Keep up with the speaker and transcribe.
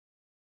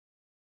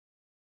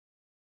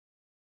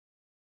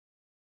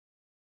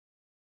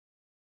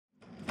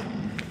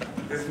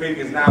This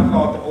meeting is now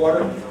called to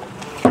order.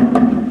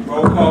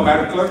 Roll call,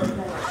 Madam Clerk.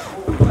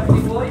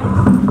 Trustee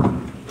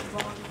Williams.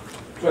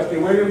 Trustee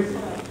Williams.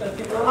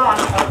 Trustee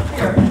Brooks.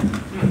 Here.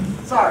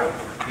 Sorry.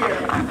 Here.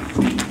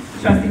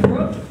 Trustee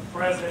Brooks.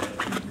 Present.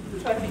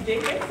 Trustee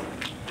Jenkins.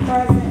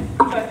 Present.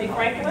 Trustee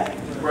Franklin.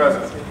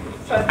 Present.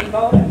 Trustee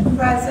Bowden.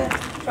 Present.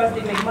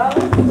 Trustee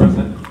McMullen.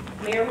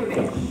 Present. Mayor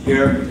Rudin.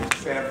 Here.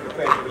 Stand for the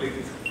pledge of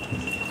allegiance.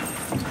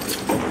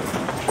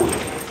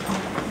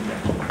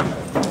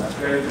 I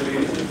pledge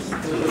allegiance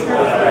to the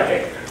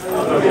flag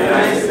of the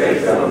United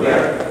States of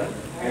America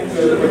and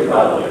to the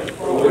republic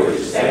for which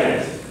it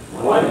stands,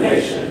 one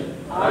nation,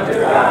 under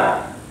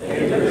God,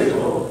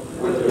 indivisible,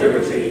 with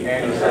liberty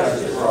and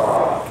justice for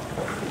all.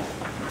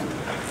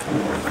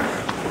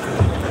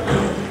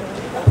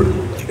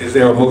 Is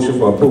there a motion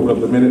for approval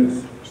of the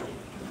minutes?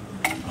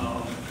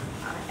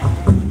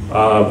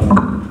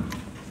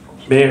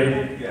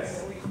 Mayor?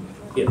 Yes.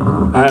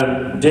 Yeah,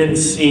 I didn't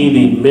see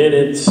the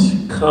minutes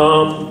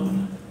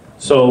come,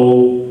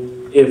 so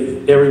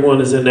if everyone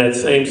is in that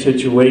same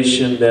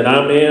situation that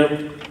I'm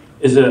in,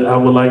 is that I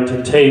would like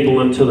to table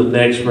until the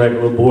next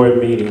regular board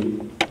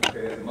meeting. Okay,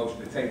 there's a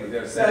motion to table. Is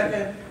there a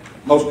second?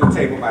 Motion to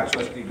table by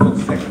Trustee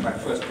Brooks, second by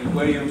Trustee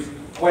Williams.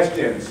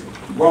 Questions?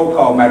 Roll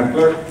call, Madam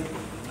Clerk.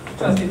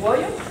 Trustee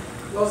Williams.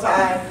 Both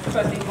sides.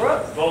 Trustee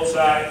Brooks. Both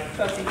sides.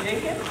 Trustee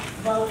Jenkins.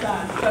 Both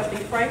sides.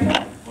 Trustee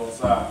Franklin. Both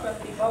sides.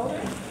 Trustee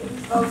Bowden.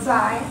 Both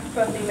sides.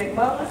 Trustee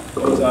McMullen.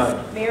 Both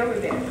sides. Mayor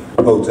Rudin.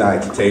 Both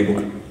sides to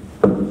table.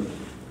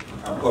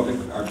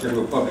 Our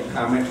general public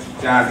comments.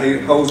 John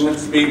Hoseman,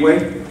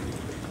 Speedway.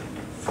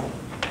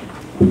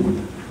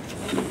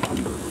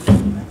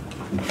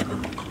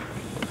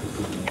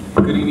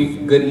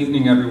 Good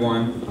evening,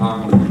 everyone.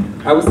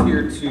 I was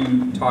here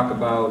to talk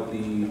about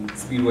the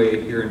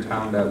Speedway here in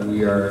town that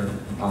we are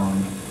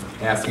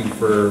asking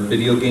for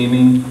video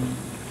gaming.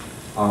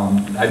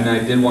 And I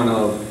did want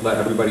to let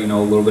everybody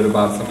know a little bit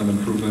about some of the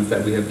improvements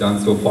that we have done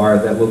so far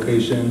at that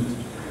location.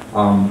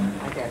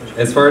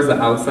 As far as the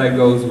outside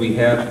goes, we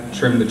have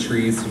trimmed the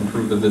trees to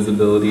improve the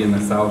visibility in the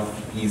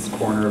southeast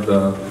corner of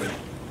the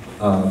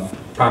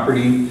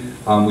property.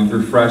 We've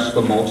refreshed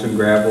the mulch and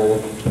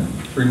gravel,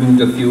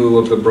 removed a few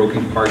of the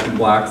broken parking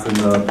blocks in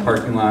the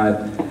parking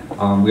lot.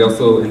 We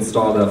also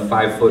installed a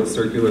 5-foot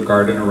circular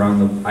garden around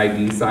the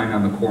ID sign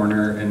on the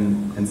corner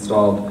and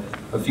installed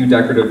a few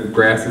decorative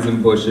grasses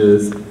and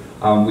bushes.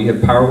 We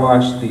have power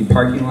washed the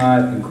parking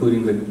lot,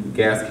 including the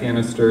gas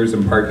canisters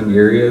and parking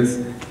areas.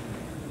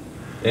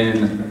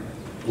 And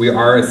we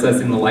are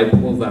assessing the light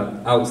poles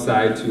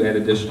outside to add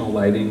additional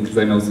lighting because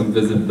I know some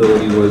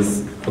visibility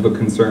was of a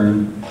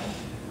concern.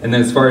 And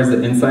then as far as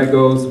the inside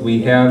goes,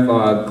 we have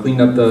cleaned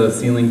up the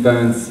ceiling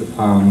vents,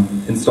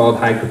 installed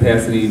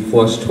high-capacity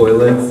flush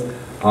toilets.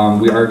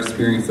 We are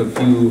experiencing a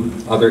few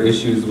other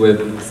issues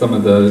with some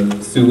of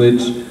the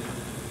sewage,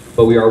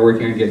 but we are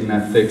working on getting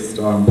that fixed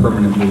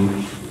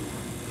permanently.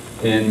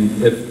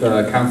 And if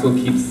the council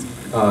keeps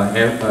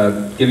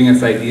giving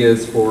us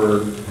ideas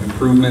for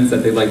improvements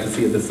that they'd like to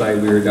see at the site,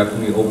 we are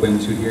definitely open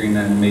to hearing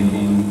that and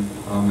making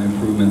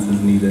improvements as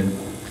needed.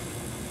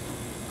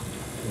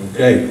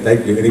 Okay,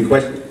 thank you. Any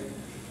questions?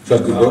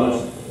 Trustee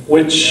Brooks?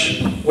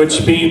 Which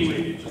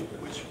speed?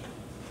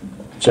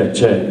 Check.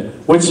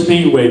 Which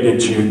speedway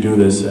did you do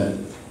this at?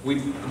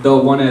 The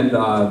one at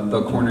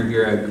the corner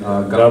here at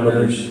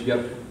Governor's.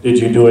 Yep. Did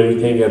you do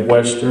anything at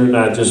Western?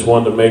 I just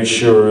wanted to make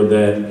sure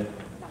that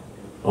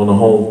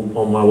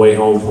on my way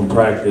home from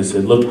practice,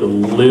 it looked a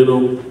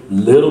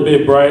little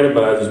bit brighter,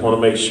 but I just want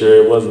to make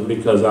sure it wasn't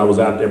because I was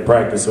out there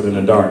practicing in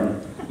the dark.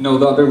 No,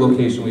 the other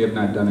location we have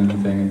not done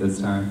anything at this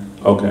time.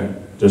 Okay,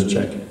 just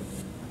checking.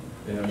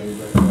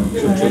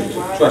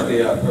 Trustee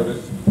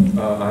Curtis.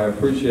 I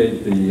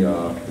appreciate the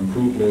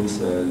improvements,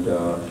 and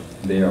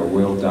they are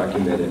well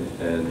documented,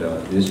 and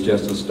it's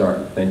just a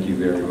start. Thank you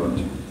very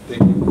much.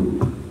 Thank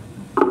you.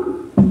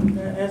 Can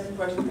I ask a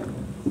question?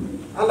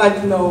 I'd like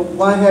to know,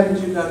 why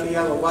haven't you done the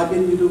other? Why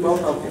didn't you do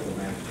both of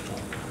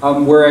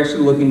them? We're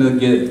actually looking to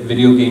get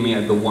video gaming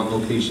at the one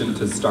location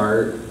to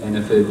start, and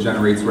if it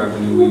generates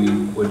revenue, we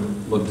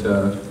would look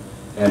to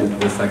add it to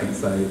the second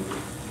site.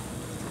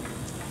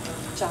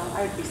 John,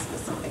 I would be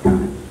specific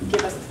on it.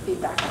 Give us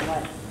feedback on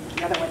what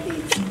the other one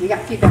needs. You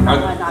got feedback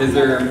on one, not Is the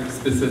there other.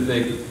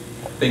 specific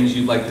things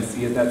you'd like to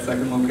see at that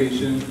second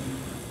location?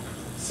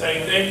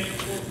 Same thing.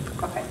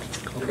 Okay.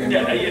 Okay.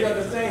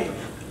 They're the same.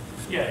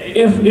 Yeah.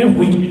 If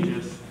we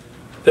just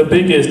the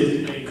biggest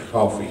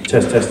Coffee.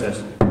 test.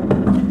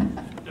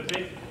 The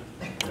big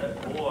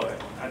boy.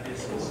 I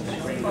just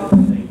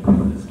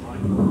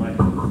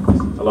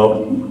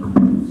hello.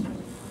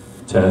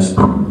 Test.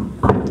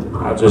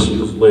 I'll just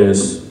use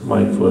Liz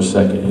mic for a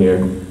second here.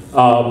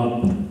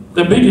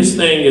 The biggest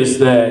thing is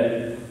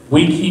that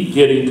we keep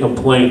getting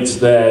complaints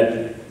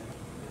that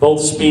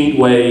both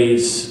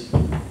speedways,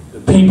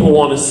 people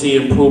want to see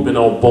improvement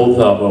on both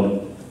of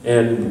them.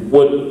 And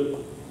what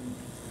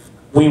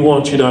we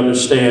want you to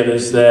understand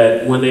is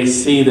that when they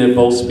see that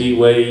both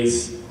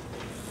speedways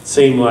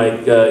seem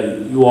like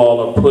you all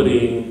are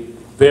putting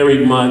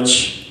very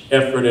much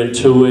effort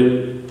into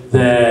it,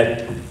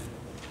 that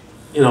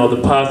you know,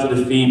 the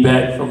positive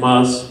feedback from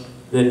us,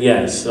 then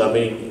yes. I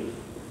mean,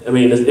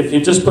 if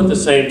you just put the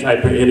same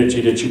type of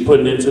energy that you're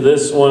putting into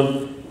this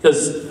one,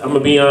 because I'm gonna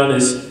be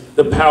honest,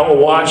 the power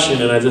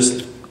washing,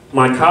 and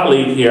my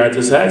colleague here, I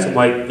just asked him,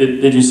 like,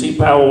 did you see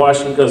power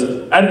washing? Because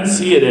I didn't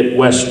see it at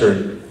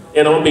Western.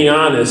 And I'll be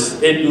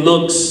honest, it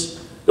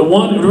looks, the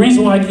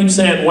reason why I keep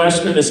saying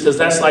Western is because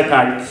that's like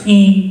our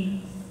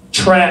key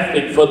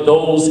traffic for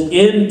those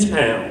in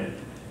town.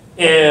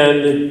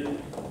 And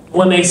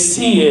when they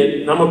see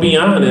it, and I'm gonna be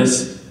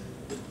honest,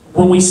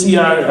 when we see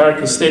our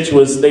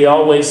constituents, they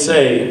always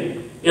say,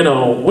 you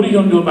know, what are you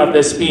gonna do about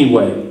that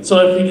speedway?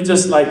 So if you could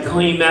just like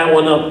clean that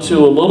one up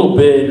too a little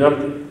bit,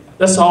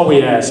 that's all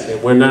we're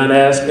asking. We're not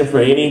asking for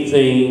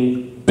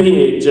anything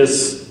big,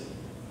 just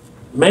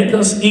make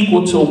us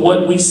equal to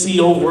what we see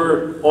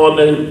over on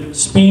the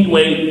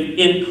speedway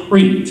in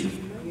Crete.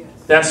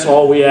 That's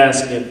all we're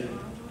asking,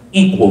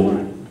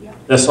 equal.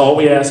 That's all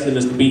we're asking,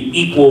 is to be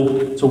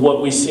equal to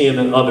what we see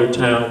in other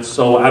towns.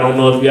 So I don't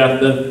know if you have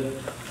to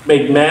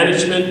make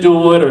management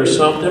do it or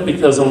something,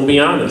 because I'm gonna be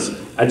honest,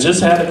 I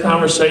just had a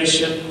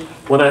conversation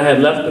when I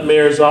had left the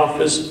mayor's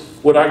office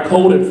with our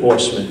code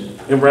enforcement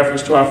in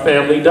reference to our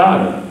family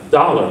dollar.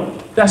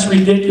 That's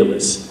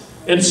ridiculous.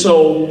 And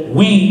so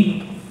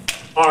we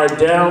are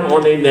down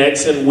on their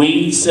necks, and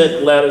we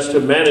sent letters to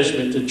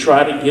management to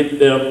try to get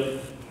them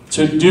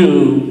to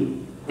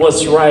do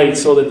what's right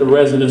so that the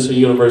residents of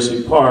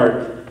University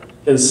Park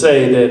can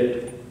say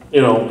that,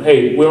 you know,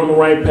 hey, we're on the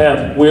right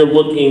path. We're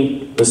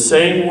looking the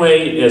same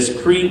way as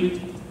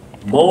Crete,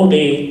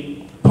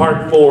 Moni,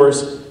 Park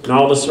Forest, and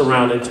all the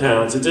surrounding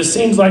towns. It just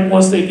seems like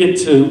once they get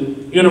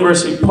to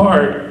University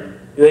Park,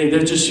 they're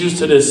just used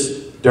to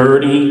this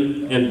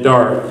dirty and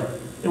dark.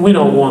 And we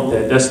don't want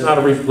that. That's not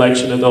a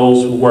reflection of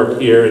those who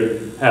work here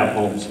and have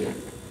homes here.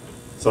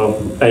 So,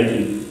 thank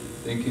you.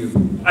 Thank you.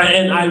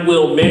 And I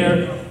will,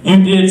 Mayor,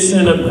 you did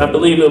send I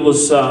believe it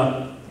was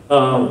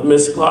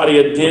Miss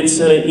Claudia did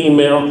send an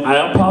email.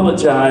 I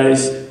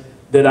apologize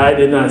that I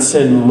did not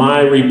send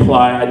my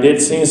reply. I did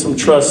see some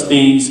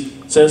trustees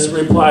send some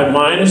reply.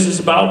 Mine is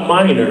about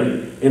minor,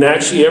 and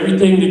actually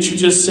everything that you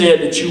just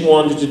said that you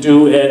wanted to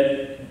do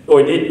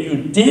or that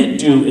you did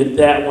do at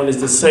that one is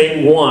the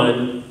same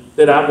one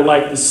that I would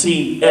like to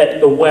see at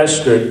the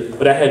Western,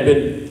 but I had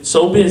been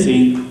so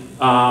busy,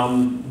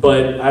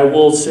 but I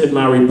will send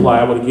my reply.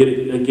 I will get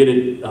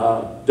it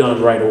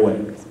done right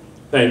away.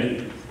 Thank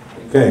you.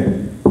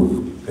 Okay.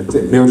 That's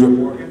it. Mildred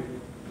Morgan.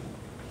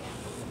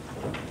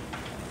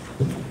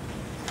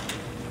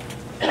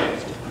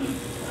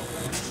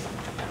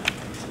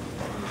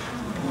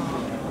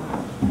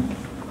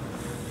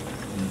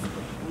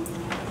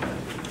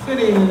 Good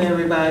evening,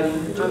 everybody.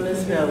 I'm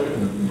Miss Miller.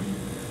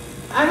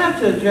 I have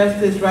to address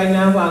this right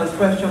now while it's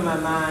fresh on my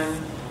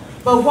mind.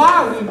 But why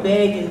are we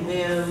begging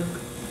them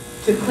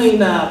to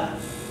clean up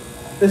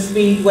the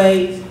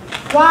speedways?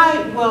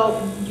 Why?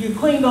 Well, you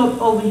cleaned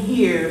up over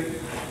here,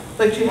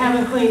 but you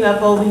haven't cleaned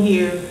up over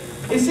here.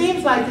 It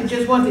seems like you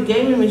just want the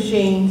gaming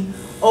machines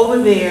over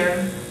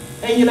there,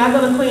 and you're not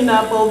going to clean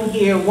up over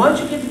here. Once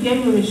you get the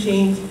gaming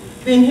machines,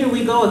 then here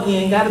we go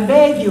again. Got to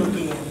beg you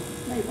again.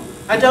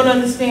 I don't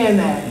understand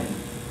that.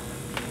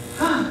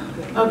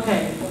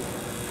 Okay.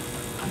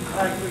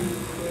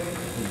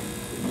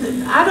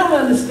 I don't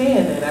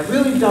understand that. I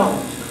really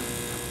don't.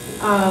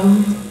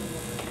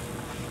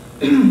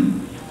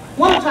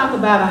 Want to talk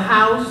about a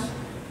house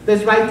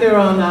that's right there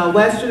on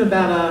Western,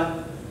 about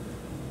a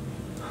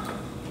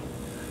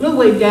little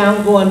way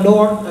down going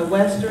north of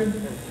Western.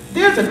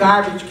 There's a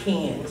garbage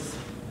cans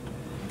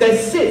that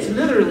sits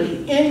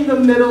literally in the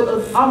middle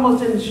of,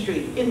 almost in the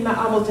street, not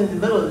almost in the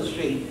middle of the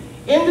street.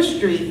 In the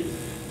street,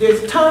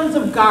 there's tons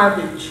of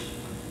garbage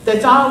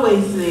that's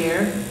always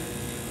there,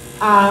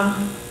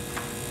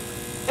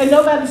 and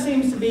nobody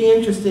seems to be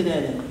interested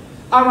in it.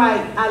 All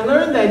right, I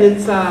learned that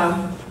it's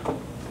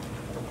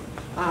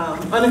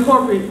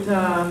unincorporated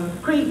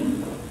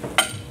Cretan,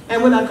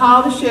 and when I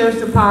called the sheriff's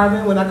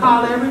department, when I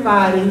called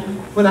everybody,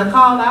 when I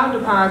called our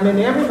department,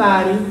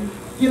 everybody,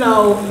 you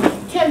know,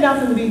 can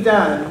nothing be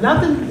done?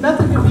 Nothing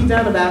can be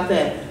done about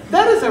that.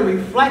 That is a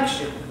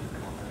reflection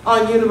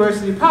on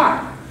University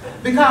Park,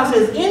 because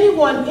has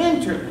anyone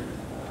entered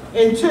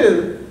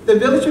into the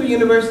village of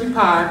University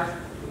Park,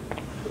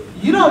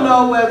 you don't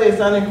know whether it's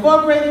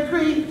unincorporated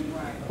Creek,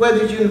 whether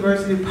it's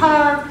University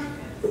Park,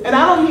 and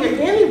I don't hear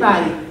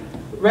anybody,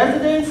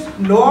 residents,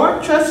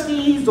 nor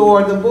trustees,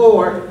 or the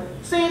board,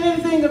 saying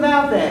anything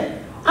about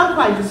that. I'm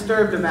quite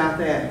disturbed about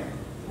that.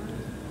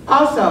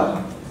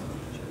 Also,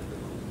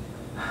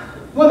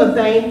 want to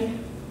thank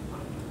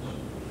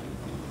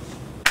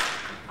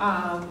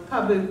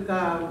Public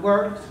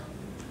Works,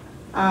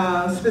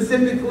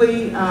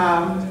 specifically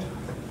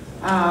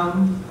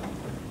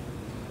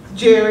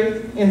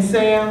Jerry and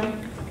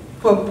Sam,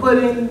 for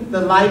putting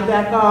the light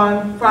back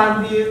on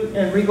Farmview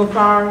and Regal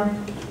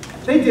Farm.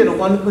 They did a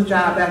wonderful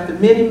job after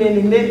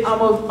many,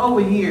 almost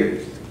over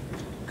years,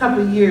 a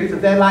couple of years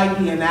of that light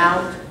being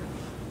out.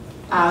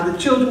 The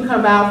children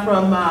come out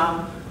from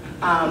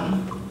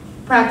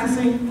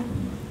practicing,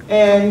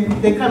 and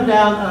they come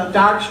down a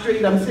dark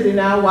street. I'm sitting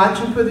out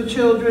watching for the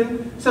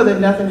children so that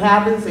nothing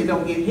happens, they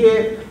don't get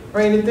hit or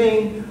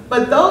anything.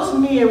 But those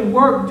men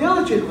work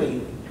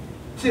diligently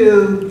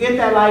to get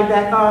that light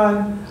back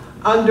on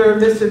under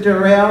Mr.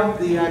 Durrell,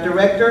 the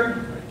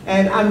director,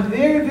 and I'm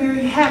very,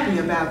 very happy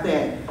about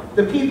that.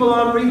 The people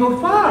on Regal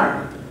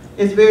Farm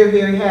is very,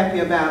 very happy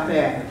about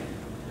that.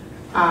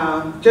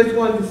 Just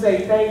wanted to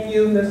say thank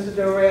you, Mr.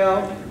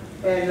 Durrell,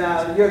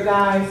 and your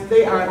guys,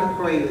 they are the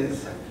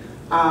greatest.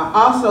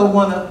 Also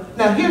want to,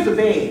 now here's a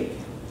beg.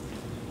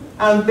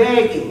 I'm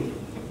begging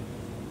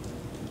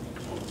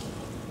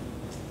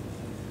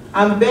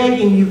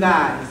you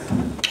guys.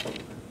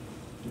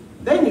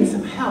 They need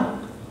some help.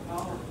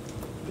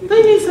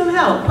 They need some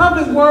help.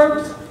 Public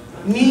Works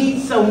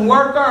needs some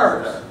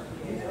workers.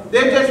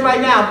 They're just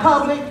right now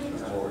public,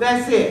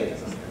 that's it.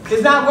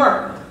 It's not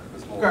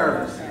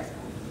workers.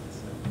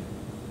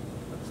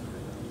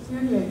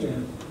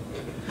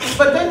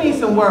 But they need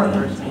some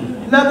workers.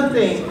 Another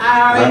thing,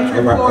 IRH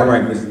report. All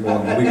right, Mr.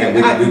 Morgan. We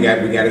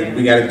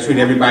got to treat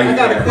everybody. I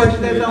got a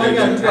question. That's all I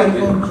got to say.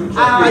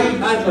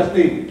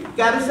 IRH.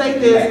 Got to say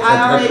this.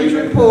 IRH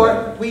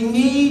report. We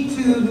need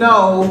to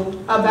know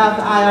about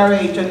the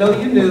IRH. I know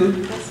you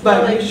knew,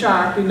 but you're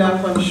sharp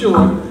enough, I'm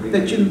sure,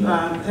 that you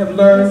have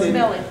learned.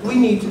 And we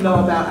need to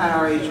know about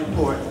IRH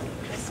report.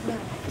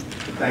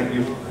 Thank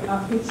you.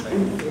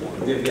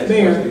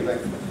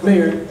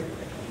 Mayor,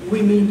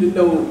 we need to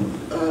know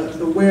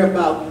the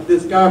whereabouts of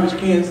this garbage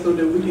can so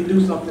that we can do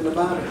something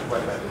about it.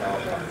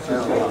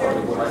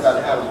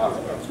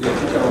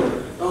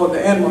 Oh,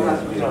 the animal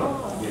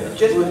hospital.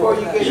 Just before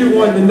you get. She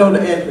wanted to know the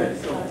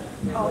address.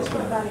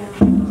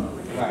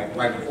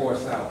 Right before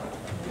south.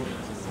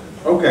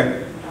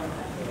 Okay.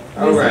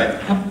 All right.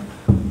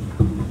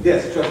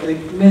 Yes, trustee.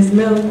 Ms.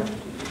 Miller,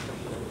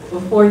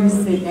 before you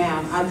sit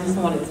down, I just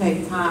want to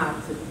take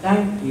time to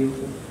thank you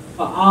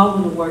for all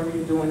of the work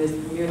you're doing in this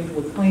community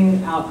with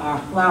cleaning out our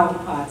flower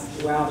pots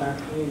throughout our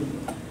community.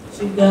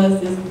 She does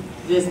this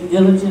just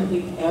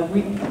diligently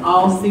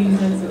all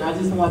seasons, and I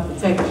just want to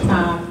take the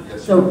time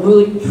to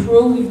really,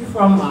 truly,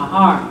 from my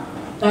heart,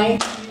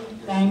 thank you,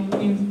 thank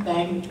you,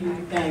 thank you,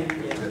 thank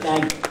you,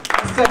 thank you.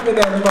 Second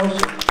that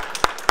motion.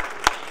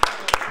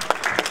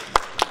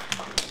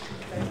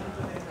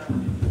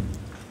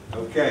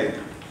 Okay.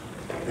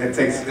 That's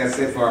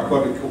it for our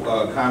public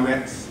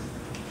comments.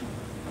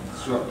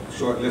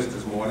 Short list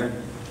this morning.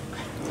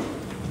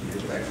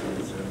 Get back to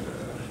this.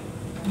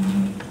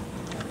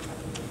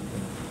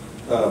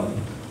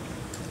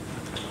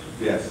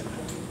 Yes.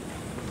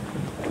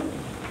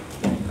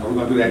 Are we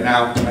going to do that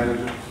now,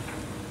 Manager?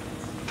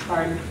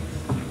 Pardon?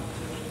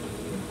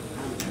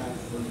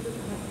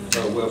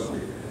 Wilson.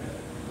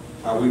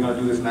 Are we going to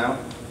do this now?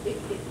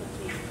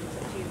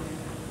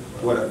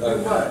 What?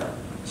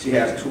 She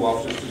has 2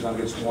 officers. She's going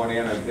to get sworn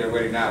in. If they're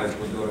ready now,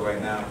 we'll do it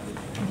right now.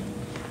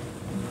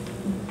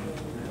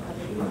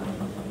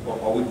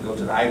 Or we can go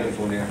to the items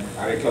when they're,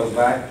 are they close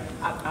by?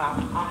 I'll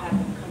have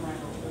them come right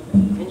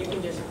over. And you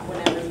can just,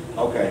 whenever.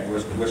 Okay,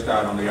 we'll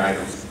start on the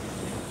items.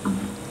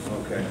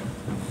 Okay.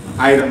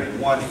 Item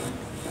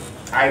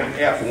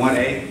F,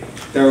 1A,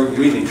 third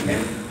reading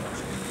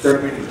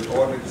of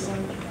ordinance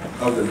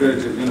of the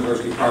Village of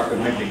University Park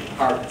amending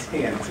Part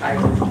 10,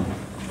 Title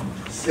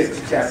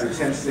 6, Chapter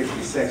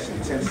 1060, Section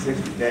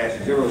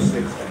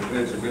 1060-06 of the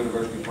Village of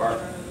University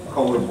Park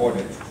Code of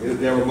Ordinance. Is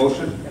there a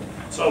motion?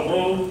 So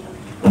moved.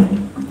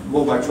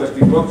 Moved by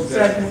Trustee Brooks.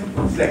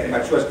 Second. Second by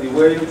Trustee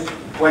Williams.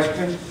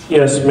 Question?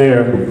 Yes,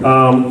 Mayor.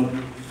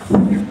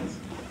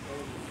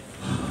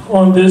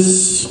 On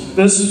this,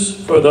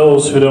 for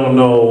those who don't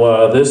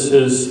know, this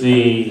is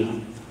the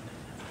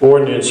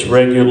ordinance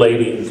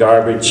regulating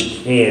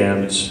garbage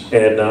cans,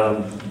 and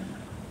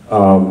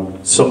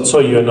so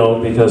you know,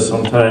 because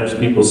sometimes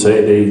people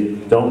say they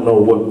don't know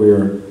what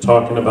we're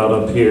talking about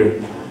up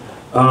here.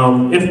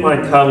 If my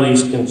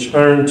colleagues can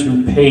turn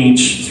to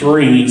page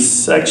 3,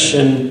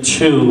 section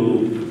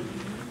 2D.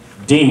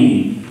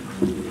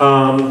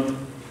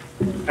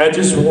 I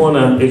just want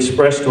to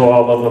express to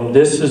all of them,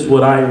 this is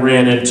what I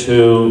ran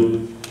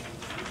into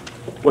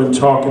when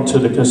talking to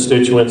the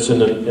constituents in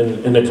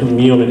the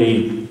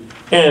community.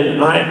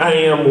 And I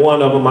am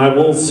one of them. I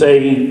will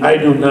say I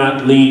do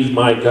not leave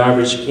my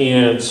garbage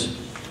cans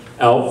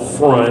out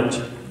front,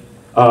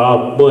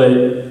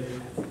 but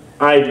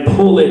I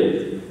pull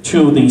it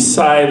to the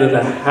side of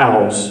the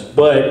house.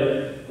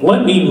 But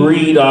let me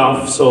read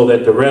off so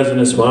that the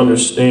residents will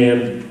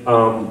understand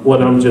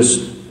what I'm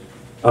just,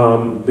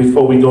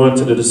 before we go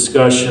into the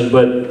discussion.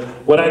 But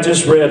what I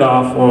just read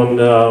off on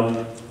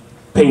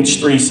page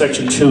 3,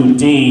 section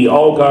 2D,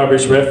 all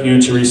garbage,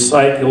 refuse,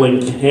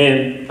 recycling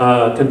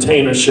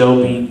containers shall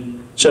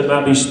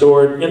not be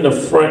stored in the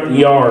front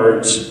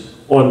yards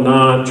on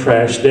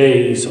non-trash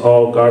days.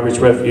 All garbage,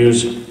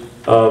 refuse,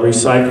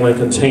 recycling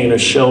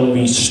containers shall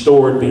be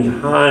stored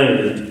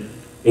behind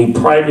a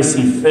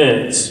privacy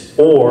fence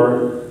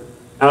or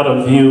out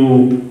of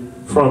view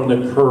from the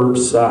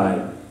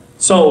curbside.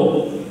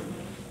 So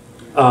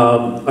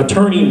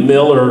Attorney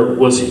Miller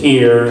was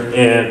here,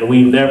 and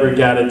we never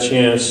got a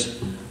chance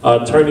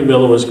Attorney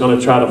Miller was going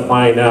to try to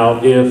find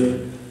out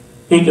if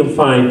he can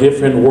find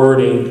different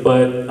wording,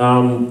 but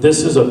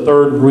this is a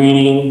third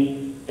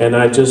reading, and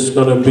I'm just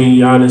going to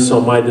be honest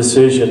on my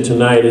decision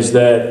tonight is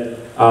that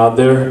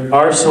there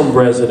are some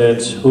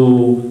residents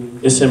who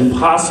it's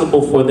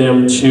impossible for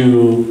them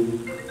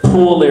to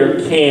pull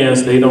their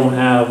cans. They don't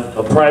have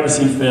a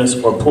privacy fence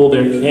or pull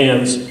their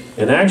cans.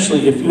 And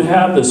actually, if you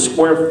have the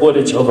square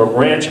footage of a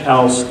ranch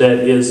house that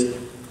is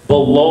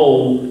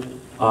below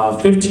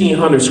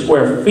 1,500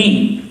 square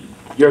feet,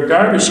 your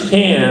garbage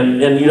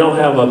can, and you don't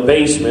have a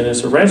basement,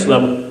 it's a ranch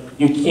level,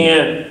 you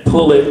can't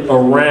pull it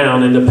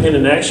around, and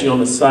depending actually on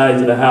the size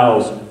of the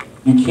house,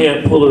 you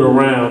can't pull it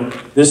around.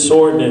 This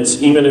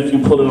ordinance, even if you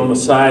pull it on the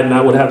side, and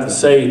I would have to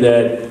say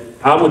that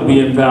I would be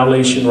in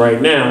violation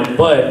right now,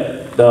 but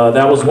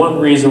that was one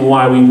reason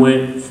why we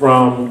went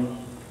from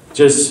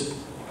just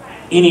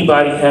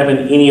anybody having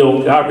any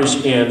old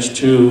garbage cans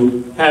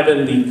to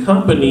having the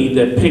company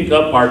that pick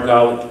up our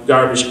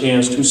garbage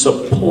cans to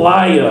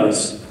supply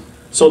us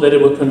so that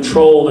it would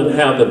control and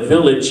have the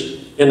village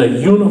in a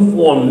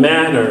uniform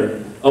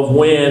manner of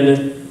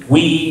when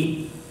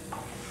we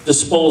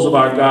dispose of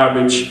our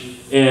garbage.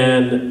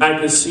 And I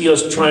can see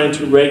us trying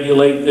to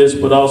regulate this,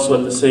 but also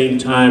at the same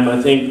time,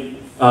 I think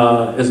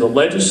as a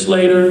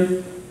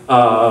legislator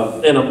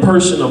and a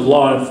person of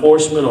law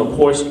enforcement, or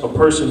a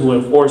person who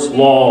enforces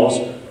laws,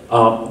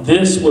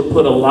 this would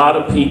put a lot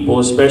of people,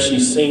 especially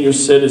senior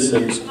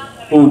citizens,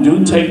 who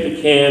do take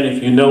the can.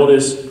 If you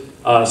notice,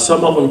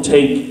 some of them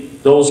take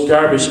those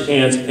garbage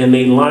cans and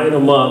they line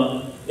them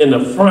up in the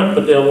front,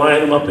 but they'll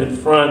line them up in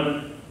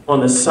front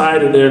on the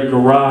side of their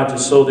garage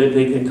so that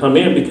they can come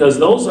in, because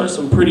those are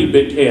some pretty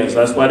big cans.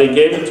 That's why they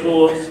gave it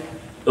to us.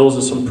 Those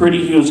are some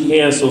pretty huge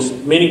cans, so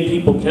many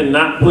people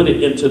cannot put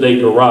it into their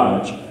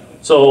garage.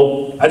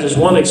 So I just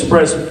want to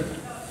express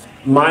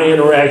my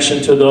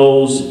interaction to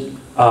those.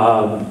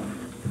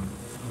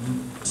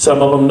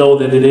 Some of them know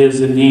that it is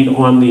indeed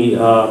on the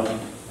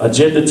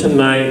agenda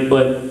tonight,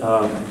 but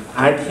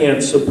I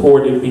can't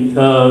support it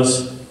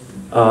because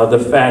the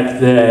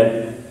fact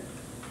that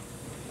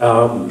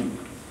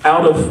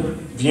out of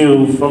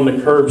view from the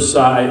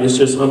curbside is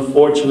just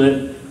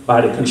unfortunate by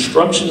the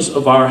constructions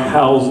of our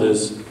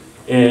houses.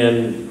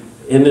 And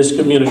in this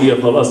community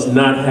of us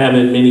not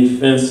having many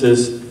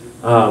fences,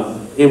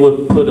 it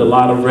would put a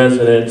lot of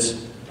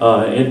residents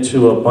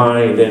into a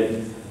bind.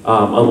 And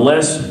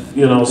unless,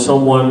 you know,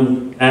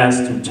 someone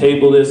asked to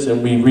table this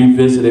and we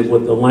revisit it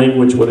with the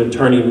language with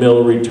Attorney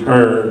Miller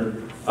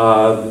return,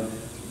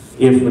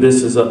 if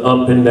this is an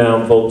up and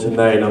down vote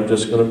tonight, I'm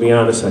just going to be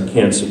honest, I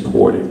can't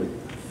support it.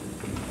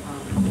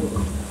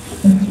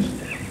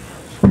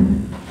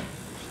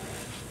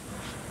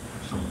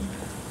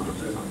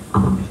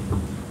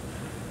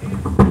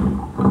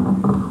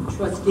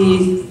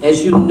 Trustees,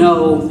 as you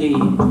know,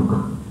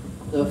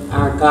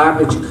 our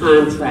garbage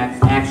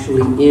contracts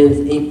actually ends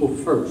April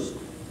 1st.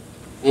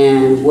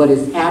 And what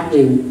is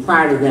happening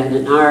prior to that,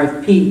 an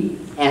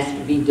RFP has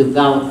to be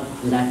developed,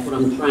 and that's what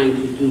I'm trying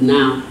to do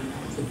now,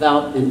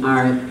 develop an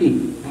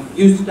RFP.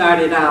 You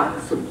started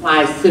out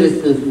supply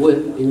citizens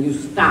with, and you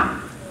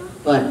stopped.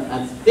 But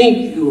I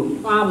think you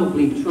were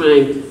probably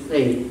trying to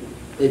say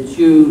that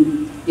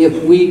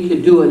if we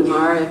could do an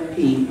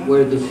RFP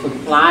where the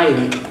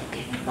supplier,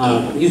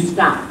 you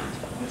stopped.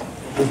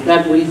 Is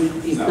that what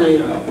he's saying?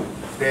 No.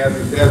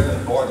 There's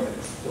an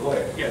ordinance. Go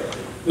ahead.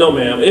 No,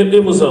 ma'am.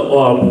 It was a,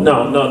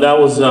 no, that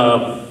was,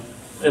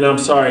 and I'm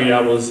sorry,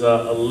 I was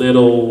a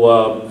little,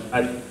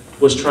 I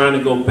was trying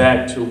to go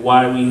back to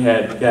why we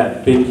had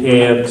got big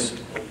cans,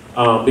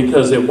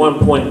 because at one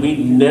point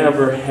we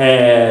never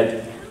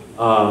had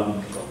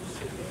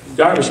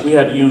garbage. We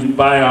had to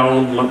buy our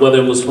own, whether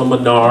it was from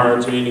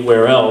Menards or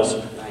anywhere else.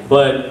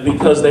 But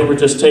because they were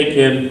just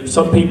taking,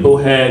 some people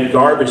had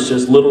garbage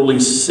just literally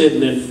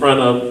sitting in front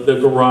of the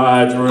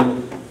garage or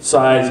on the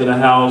sides of the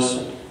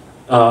house.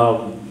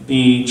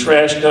 The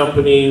trash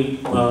company,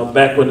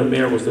 back when the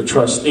mayor was the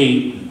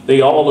trustee,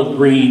 they all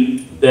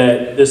agreed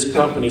that this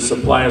company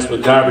supply us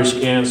with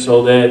garbage cans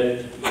so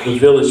that the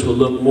village would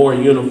look more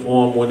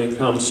uniform when it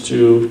comes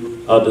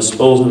to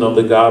disposing of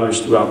the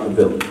garbage throughout the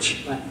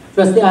village. Right.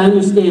 Trustee, I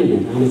understand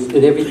that. I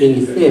understood everything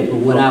you said, but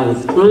what I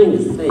was trying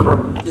to say,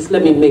 just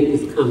let me make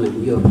this comment.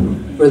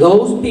 For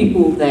those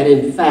people that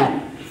in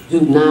fact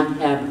do not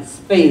have the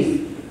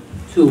space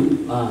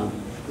to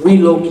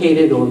relocate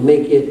it or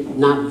make it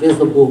not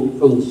visible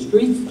from the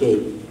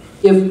streetscape,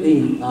 if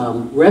the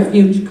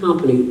refuge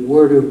company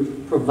were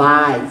to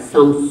provide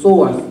some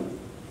source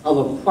of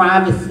a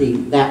privacy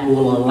that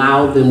will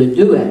allow them to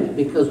do it,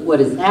 because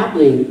what is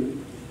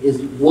happening is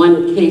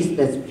one case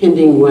that's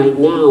pending right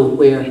now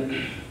where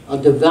a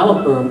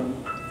developer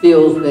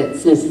feels that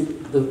since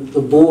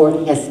the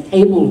board has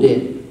tabled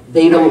it,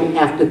 they don't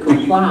have to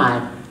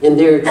comply, and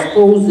they're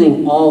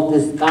exposing all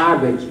this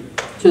garbage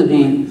to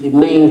the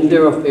main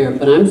thoroughfare.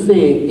 But I'm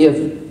saying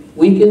if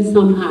we can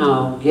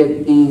somehow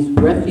get these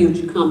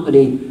refuge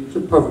company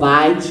to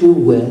provide you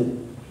with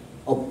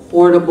a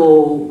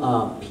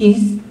portable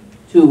piece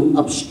to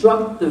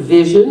obstruct the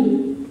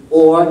vision,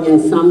 or in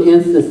some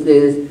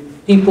instances,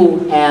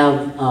 people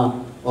have,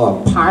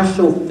 or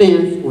partial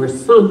fence or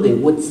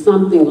something, would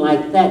something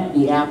like that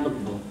be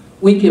applicable?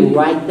 We can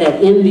write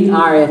that in the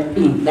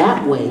RFP.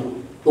 That way,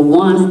 the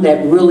ones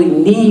that really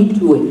need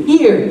to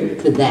adhere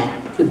to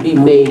that could be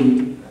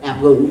made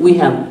applicable. We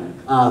have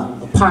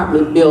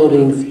apartment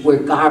buildings where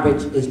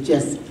garbage is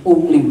just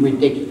totally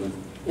ridiculous.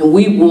 And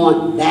we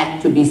want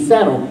that to be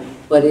settled.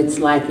 But it's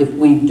like if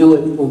we do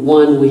it for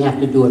one, we have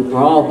to do it for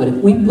all. But if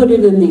we put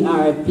it in the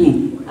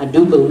RFP, I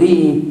do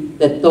believe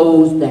that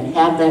those that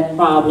have that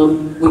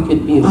problem, we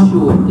could be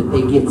assured that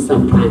they get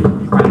some kind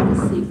of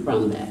privacy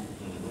from that.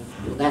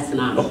 So that's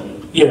an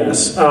option.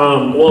 Yes.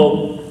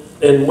 Well,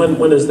 and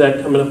when is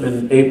that coming up,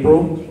 in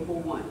April? April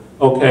 1.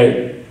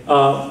 Okay.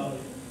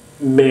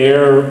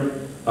 Mayor,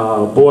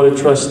 Board of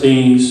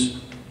Trustees,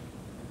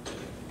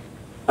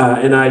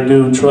 and I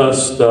do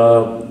trust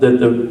that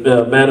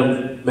the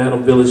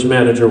Madam Village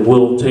Manager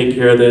will take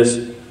care of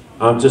this.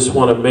 I just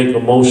want to make a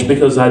motion,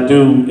 because I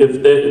do,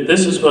 if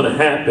this is going to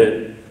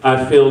happen,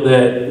 I feel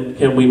that,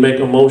 can we make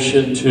a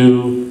motion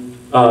to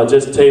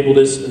just table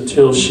this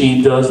until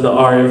she does the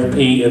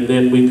RFP, and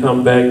then we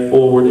come back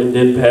forward and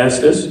then pass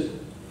this?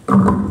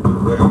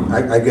 Well,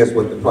 I guess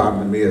what the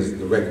problem is,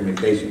 the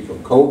recommendation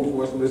from code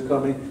enforcement is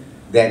coming,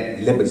 that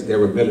limits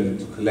their ability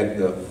to collect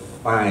the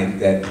fines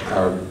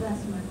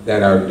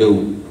that are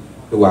due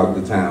throughout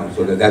the town.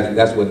 So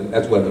that's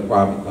where the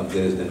problem comes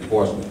in, is the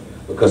enforcement,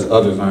 because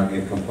others aren't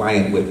in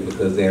compliance with it,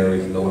 because there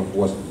is no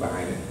enforcement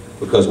behind it,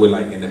 because we're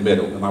like in the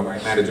middle. Am I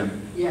right, Manager?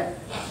 Yes.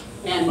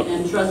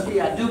 And Trustee,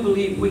 I do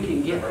believe we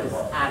can get this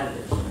out of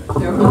this.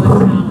 There are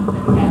other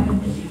towns that have it,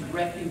 and these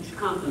refuge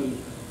companies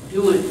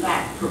do in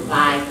fact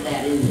provide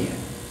that in there.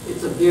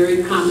 It's a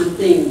very common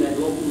thing that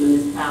local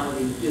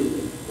municipalities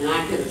do. And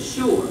I can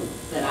assure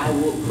that I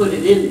will put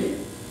it in there.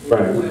 And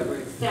right. Whoever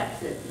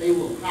accepts it, they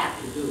will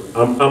have to do it.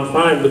 I'm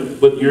fine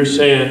with what you're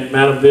saying,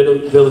 Madam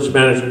Village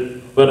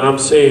Manager, but I'm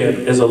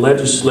saying, as a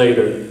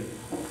legislator,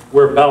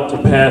 we're about to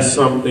pass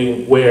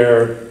something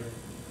where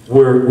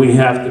we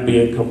have to be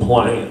in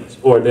compliance,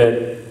 or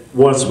that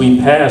once we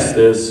pass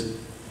this,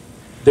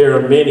 there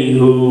are many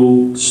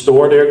who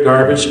store their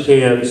garbage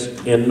cans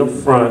in the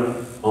front,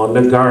 on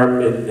the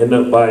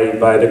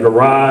by the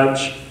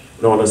garage,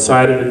 and on the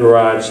side of the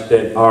garage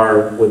that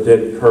are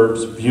within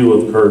view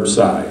of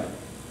curbside.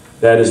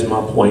 That is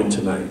my point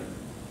tonight.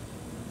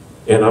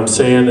 And I'm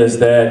saying is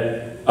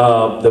that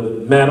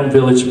the Madam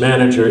Village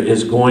Manager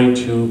is going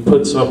to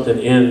put something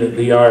in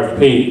the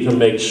RFP to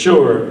make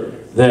sure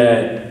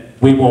that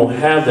we won't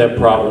have that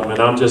problem. And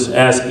I'm just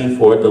asking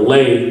for a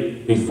delay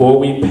before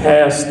we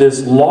pass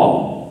this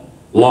law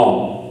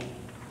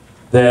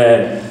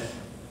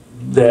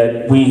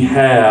that we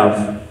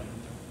have,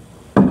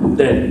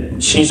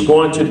 that she's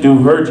going to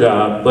do her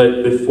job,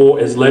 but before,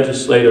 as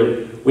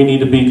legislator, we need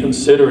to be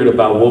considerate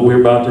about what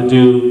we're about to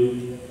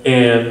do,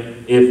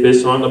 and if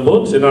it's on the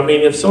books. And I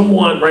mean, if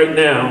someone right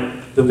now,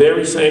 the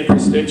very same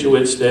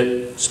constituents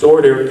that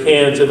store their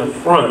cans in the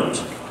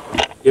front,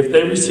 if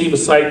they receive a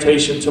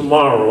citation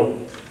tomorrow,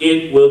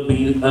 it will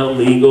be a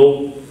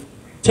legal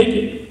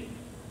ticket.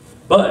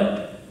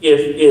 But if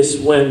it's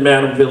when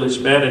Madam Village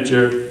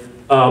Manager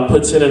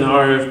puts in an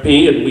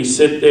RFP and we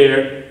sit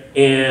there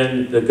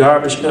and the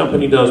garbage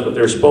company does what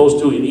they're supposed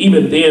to, and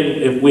even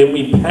then, when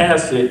we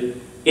pass it,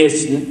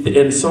 it's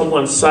in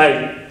someone's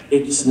site,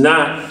 it's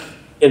not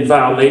in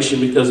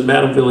violation because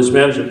Madam Village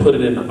Manager put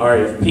it in the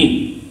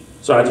RFP.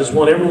 So I just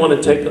want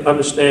everyone to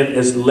understand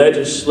as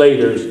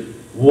legislators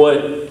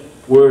what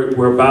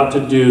we're about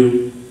to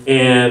do.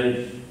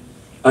 And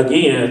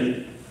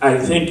again, I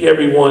think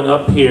everyone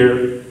up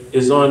here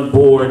is on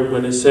board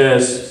when it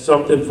says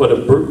something for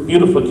the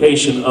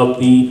beautification of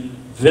the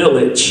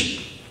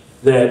village,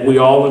 that we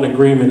all in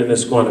agreement and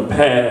it's going to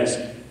pass.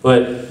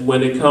 But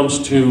when it comes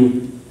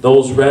to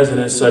those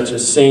residents such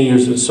as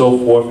seniors and so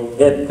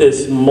forth, at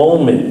this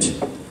moment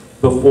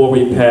before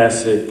we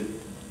pass it,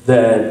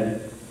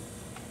 that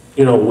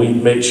we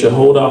make sure,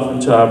 hold off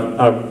until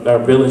our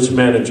village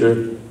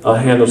manager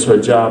handles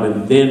her job,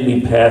 and then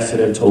we pass it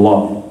into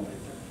law.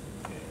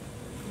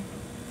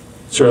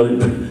 Shirley,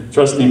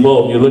 Trustee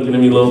Bolt, you're looking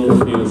at me a little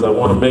confused. I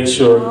want to make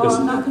sure. No,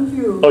 I'm not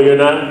confused. Oh, you're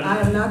not?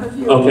 I am not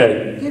confused.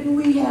 Okay. Didn't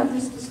we have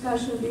this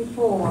discussion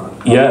before?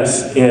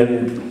 Yes,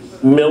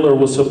 and Miller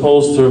was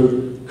supposed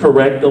to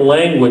correct the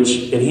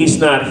language, and he's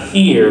not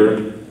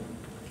here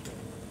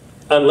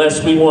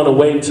unless we want to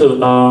wait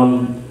till,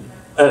 and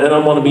I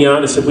want to be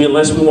honest,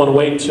 unless we want to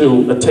wait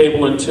to a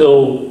table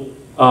until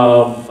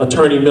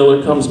Attorney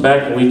Miller comes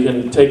back and we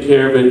can take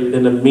care of it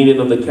in the meeting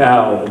of the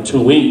cow in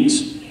 2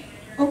 weeks.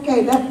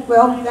 Okay,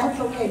 that's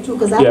okay too,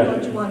 because I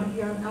thought you wanted to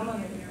hear, I'm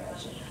under the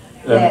impression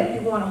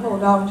that you want to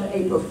hold off to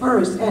April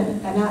 1st,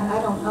 and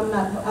I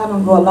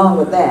don't go along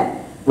with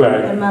that.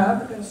 Right. And my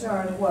other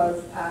concern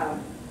was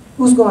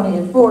who's going to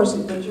enforce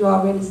it, but you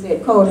already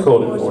said code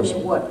enforcement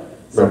and what.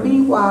 So right.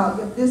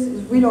 Meanwhile,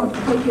 if we don't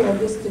take care of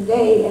this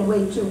today and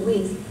wait 2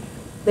 weeks,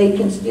 they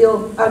can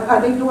still,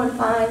 are they doing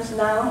fines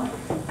now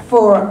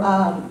for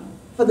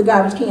the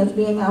garbage cans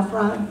being out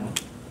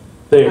front?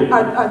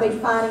 Are they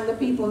fining the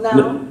people now?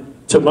 No.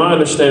 to my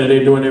understanding,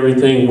 they're doing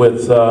everything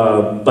with,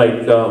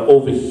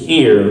 over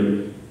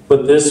here,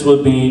 but this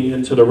would be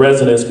into the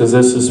residence, because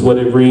this is what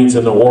it reads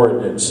in the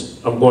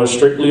ordinance. I'm going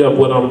strictly up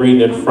what I'm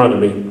reading in front of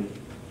me.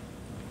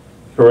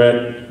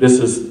 Correct? This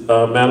is,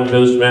 Madam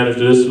Village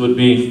Manager, this would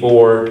be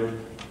for,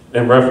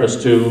 in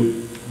reference to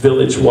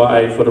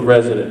village-wide for the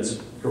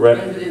residents,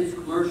 correct? Residents,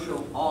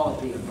 commercial, all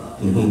of the above.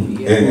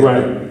 Mm-hmm.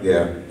 Right.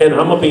 Yeah. And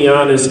I'm gonna be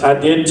honest, I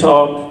did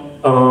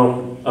talk,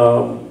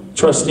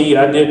 trustee,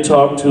 I did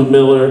talk to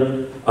Miller.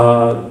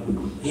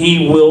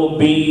 He will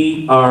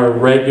be our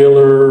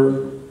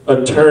regular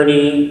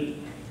attorney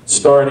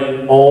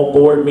starting all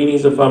board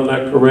meetings, if I'm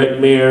not correct,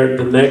 Mayor,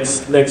 the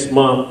next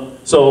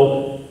month.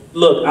 So,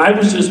 look, I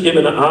was just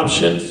giving the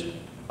options.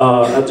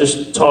 I'm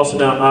just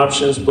tossing out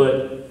options,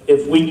 but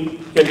if we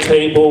can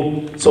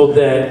table so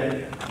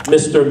that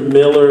Mr.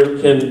 Miller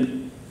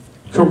can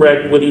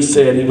correct what he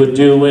said he would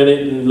do in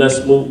it, and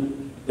let's move,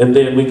 and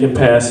then we can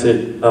pass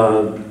it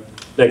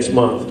next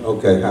month.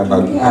 Okay, how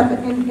about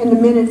that? In the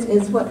minutes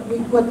is what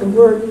the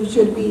wording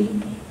should be.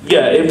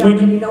 Yeah, if we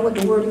you know what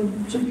the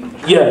wording should be.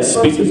 Yes,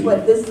 versus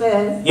what this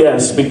says.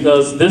 Yes,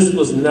 because this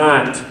was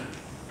not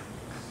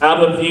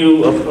out of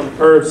view of from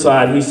Herb's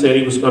side. He said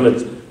he was going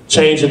to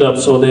change it up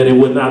so that it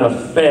would not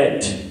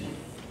affect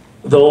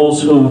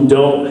those who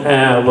don't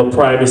have a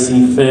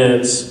privacy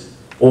fence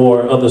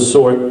or other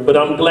sort. But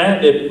I'm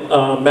glad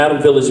that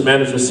Madam Village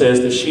Manager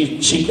says that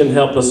she can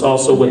help us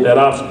also with that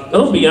option. Now,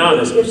 let's be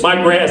honest, my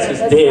grass is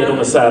dead on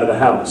the side of the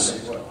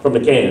house from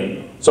the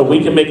can. So we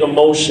can make a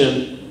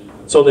motion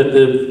so that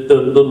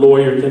the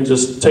lawyer can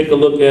just take a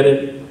look at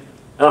it.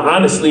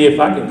 Honestly, if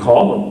I can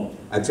call him.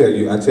 I tell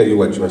you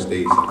what,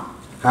 trustees.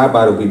 How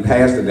about if we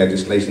pass the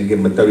legislation and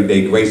give them a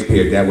 30-day grace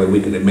period? That way we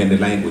can amend the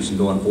language and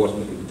no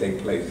enforcement can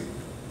take place.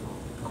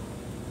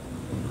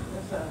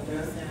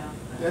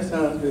 That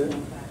sounds good.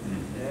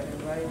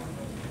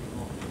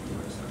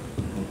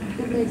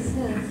 It makes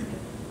sense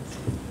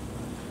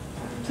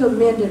to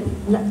amend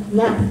it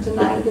not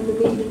tonight in the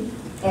meeting.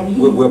 And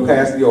We'll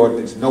pass the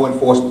ordinance, no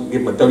enforcement,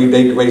 give them a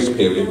 30-day grace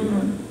period.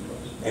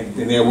 And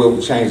then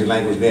we'll change the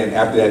language. Then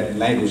after that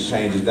language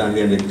change is done,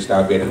 then they can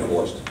start being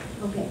enforced.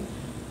 Okay.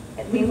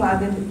 And meanwhile,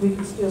 then we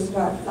can still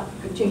start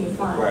continue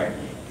fines. Right,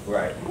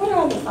 right. What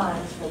are the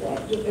fines for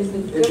that? Is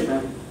it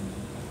different?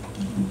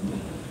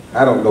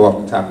 I don't know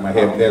off the top of my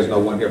head. There's no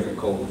one here from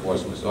code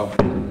enforcement. So,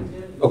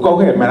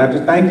 go ahead, man. I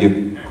just thank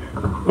you.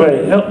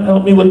 Right,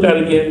 help me with that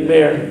again,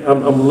 Mayor.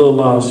 I'm a little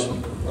lost.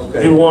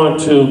 Okay. You want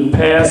to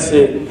pass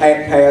it?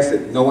 Pass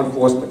it, no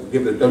enforcement.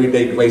 Give it a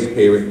 30-day grace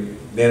period.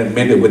 Then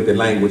amend it with the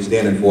language.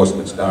 Then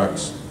enforcement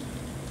starts.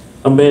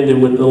 Amend it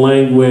with the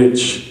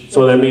language,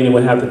 so that means it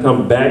would have to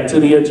come back to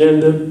the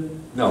agenda?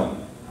 No.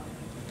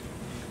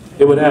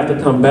 It would have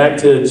to come back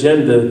to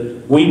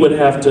agenda. We would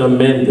have to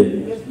amend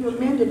it. If you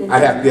amended it. I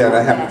have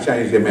to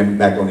change the amendment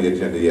back on the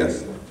agenda.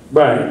 Yes.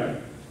 Right.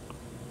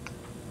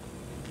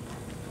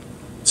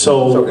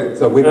 So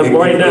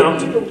right now,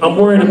 I'm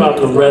worried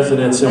about the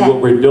residents and what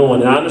we're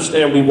doing. And I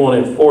understand we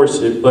want to enforce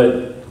it,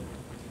 but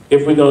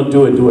if we're going to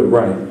do it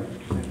right.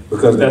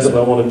 Because that's what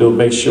I want to do,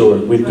 make sure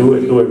we do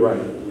it right.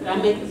 Could I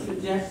make a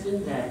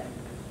suggestion that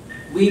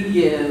we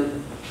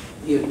give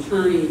the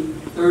attorney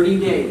 30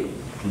 days?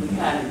 We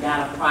kind of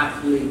got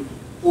approximately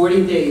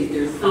 40 days.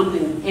 There's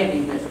something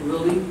heavy that's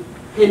really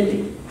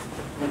pending.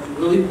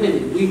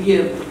 We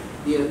give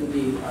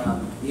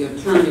the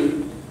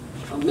attorney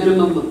a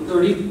minimum of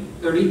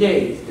 30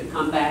 days to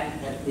come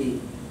back at the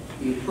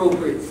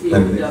appropriate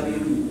COW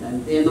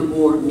and then the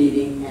board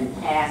meeting and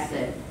pass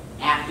it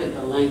after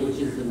the language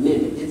is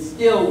amended. It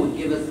still would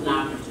give us an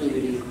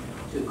opportunity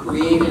to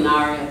create an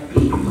RFP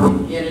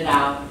and get it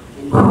out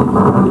and get it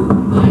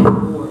by the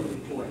board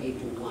before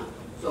April 1.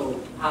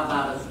 So how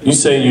about us? You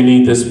saying you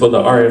need this for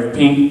the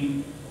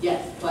RFP?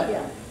 Yes, but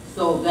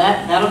so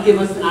that'll give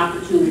us an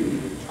opportunity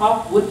to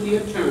talk with the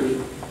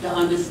attorney to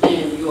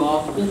understand you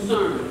all's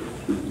concern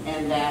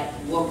and that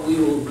what we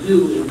will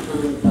do in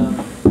terms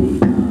of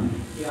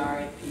the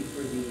RFP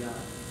for the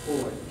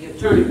board. The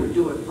attorney would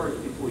do it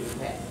first before you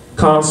pass.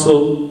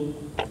 Counsel,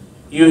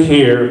 you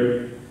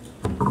here.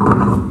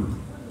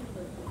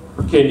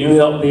 Can you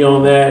help me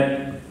on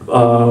that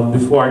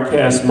before I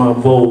cast my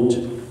vote?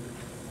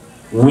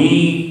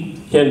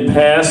 We can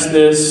pass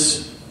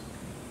this,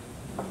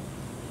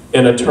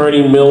 and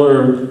Attorney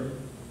Miller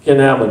can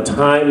have a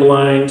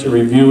timeline to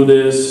review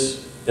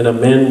this and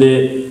amend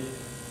it.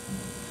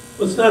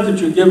 Well, it's not that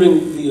you're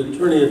giving the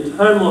attorney a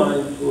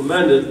timeline to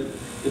amend it,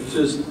 it's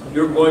just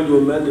you're going to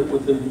amend it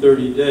within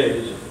 30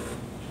 days.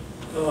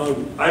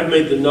 I've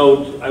made the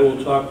note, I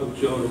will talk with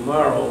Joe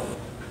tomorrow,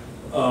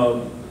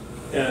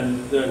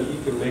 and then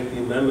he can make the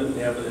amendment and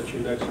have it at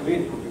your next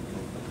meeting.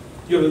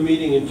 You have a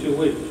meeting in 2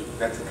 weeks.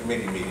 That's a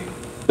committee meeting.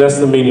 That's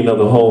the meeting of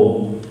the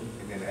whole.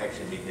 And then the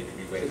action meeting can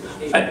be raised.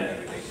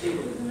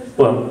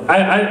 Well,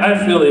 I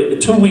feel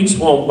it, 2 weeks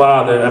won't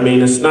bother. I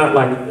mean, it's not,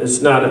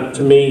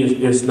 to me,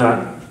 it's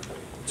not,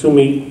 to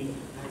me,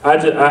 I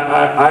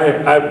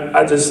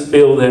just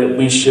feel that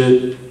we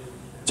should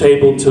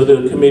table to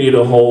the committee of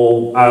the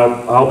whole.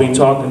 I'll be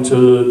talking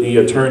to the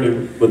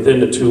attorney within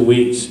the 2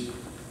 weeks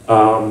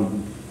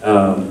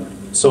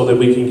so that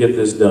we can get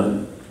this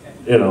done.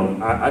 You know,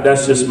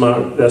 that's just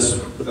that's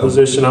the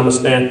position I'm gonna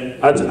stand.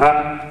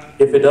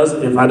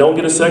 If I don't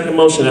get a second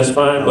motion, that's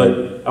fine,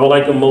 but I would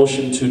like a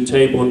motion to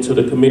table into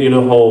the committee of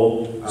the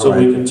whole so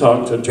we can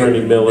talk to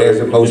Attorney Miller. There's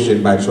a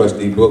motion by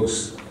Trustee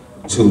Brooks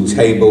to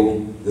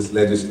table this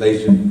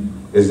legislation.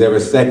 Is there a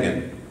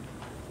second?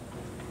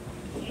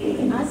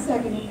 I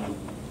second it.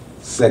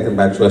 Second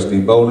by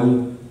Trustee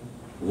Bowling.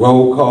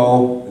 Roll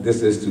call.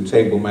 This is to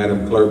table,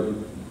 Madam Clerk.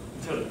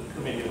 To the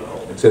committee of the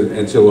whole.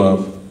 Into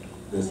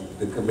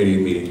the committee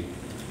meeting.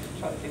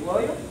 Trustee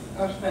Williams?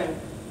 Abstain.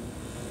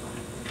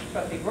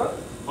 Trustee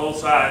Brooks? Both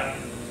sides.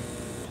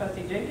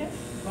 Trustee Jenkins?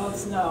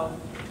 Votes no.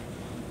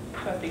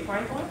 Trustee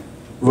Franklin?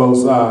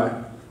 Votes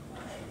aye.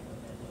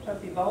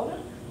 Trustee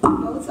Bolden?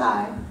 Both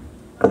sides.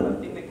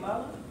 Trustee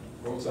McMullen?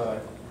 Votes aye.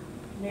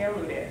 Mayor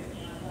Ruda?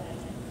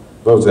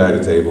 Votes aye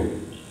to table.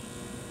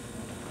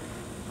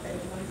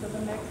 To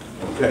the next.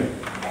 Okay.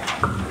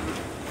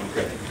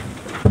 Okay.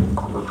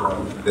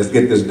 Let's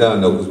get this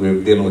done though, because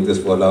we're dealing with this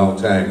for a long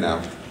time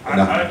now.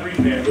 I agree,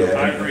 man. Yeah,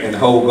 I agree. and the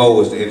whole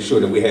goal is to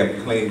ensure that we have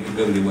a clean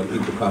community when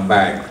people come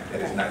by,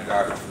 and it's not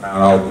garbage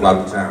around all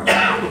throughout the town.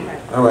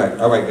 All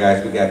right,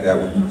 guys, we got that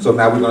one. So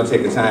now we're gonna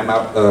take a time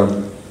out,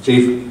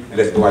 Chief, and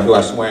let's do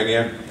our swearing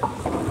in.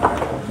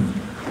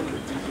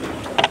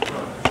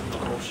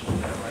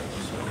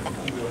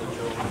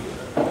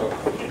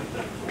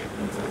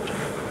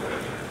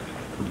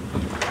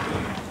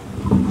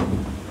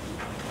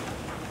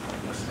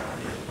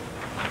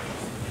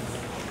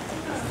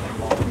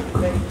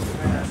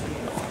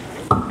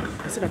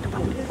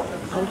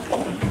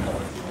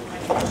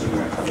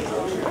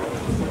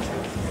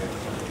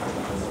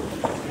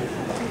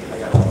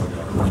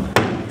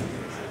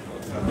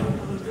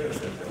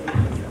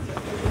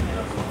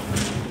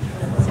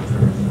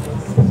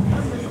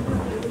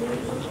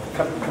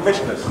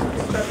 Commissioners.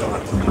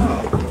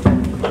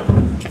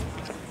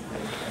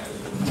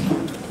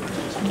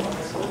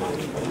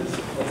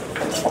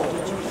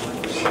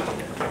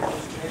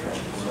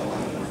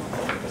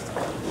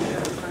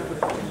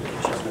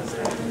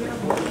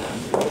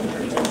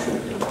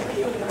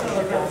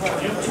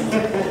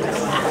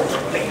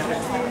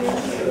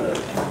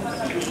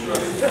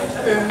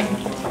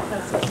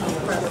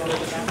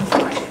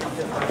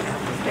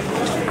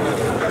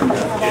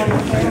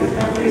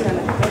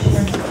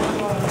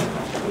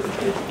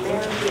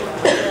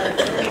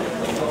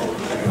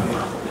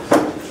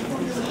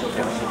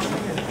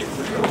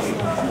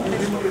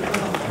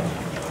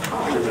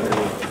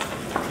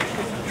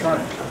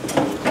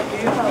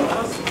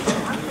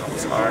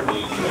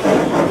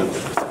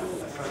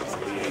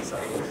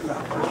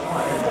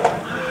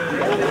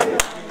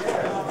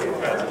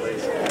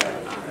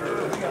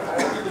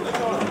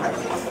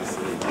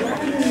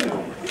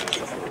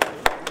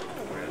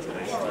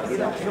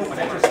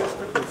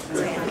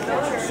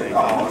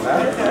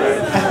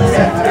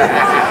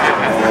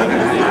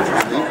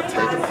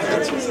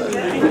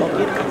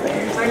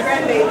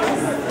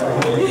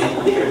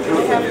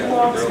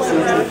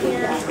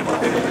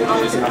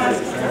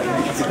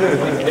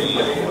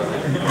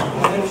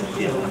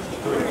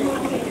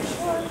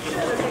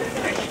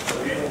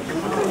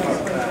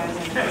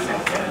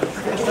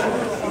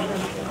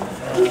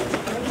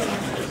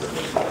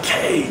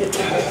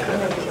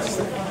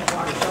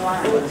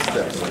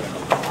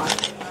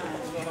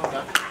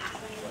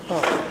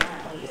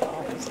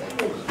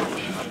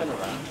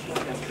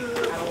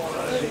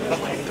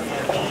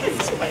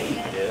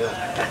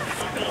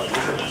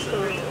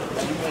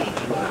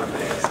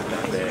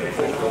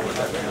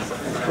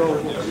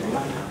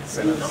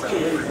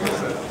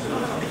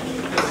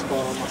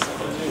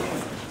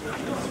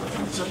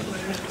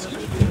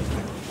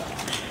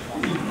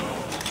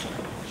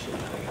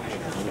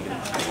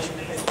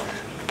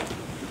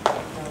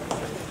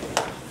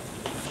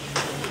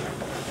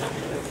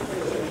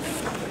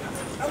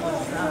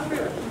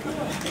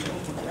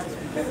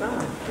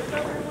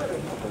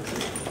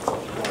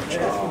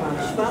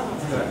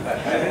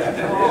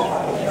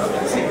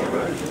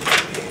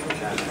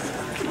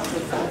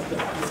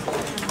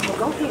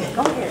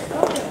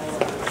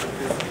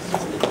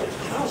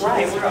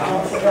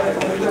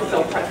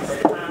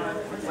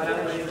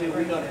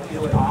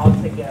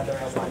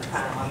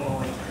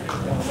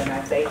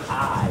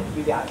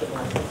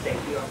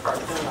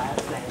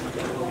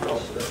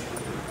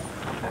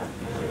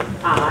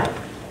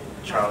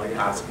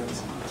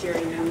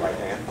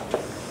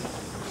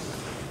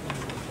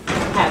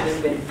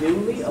 Having been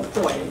duly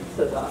appointed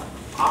to the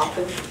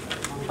office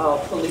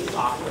of police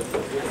officer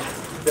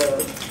with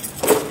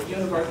the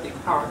University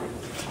College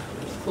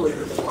Police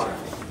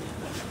Department.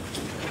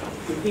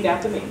 Repeat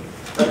after me.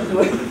 Let's do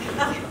it.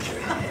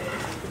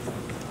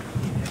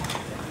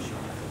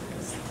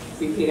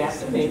 Repeat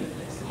after me.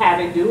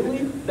 Having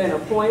duly been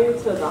appointed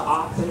to the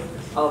office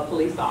of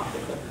police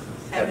officer.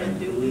 Having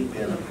duly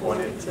been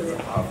appointed to the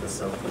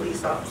office of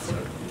police officer.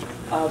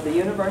 of the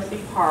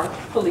University Park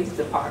Police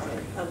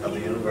Department of the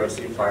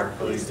University Park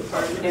Police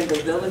Department in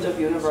the village of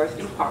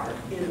University Park,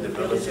 in the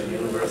village of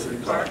University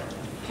Park,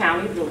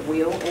 counties of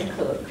Will and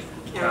Cook,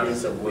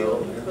 counties of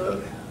Will and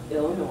Cook,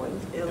 Illinois,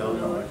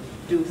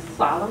 do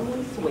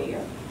solemnly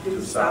swear do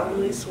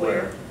solemnly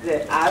swear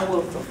that I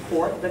will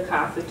support the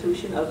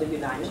Constitution of the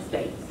United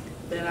States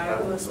that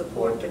I will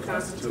support the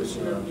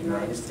Constitution of the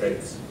United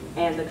States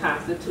and the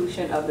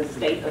Constitution of the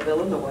State of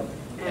Illinois,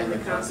 and the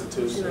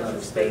Constitution of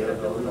the State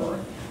of Illinois,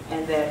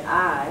 and that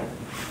I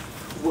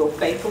will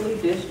faithfully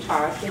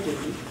discharge the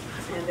duties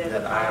and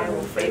that I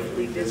will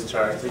faithfully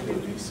discharge the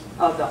duties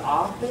of the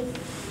office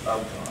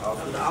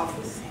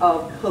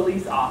of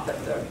police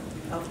officer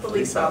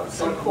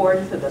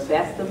according to the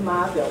best of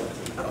my ability.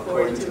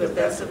 according to the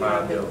best of my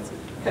ability.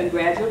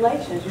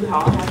 Congratulations, you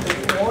all have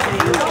been sworn in.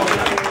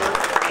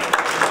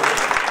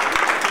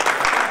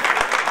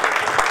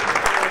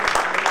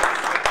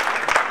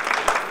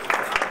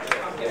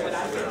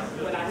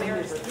 What I need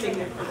is a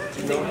signature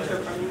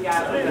from you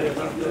guys. I'm gonna give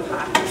you a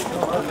copy.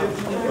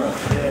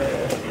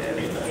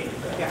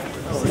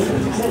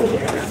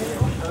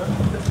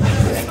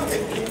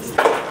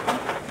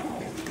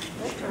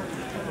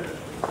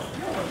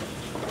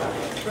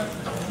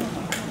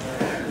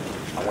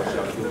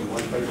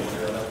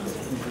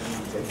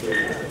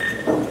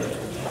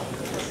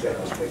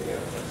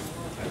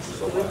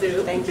 We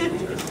do. Thank you.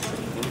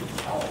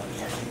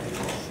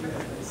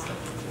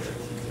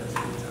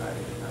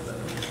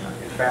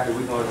 Family,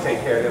 we're going to take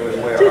care of them as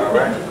well, all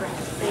right?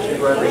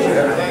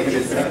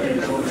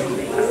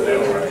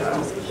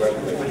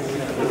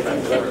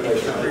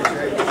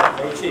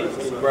 Hey, Chief,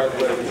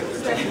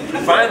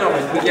 congratulations.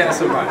 Finally, we got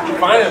somebody.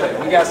 Finally,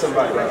 we got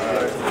somebody.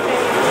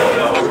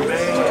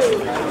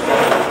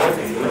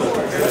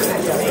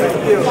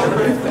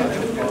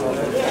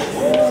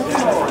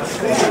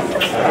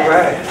 All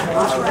right.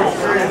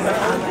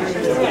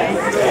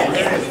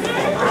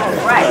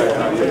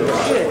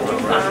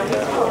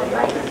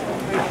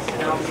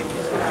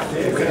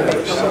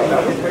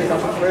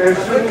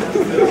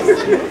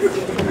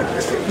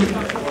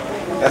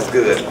 That's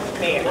good.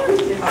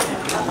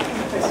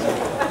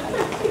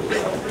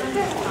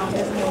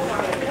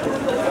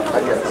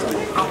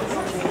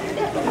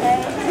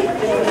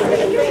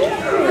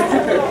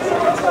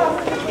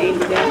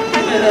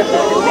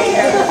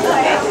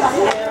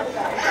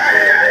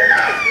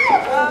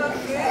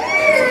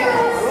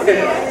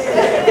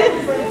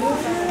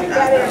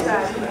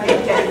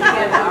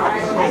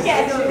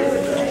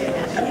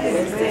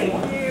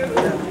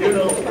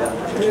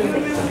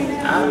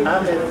 I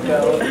let him go.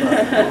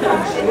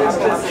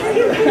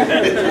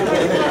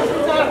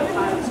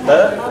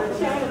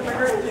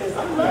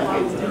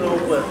 You know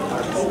what?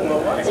 I told my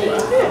wife I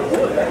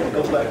had to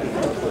go back and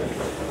forth.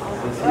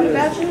 What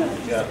about you?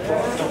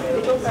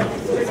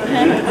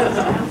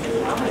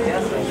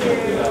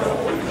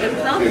 It's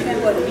not even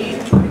what you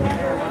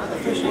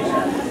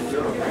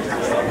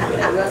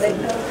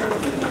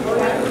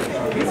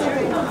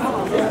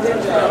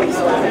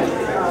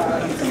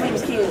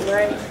kids,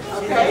 right?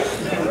 Okay.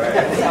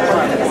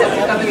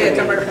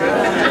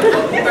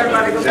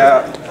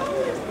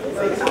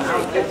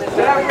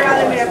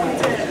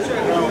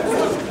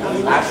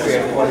 I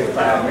said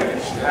 45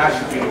 minutes. I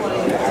should be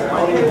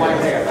only one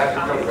half.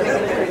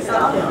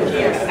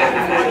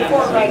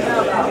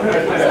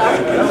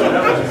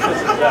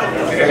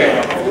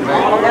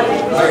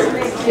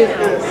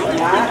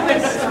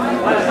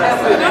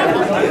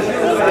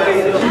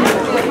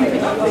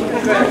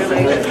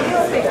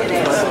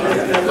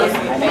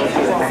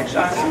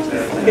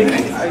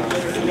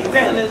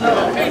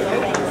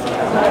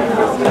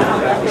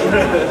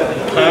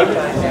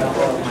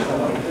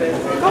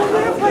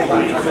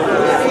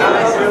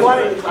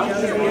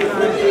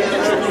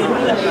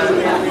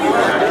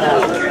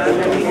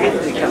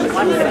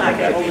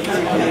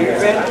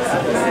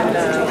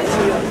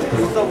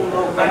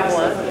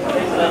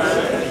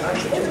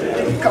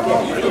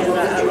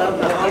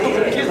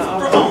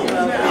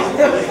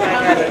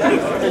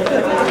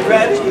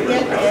 That's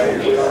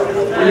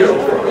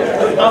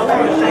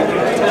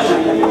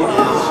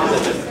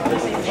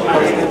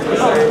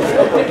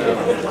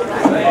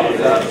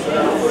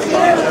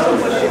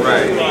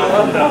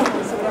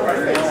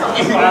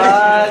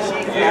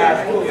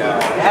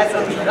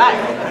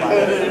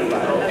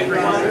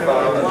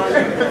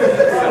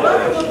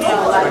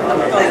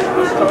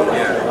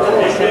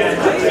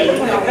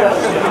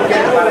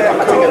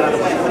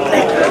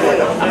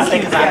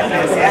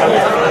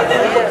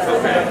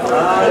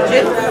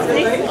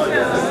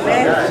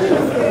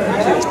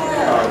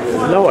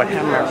Lord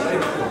have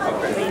mercy.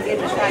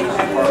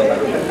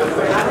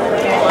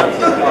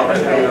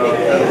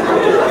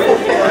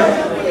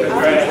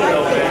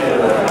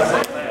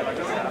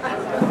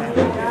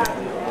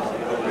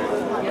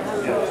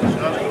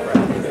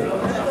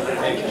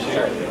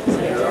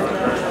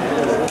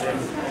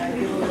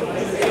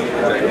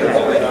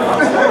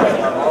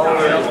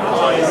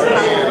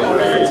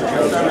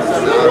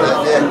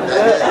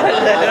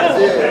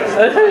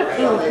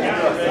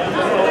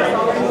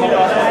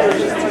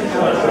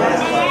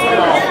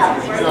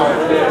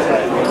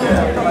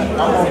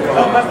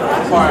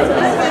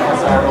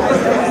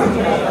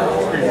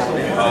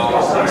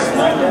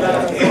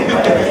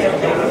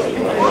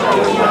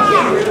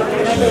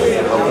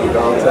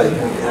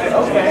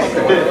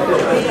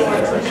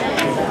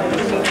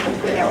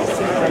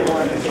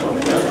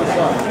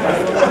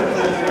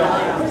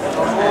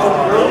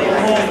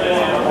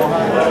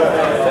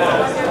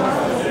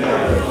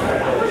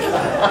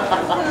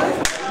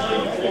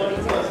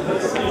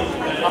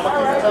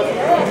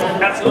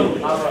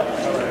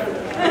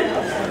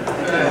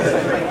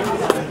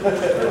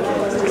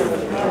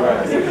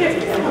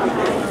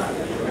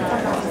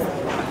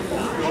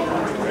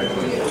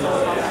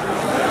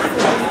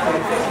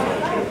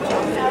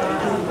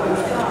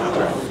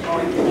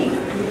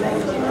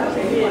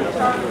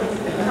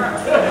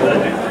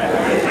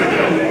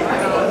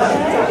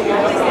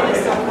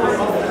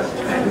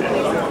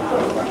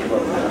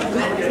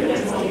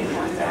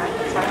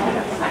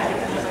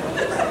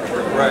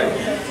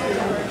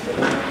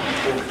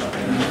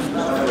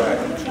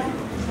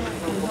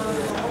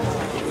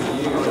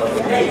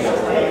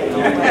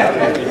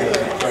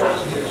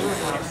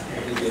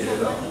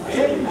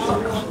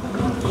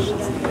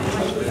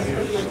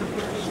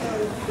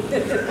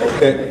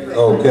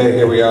 Okay,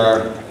 here we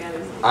are.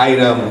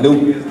 Item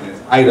new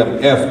business, item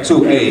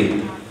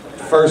F2A,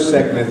 first,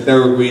 second, and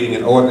third reading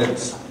and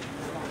ordinance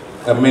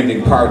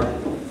amending Part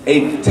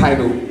 8,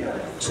 Title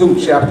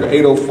 2, Chapter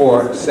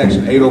 804,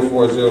 Section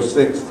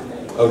 80406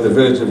 of the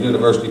Village of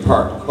University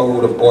Park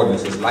Code of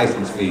Ordinances,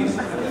 license fees.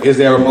 Is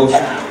there a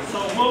motion?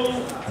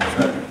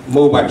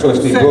 Moved by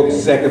Trustee Brooks,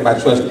 second by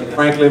Trustee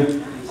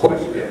Franklin.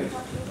 Question.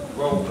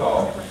 Roll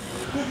call.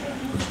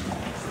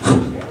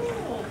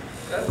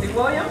 Trustee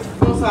Williams?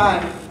 Both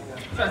sides.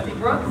 Trustee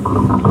Brooks?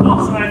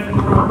 Both sides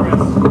for progress.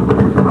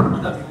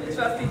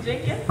 Trustee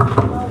Jenkins?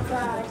 Both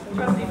sides.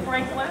 Trustee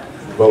Franklin?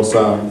 Both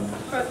sides.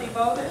 Trustee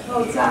Bowden?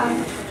 Both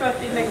sides.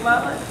 Trustee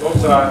McMullen? Both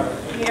sides.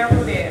 Mayor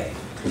Rudez?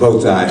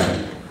 Both sides.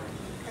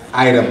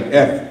 Item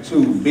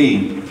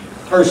F2B,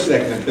 first,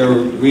 second, and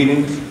third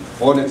readings,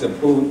 ordinance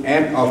approving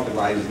and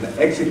authorizing the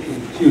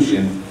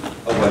execution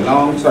of a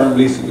long-term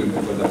lease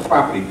agreement for the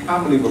property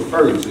commonly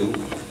referred to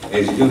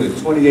as Unit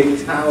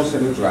 28 Town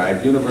Center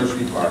Drive,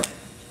 University Park,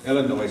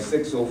 Illinois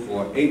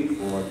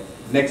 60484,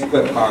 next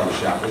Clip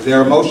Barbershop. Is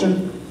there a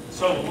motion?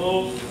 So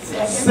moved.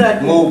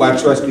 Second. Moved by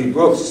Trustee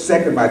Brooks,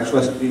 second by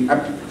Trustee,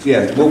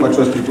 moved by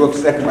Trustee Brooks,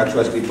 second by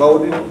Trustee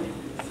Bowden.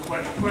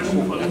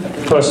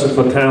 Question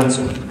for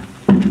council.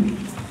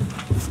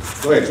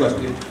 Go ahead,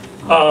 Trustee.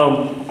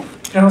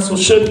 Council,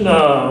 shouldn't,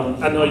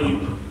 I know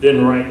you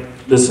didn't write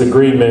this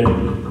agreement,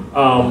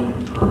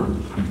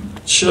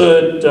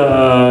 should,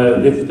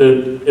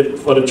 if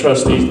for the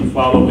trustees to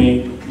follow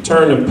me,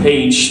 turn to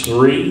page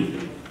 3,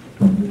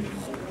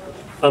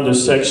 under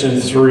section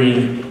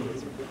 3,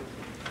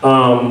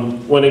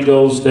 when it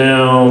goes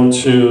down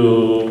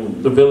to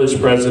the village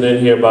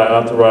president hereby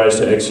authorized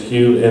to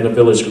execute and the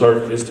village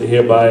clerk is to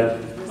hereby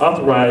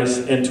authorize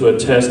and to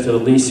attest to the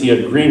leasing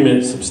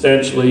agreement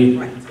substantially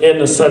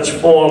in such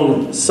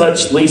form,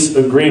 such lease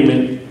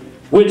agreement,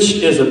 which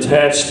is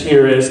attached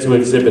here as to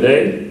Exhibit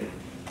A,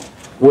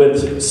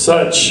 with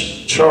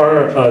such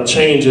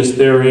changes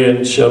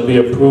therein shall be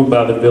approved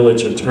by the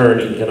village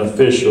attorney and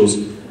officials.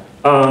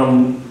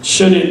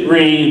 Should it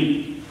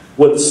read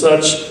with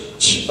such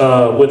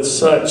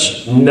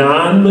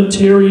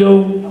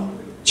non-material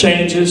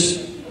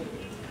changes?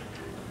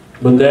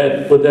 Would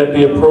that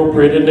be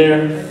appropriate in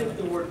there?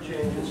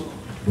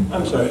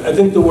 I'm sorry, I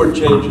think the word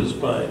change is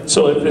fine.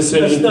 So if it's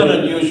anything... That's not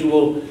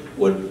unusual.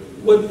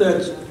 What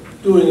that's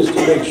doing is to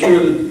make sure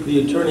that the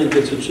attorney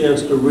gets a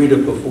chance to read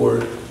it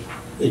before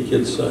it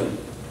gets signed.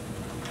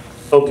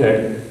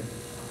 Okay.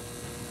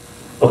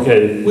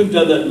 Okay. We've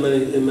done that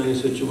in many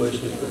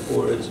situations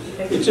before.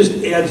 It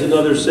just adds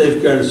another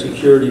safeguard of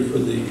security for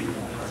the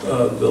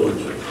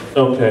village.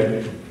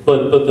 Okay.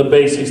 But the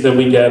basics that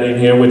we got in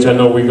here, which I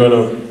know we're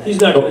gonna... He's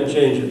not gonna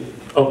change it.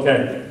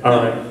 Okay,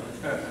 all right.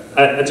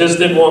 I just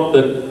didn't want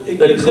It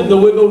gives him the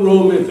wiggle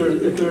room if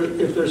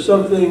there's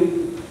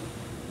something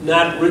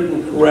not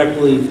written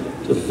correctly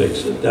to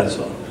fix it, that's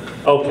all.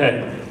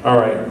 Okay, all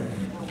right.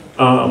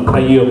 I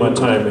yield my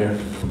time there.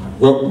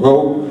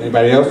 Roll,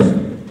 anybody else?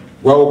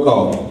 Roll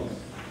call.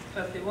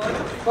 Trustee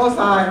Williams? Both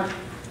sides.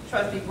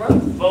 Trustee Brooks?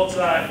 Both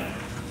sides.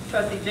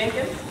 Trustee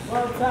Jenkins?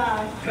 Both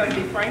sides.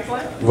 Trustee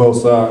Franklin? Both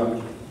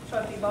sides.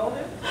 Trustee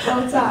Bowden?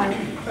 Both sides.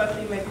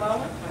 Trustee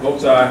McMullen?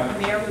 Both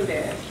sides. Mayor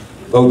Rudez?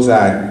 Both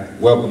sides.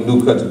 Welcome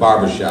New Cuts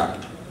Barbershop.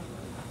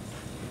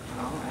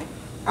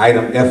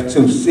 Item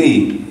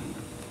F2C,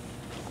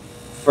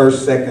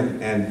 first,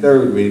 second, and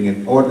third reading,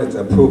 an ordinance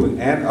approving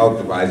and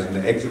authorizing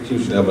the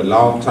execution of a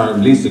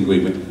long-term lease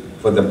agreement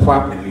for the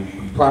property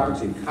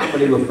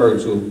commonly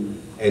referred to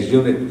as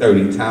Unit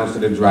 30, Town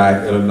Center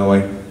Drive,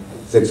 Illinois,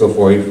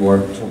 60484,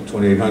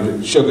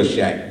 2800, Sugar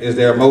Shack. Is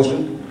there a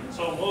motion?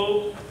 So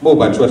moved. Moved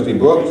by Trustee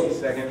Brooks.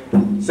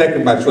 Second.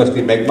 Second by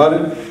Trustee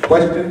McMullen.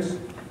 Questions?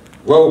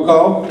 Roll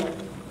call.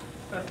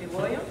 Trustee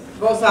Williams?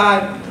 Both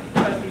sides.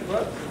 Trustee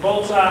Brooks?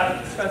 Both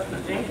sides. Trustee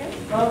Jenkins?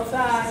 Both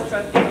sides.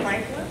 Trustee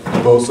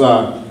Franklin? Both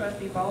sides.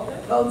 Trustee Bowden?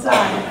 Both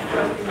sides.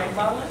 Trustee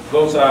McMullen?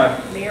 Both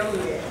sides. Mayor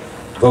Rudez?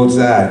 Both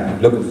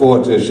sides. Looking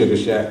forward to a Sugar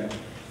Shack.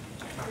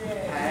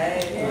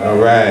 All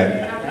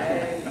right.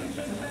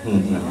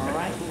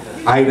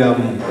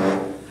 Item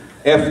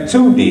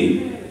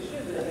F2D,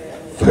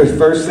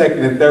 first,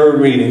 second, and third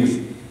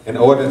readings, an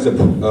ordinance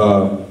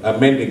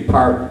amending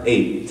Part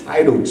 8,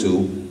 Title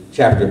 2,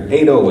 Chapter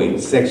 808,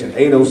 Section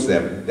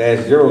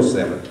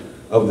 807-07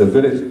 of the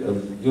Village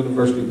of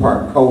University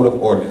Park Code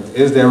of Ordinance.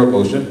 Is there a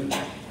motion?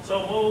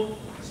 So moved.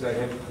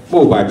 Second.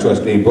 Moved by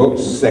Trustee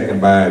Brooks, second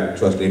by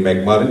Trustee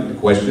McMullen.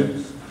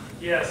 Questions?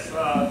 Yes,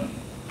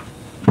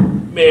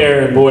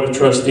 Mayor and Board of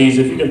Trustees,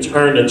 if you can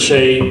turn to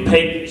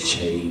page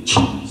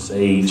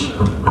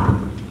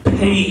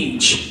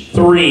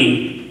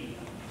 3.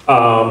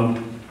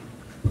 I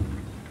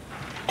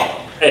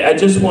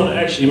just want to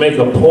actually make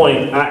a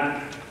point.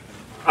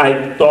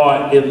 I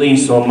thought, at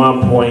least on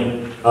my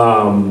point,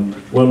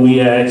 when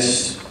we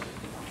asked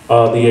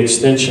the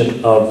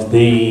extension of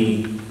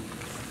the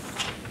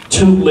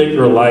 2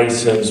 liquor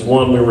license,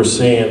 one we were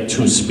saying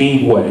to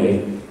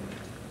Speedway,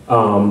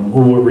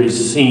 who will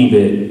receive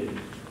it,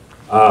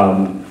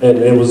 and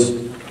it was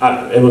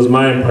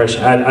my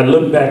impression. I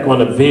looked back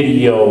on a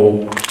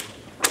video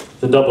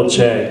to double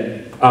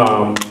check.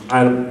 I'm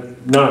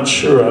not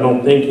sure. I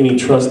don't think any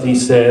trustee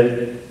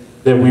said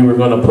that we were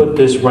going to put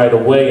this right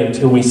away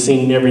until we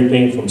seen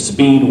everything from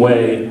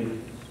Speedway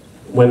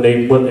when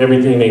they put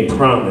everything they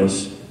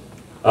promised.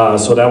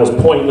 So that was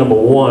point number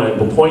 1.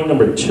 But point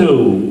number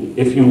 2,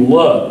 if you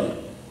look,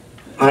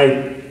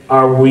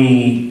 are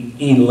we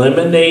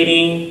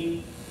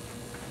eliminating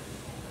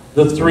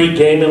the 3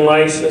 gaming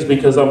license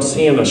because I'm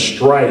seeing a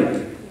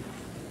strike?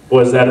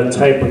 Or is that a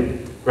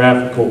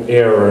typographical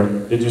error?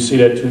 Did you see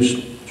that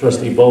too,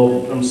 Trustee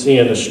Bolt? I'm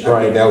seeing a strike.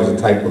 I think that was a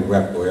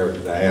typographical error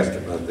because I asked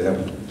about that.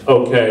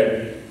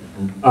 Okay.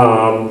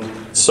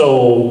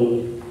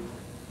 So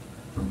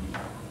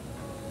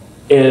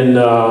in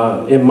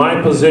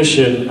my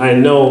position, I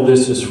know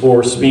this is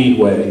for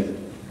Speedway.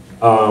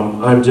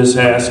 I'm just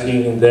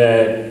asking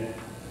that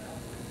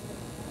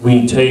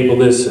we table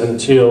this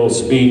until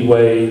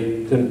Speedway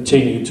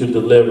continue to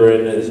deliver.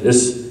 And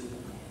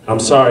I'm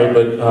sorry,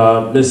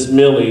 but Ms.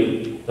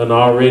 Millie done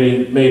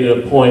already made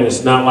it a point.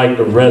 It's not like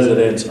the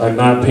residents are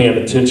not paying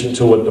attention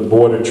to what the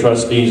Board of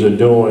Trustees are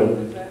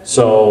doing.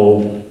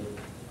 So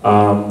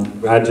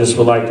I just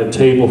would like to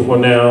table for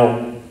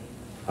now.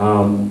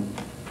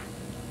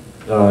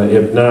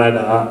 If not,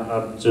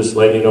 I'm just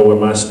letting you know where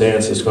my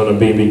stance is going to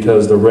be,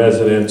 because the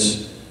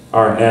residents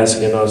are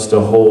asking us to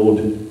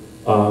hold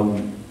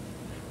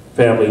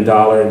Family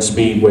Dollar and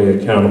Speedway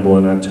accountable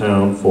in our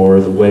town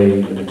for the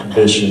way and the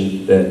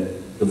condition that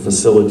the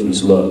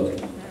facilities look.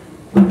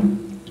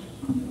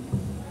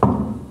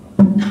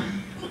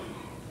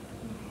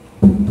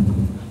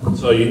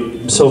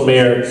 So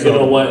Mayor, you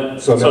know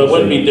what? So it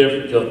wouldn't be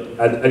different.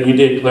 You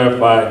did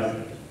clarify.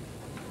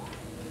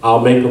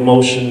 I'll make a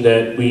motion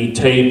that we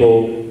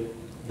table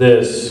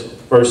this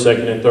first,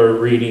 second, and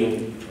third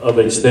reading of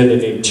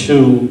extending it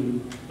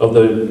 2 of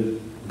the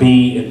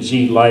B and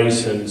G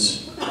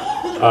license.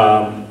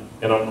 And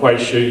I'm quite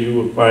sure you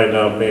will find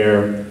out,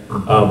 Mayor,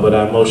 but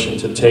I motion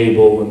to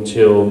table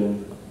until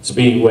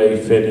Speedway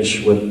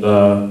finish with,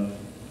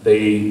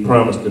 they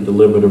promise to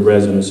deliver the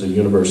residents of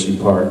University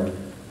Park.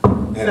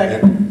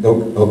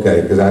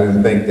 Okay, because I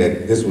didn't think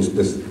that this was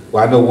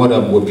well, I know one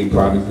of them would be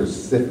probably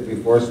specifically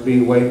for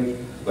Speedway,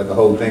 but the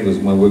whole thing was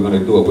when we're going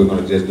to do it, we're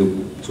going to just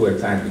do 2 at a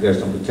time because there's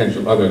some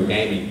potential other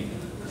gaming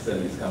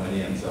facilities coming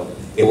in. So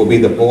it will be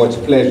the board's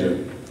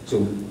pleasure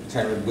to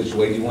determine which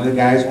way you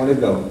guys want to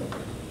go.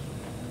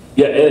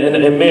 Yeah,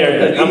 and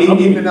Mayor,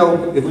 even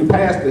though if we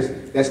pass this,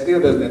 that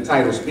still doesn't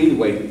entitle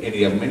Speedway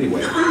any of them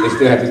anyway. They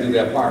still have to do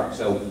their part.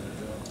 So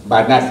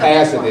by not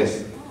passing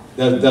this,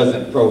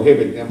 doesn't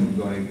prohibit them from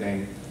doing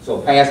anything. So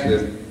passing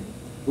this,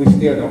 we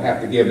still don't have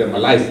to give them a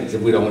license.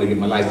 If we don't want to give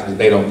them a license,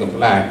 they don't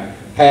comply.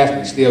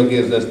 Passing still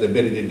gives us the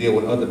ability to deal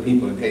with other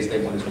people in case they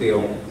want to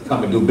still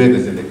come and do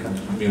business in the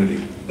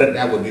community.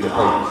 That would be the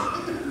purpose.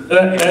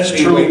 That's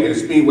true. If the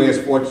Speedway is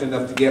fortunate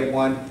enough to get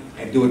one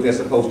and do what they're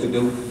supposed to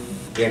do,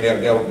 then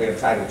they'll be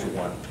entitled to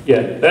one.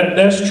 Yeah,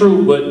 that's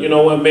true, but you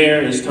know what,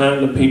 Mayor? It's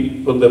time for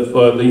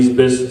these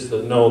businesses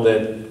to know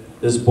that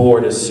this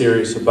board is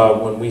serious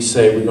about when we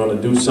say we're going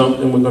to do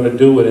something, we're going to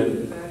do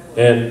it.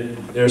 And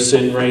they're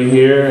sitting right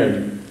here,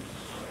 and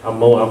I'm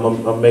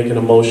making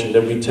a motion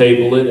that we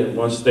table it, and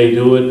once they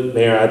do it,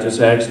 Mayor, I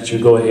just ask that you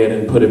go ahead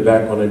and put it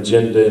back on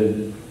agenda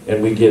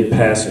and we get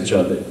passage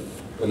of it.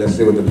 Well, let's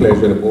see what the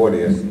pleasure of the board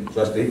is.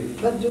 Trustee?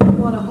 But do we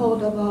want to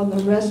hold up on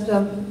the rest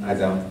of them? I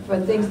don't. For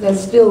things that's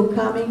still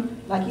coming?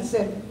 Like you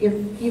said,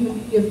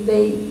 even if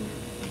they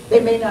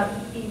may not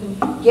even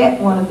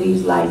get one of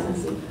these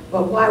licenses,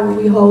 but why would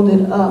we hold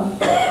it up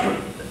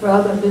for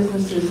other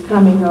businesses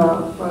coming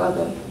or for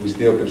other? We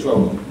still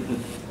control them.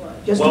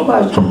 Just a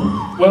question.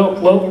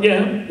 Well, yeah,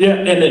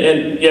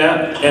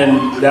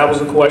 and that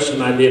was a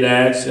question I did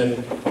ask, and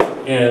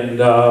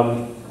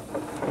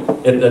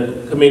at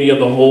the committee of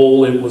the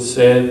whole, it was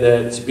said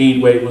that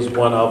Speedway was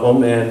one of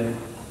them,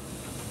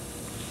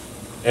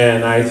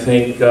 and I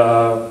think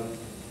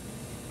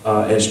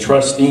as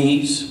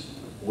trustees,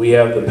 we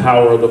have the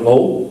power of the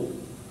vote.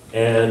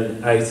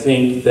 And I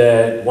think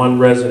that one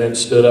resident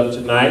stood up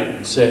tonight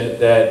and said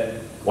that,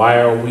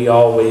 why are we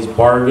always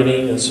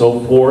bargaining and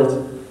so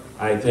forth?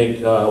 I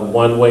think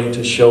one way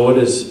to show it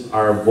is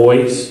our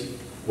voice,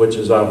 which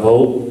is our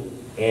vote.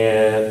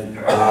 And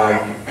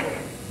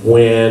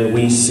when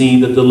we see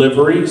the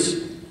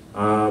deliveries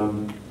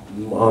from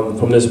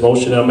this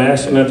motion I'm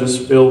asking, I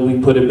just feel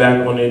we put it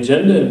back on the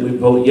agenda and we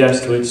vote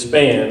yes to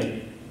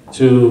expand,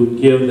 to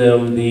give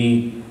them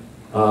the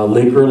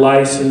liquor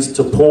license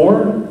to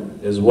pour,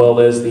 as well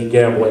as the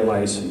gambling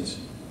license.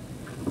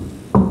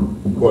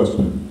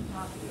 Question.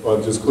 Well,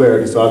 just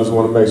clarity, so I just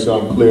want to make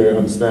sure I'm clear and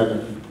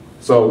understanding.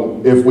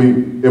 So if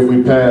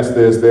we pass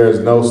this, there's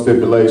no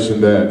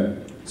stipulation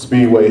that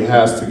Speedway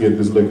has to get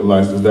this liquor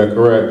license, is that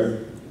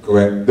correct?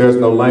 Correct. There's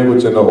no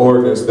language in the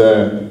ordinance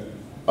that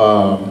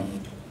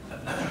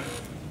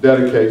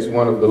dedicates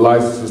one of the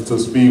licenses to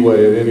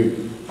Speedway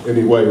in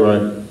any way,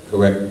 right?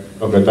 Correct.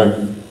 Okay, thank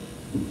you.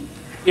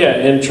 Yeah,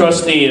 and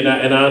trustee, and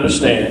I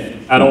understand.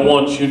 I don't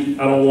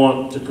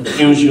want to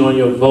confuse you on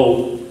your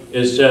vote.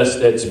 It's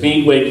just that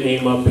Speedway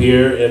came up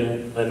here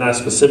and I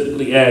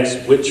specifically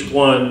asked which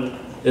one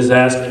is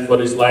asking for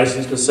this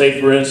license. Because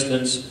say, for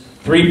instance,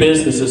 3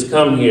 businesses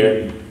come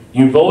here.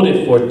 You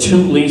voted for 2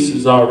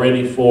 leases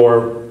already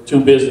for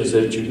 2 businesses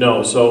that you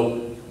know.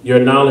 So your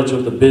knowledge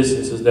of the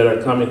businesses that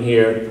are coming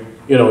here,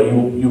 you know,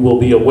 you will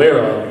be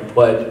aware of.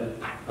 But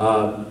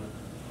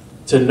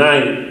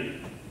tonight,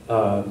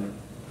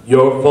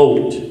 your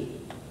vote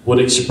would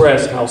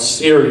express how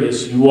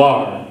serious you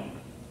are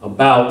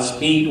about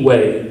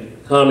Speedway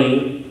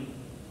coming,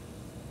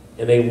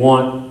 and they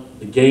want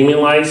the gaming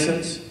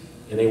license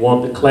and they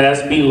want the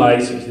Class B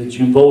license that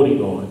you voted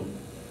on.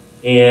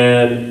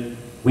 And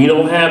we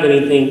don't have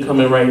anything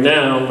coming right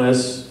now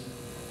unless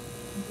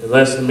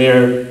the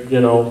mayor,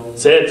 you know,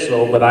 said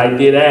so, but I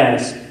did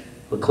ask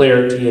for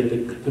clarity at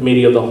the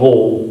committee of the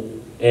whole,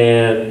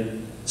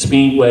 and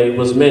Speedway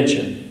was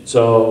mentioned.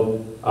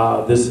 So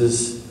this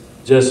is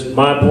just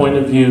my point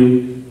of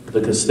view,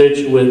 the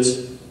constituents,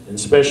 and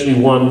especially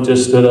one who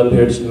just stood up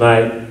here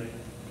tonight,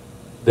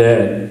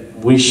 that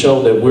we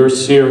show that we're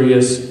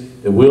serious,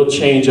 that we'll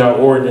change our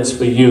ordinance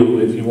for you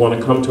if you want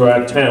to come to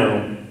our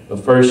town. But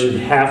first you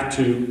have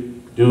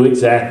to do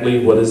exactly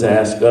what is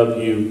asked of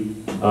you.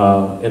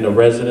 And the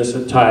residents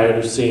are tired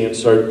of seeing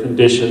certain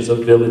conditions of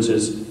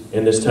villages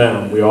in this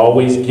town. We're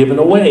always giving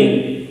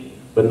away,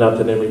 but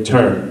nothing in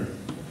return.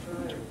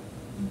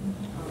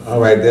 All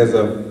right, there's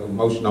a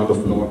motion on the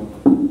floor.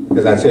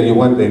 Because I tell you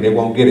one thing, they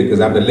won't get it because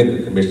I'm the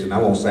liquor commissioner. I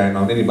won't sign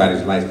on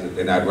anybody's license if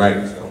they're not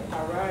right. So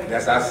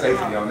that's our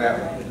safety on that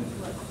one.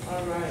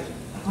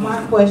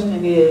 My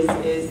question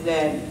is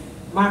that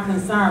my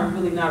concern,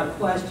 really not a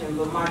question,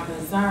 but my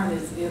concern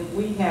is if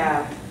we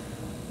have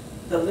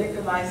the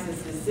liquor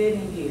licenses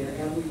sitting here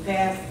and we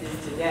pass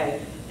this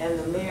today and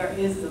the mayor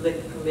is the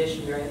liquor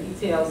commissioner and he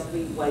tells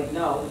Speedway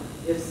no,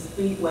 if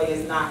Speedway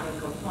is not in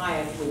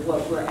compliance with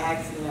what we're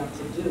asking them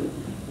to do,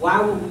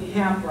 why would we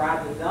hamper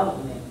our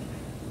development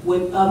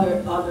with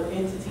other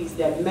entities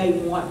that may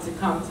want to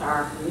come to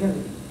our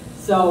community?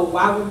 So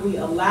why would we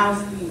allow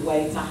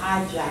Speedway to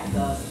hijack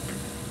us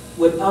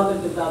with other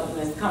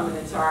developments coming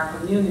into our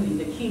community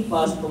to keep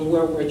us from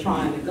where we're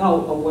trying to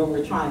go or where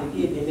we're trying to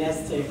get, and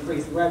that's to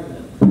increase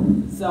revenue?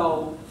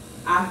 So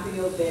I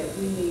feel that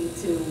we need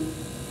to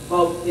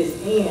vote this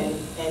in,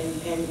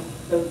 and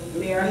the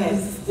mayor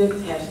has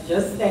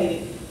just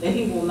stated that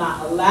he will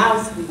not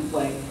allow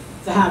Speedway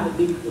to have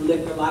the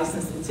liquor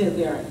license until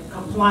they're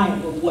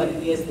compliant with what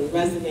it is the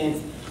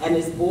residents and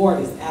this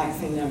board is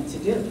asking them to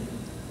do.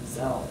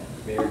 So,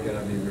 Mayor, can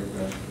I be real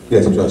fast?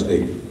 Yes,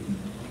 trustee.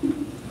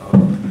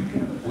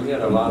 We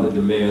had a lot of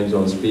demands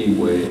on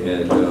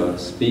Speedway, and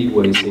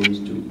Speedway seems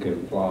to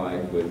comply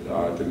with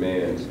our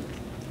demands.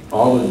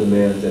 All the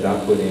demands that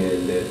I put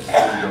in that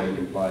Speedway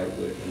complied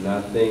with, and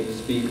I think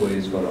Speedway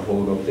is going to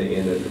hold up the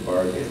end of the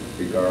bargain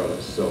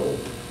regardless. So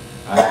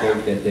I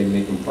think that they're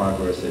making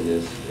progress in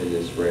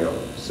this realm.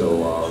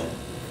 So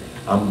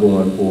I'm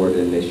going forward,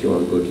 and they're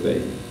showing good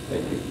faith.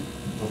 Thank you.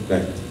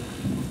 Okay.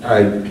 All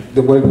right.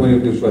 What do you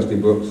do, Trustee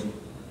Brooks?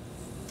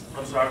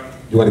 I'm sorry?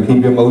 You want to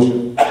keep your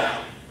motion?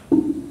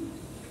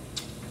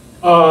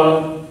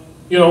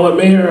 You know what,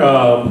 Mayor?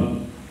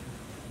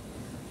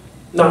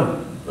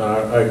 No,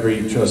 I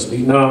agree,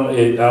 Trustee. No,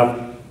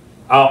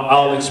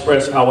 I'll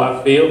express how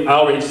I feel. I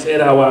already said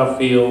how I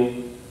feel,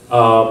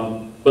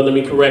 but let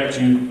me correct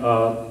you,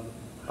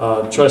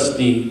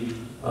 Trustee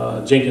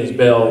Jenkins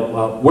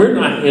Bell. We're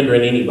not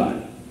hindering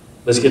anybody.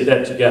 Let's get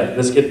that together.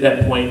 Let's get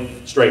that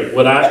point straight.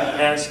 What I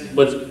asked,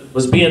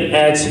 what's being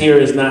asked here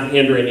is not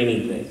hindering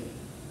anything.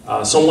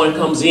 Someone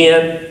comes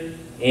in,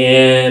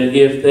 and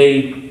if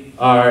they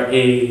are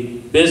a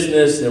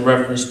business in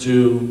reference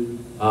to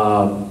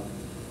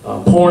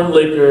pouring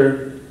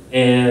liquor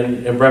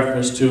and in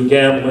reference to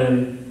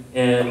gambling,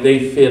 and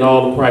they fit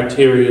all the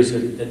criteria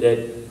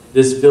that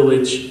this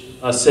village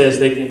says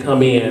they can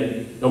come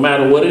in, no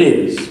matter what it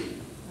is.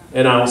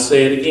 And I'll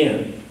say it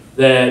again,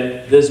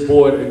 that this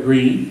board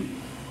agreed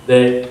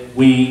that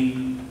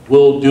we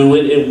will do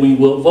it and we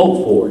will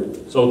vote for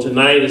it. So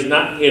tonight is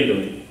not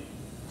hindering.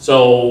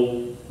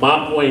 So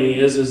my point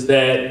is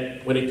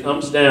that when it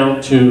comes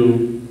down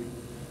to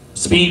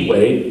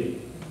Speedway,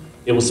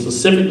 it was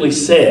specifically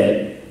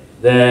said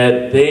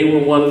that they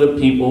were one of the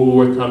people who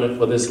were coming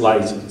for this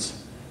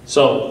license.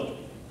 So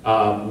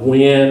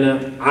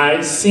when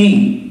I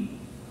see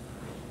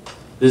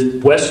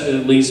this question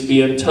at least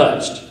being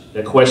touched,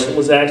 the question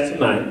was asked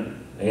tonight,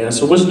 the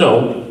answer was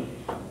no,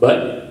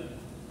 but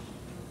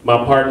my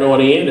partner on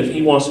the end, if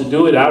he wants to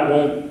do it, I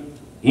won't,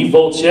 he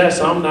votes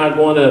yes, I'm not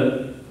going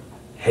to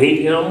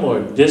hate him or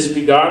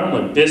disregard him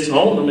or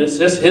disown him. It's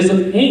just his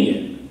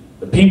opinion.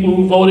 The people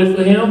who voted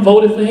for him,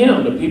 voted for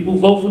him. The people who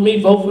vote for me,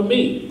 vote for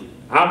me.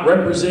 I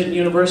represent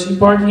University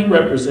Park, he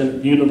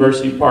represents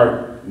University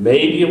Park.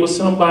 Maybe it was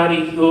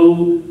somebody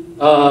who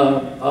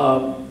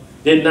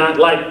did not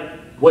like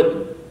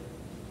what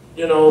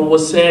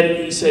was said,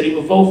 and he said he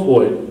would vote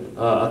for it.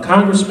 A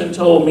congressman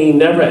told me,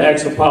 never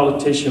ask a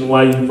politician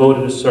why you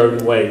voted a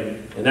certain way.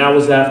 And that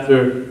was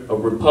after a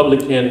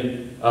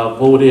Republican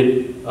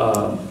voted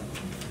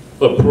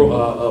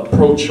for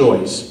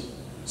pro-choice.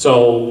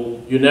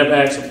 So you never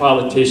ask a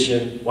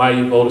politician why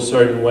you vote a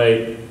certain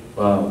way.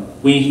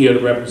 We here to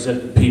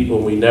represent the people,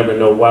 and we never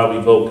know why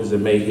we vote because it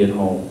may hit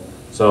home.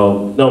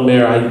 So, no,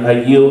 Mayor, I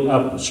yield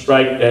up,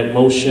 strike that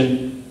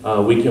motion.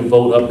 We can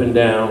vote up and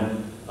down.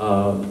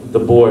 The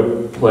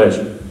board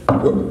pleasure.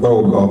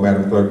 Roll call,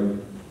 Madam Clerk.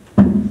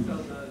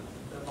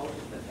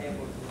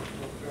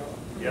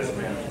 Yes,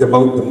 ma'am. The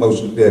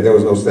motion, yeah, there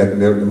was no second.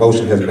 The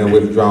motion has been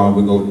withdrawn.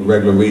 We go to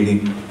regular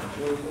reading.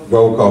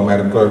 Roll call,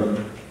 Madam Clerk.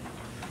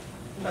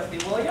 Trustee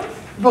Williams?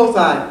 Both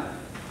sides.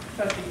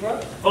 Trustee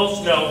Brooks?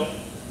 Votes no.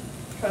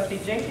 Trustee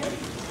Jenkins?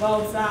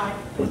 Votes aye.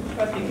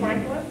 Trustee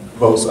Franklin?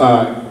 Votes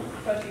aye.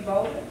 Trustee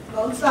Bolden?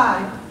 Both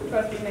sides.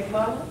 Trustee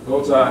McMullen?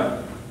 Votes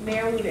aye.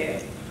 Mayor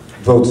Rudez?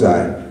 Votes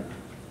aye.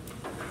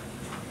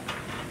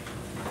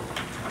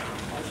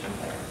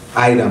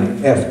 Item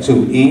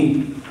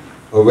F2E,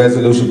 a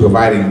resolution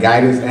providing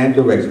guidance and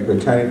direction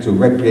pertaining to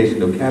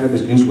recreational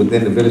cannabis use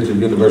within the village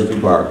of University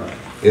Park.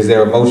 Is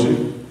there a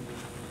motion?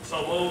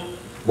 So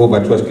moved. Moved by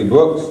Trustee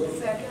Brooks.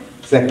 Second.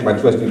 Second by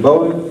Trustee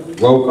Bolden.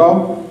 Roll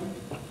call.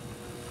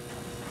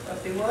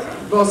 Trustee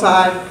Williams? Both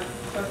sides.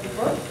 Trustee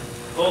Brooks?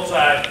 Votes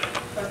aye.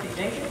 Trustee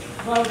Jenkins?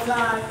 Votes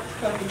aye.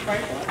 Trustee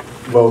Franklin?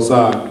 Votes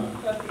aye.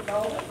 Trustee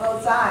Bolden?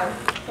 Both sides.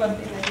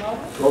 Trustee McMullen?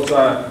 Votes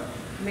aye.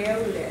 Mayor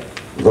Rudez?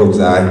 Votes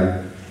aye.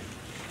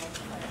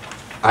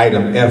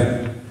 Item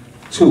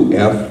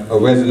F2F, a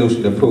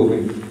resolution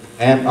approving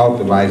and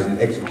authorizing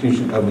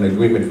execution of an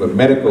agreement for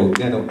medical,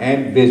 dental,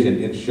 and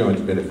vision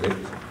insurance benefits.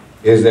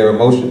 Is there a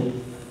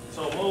motion?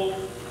 So moved.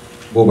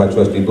 Moved by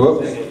Trustee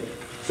Brooks.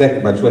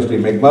 Second by Trustee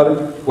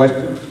McMullen.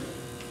 Questions?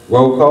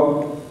 Roll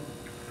call.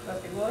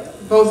 Trustee Williams?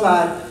 Both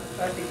sides.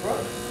 Trustee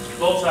Brooks?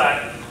 Votes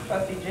aye.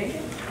 Trustee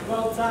Jenkins?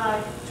 Votes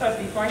aye.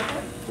 Trustee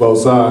Franklin?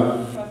 Votes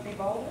aye. Trustee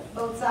Bolden?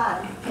 Both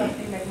sides.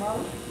 Trustee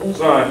McMullen?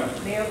 Votes aye.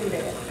 Mayor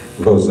Rudez?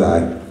 Votes aye.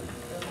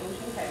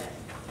 Resolution passed.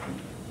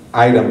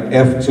 Item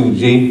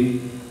F2G,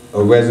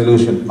 a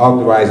resolution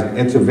authorizing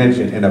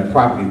intervention in a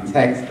property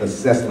tax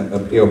assessment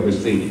appeal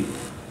proceeding.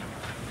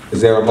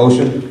 Is there a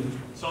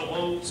motion? So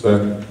moved.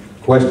 Sir.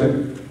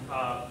 Question?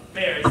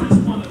 Mayor, is this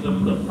one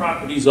of the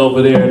properties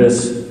over there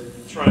that's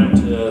trying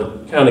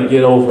to kind of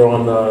get over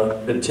on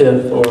the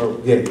TIF or?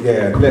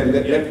 Yeah.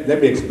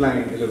 Let me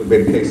explain a little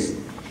bit in case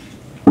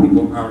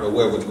people aren't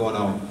aware of what's going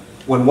on.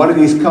 When one of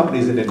these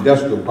companies in the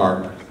industrial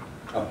park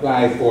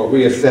apply for a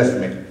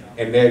reassessment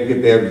and they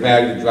get their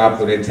value dropped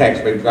or their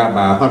tax rate dropped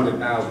by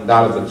 $100,000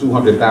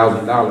 or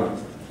 $200,000,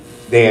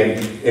 then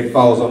it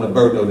falls on the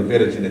burden of the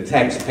village and the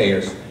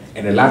taxpayers.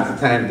 And a lot of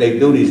times they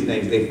do these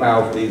things, they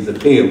file for these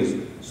appeals.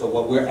 So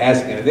what we're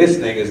asking in this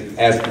thing is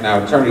asking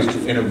our attorneys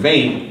to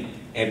intervene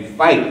and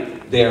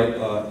fight their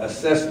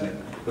assessment,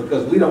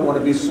 because we don't want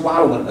to be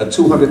swallowing a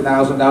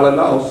 $200,000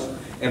 loss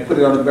and put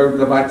it on the burden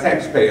of our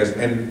taxpayers.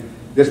 And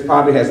this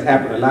probably has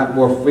happened a lot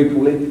more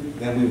frequently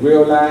than we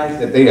realize,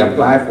 that they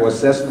apply for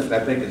assessments. I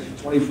think it's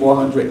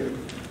 2,400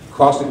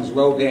 Crossings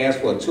Road. They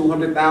asked for a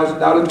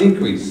 $200,000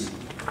 decrease.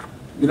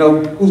 You know,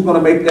 who's going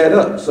to make that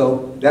up?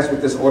 So that's what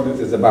this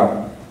ordinance is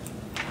about.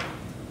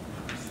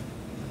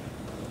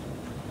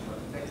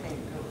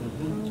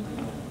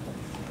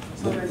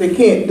 They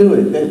can't do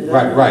it.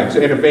 Right,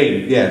 to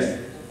intervene, yes.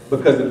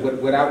 Because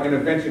without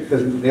intervention,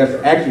 because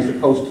they're actually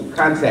supposed to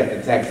contact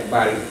the taxing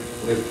body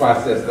when this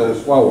process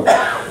goes forward.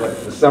 But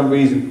for some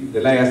reason,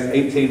 the last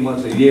 18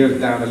 months or years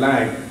down the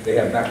line, they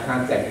have not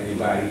contacted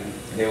anybody,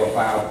 and they will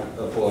file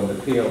for an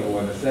appeal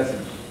or an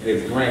assessment, and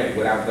it's granted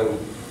without no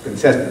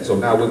contestant. So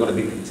now we're going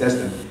to be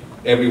contesting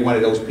every one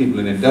of those people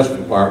in the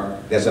industrial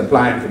park that's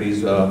applying for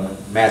these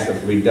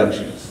massive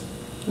reductions.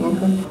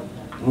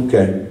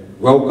 Okay.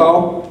 Roll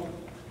call.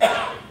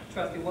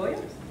 Trustee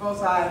Williams? Both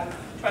sides.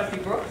 Trustee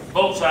Brooks?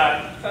 Votes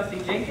aye.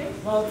 Trustee Jenkins?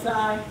 Votes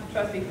aye.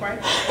 Trustee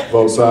Franklin?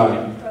 Votes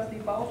aye. Trustee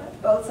Bolden?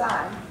 Both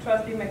sides.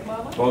 Trustee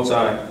McMullen? Votes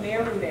aye.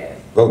 Mayor Rudez?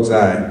 Votes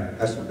aye.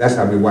 That's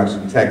how we watch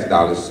some tax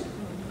dollars.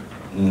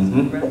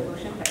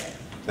 Resolution passed.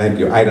 Thank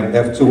you. Item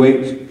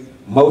F2H,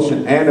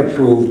 motion and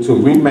approve to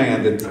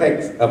remand the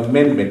text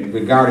amendment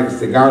regarding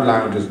cigar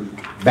lounges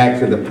back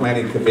to the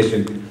Planning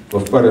Commission for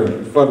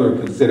further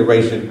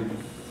consideration.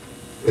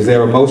 Is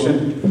there a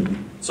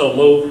motion? So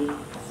moved.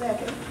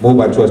 Second. Moved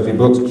by trustee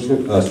Brooks,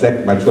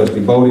 second by trustee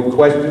Bodie.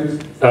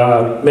 Questions?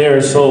 Mayor,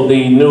 so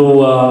the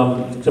new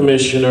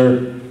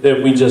commissioner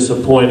that we just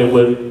appointed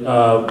would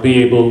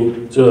be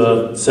able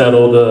to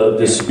settle the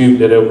dispute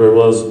that ever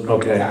was?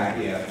 Okay.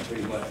 Yeah,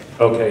 pretty much.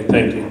 Okay,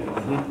 thank you.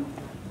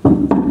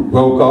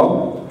 Roll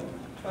call.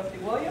 Trustee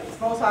Williams?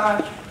 Both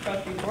sides.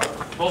 Trustee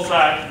Brooks? Both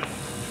sides.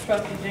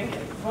 Trustee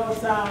Jenkins?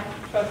 Both sides.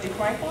 Trustee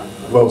Franklin?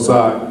 Both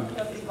sides.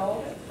 Trustee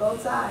Golden?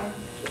 Both sides.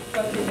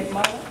 Trustee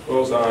McMullen?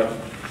 Both sides.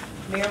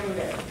 Mayor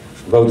Rudera?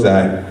 Vote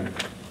aye.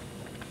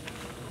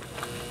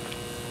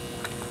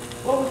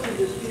 What was the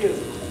dispute?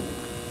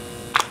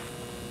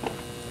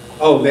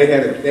 Oh, they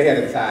had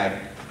a tie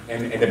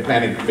in the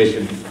Planning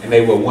Commission, and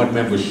they were one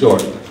member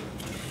short.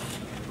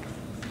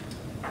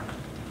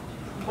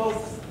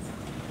 Both,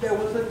 there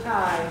was a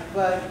tie,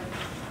 but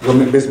Well,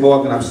 Ms.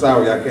 Morgan, I'm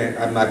sorry,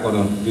 I'm not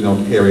gonna,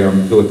 carry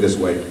on, do it this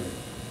way.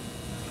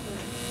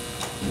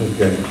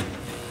 Okay.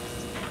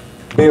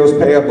 Bills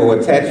payable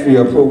attached for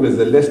your approval is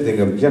a listing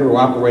of general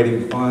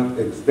operating fund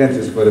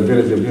expenses for the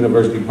Village of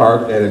University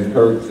Park that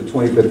incurred the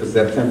 25th of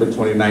September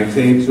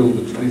 2019 to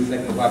the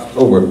 22nd of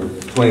October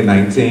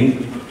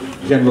 2019.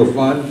 General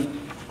fund,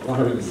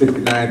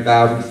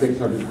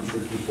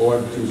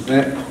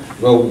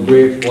 $169,664.02. Road and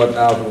bridge,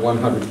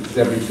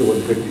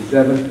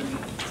 $4,172.57.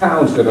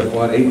 Town center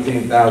fund,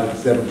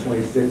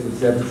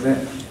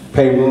 $18,726.07.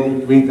 Payroll,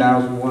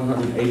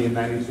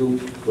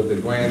 $3,180.92, with a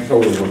grand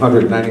total of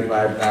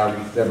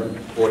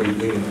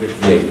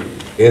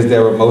 $195,743.58. Is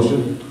there a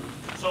motion?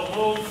 So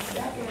moved.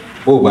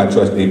 Moved by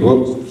trustee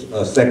Brooks,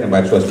 second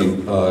by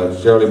trustee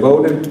Shirley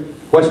Bolden.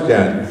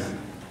 Questions?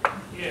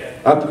 Yeah.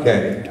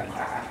 Okay.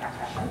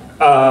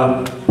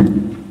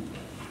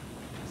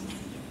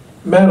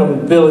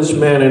 Madam Village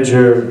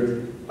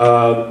Manager,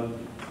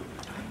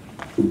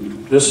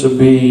 this would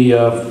be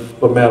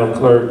for Madam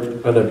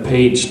Clerk under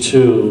page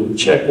 2,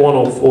 check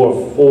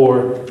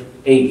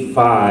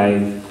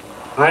 104-485,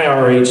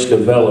 IRH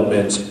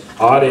Developments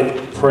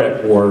audit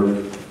prep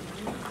work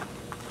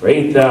for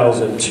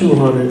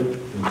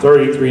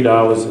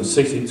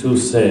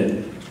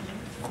 $8,233.62.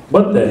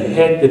 What the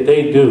heck did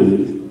they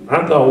do?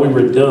 I thought we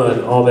were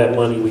done, all that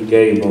money we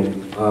gave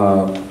them.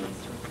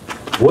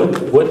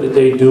 What did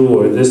they do,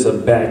 or is this a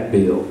back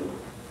bill?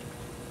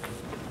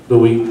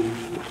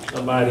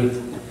 Somebody?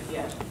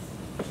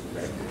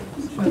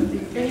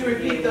 can you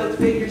repeat those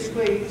figures,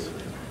 please?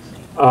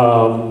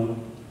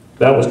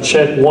 That was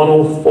check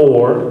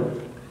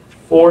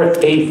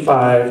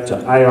 104-485 to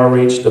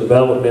IRH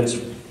Developments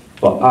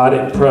for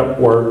audit prep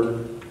work,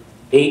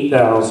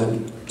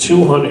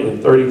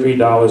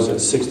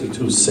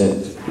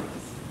 $8,233.62.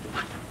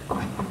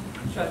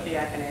 Trustee,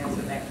 I can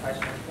answer that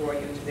question for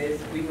you.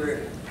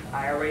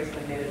 IRA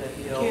submitted a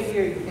bill. Can't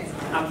hear you.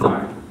 I'm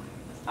sorry.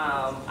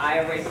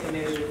 IRA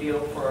submitted a bill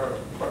for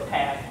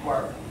past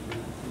work.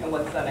 And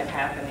what's going to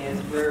happen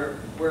is we're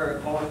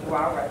going through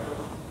our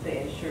records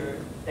to ensure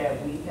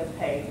that we have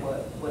paid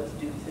what's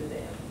due to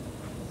them.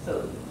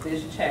 So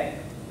this check,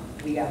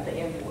 we got the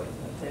invoice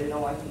and put it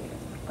on here,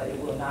 but it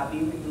will not be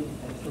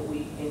released until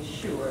we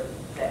ensure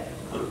that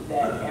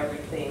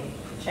everything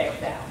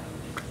checks out.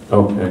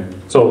 Okay,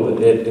 so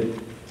that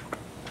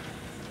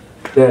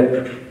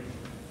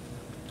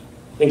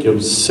I think it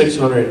was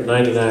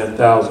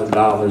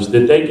 $699,000.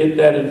 Did they get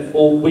that in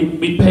full?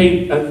 We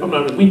paid.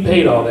 We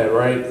paid all that,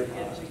 right?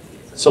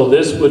 So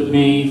this would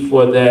be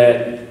for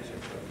that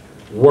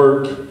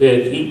work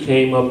that he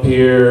came up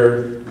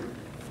here.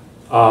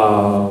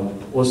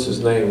 What's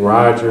his name?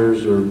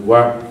 Rogers or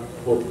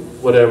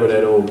whatever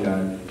that old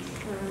guy.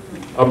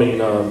 I mean,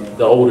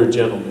 the older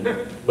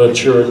gentleman,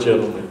 mature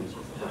gentleman,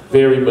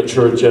 very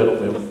mature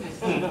gentleman.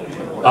 Clean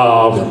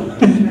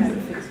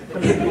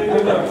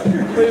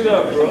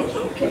up, bro.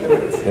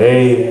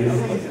 Hey,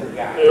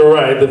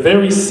 right, the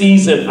very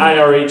seasoned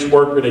IRH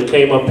worker that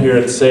came up here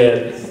and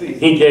said,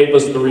 he gave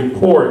us the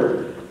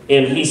report,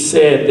 and he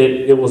said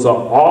that it was an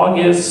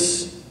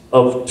August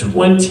of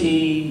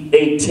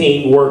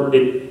 2018 work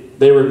that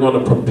they were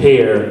going to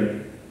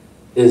prepare.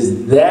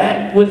 Is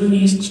that what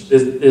is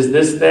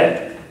this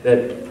that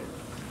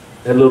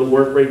little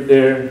work right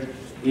there?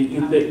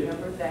 You think?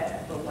 Remember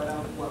that, but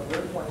what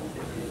we're going to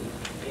do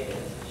is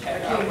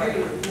check our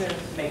records,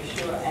 make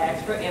sure,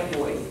 ask for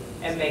invoice,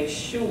 and make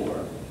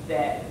sure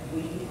that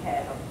we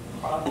have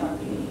crossed our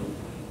T's,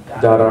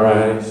 Dot our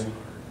I's.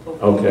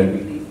 before Okay. we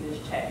release this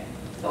check.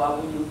 So I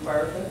will do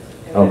further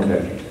Okay.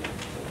 investigation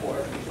before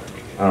it's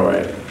released. All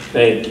right.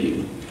 Thank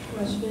you.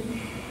 Question?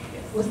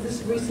 Was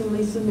this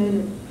recently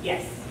submitted?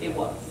 Yes, it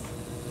was.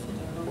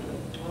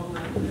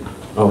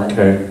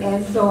 Okay.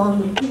 And so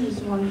on the previous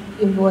one,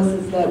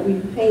 invoices that we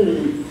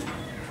paid,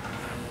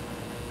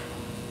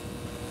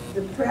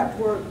 the prep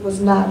work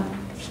was not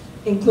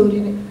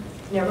included in it?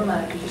 Never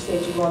mind, because you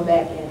said you're going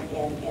back and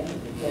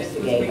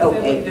investigate.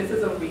 Okay. This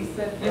is a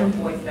recent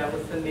invoice that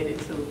was submitted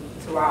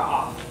to our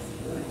office.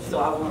 So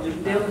I will do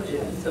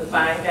diligence to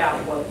find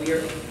out what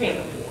we're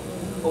paying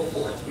for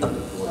before it's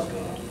removed.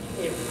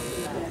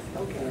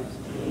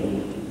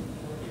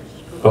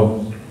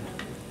 Oh,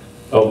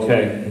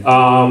 okay.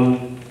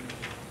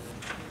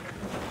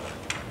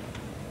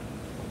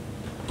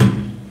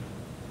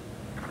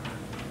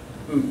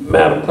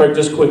 Madam Clerk,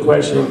 just a quick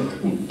question.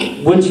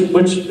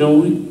 Which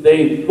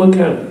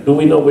do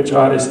we know which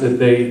artists that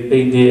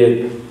they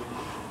did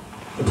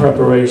the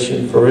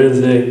preparation,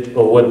 forensic,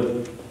 or what,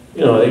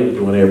 they were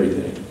doing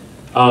everything.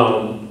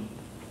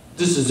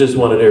 This is just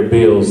one of their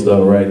bills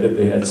though, right, that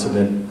they had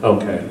submitted?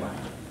 Okay,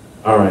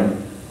 all right.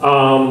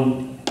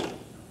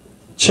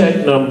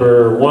 Check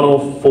number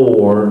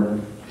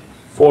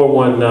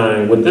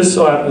 104-419. Would this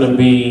so happen to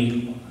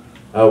be,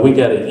 we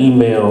got an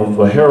email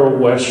for Harold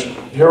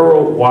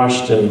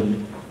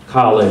Washington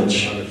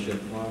College.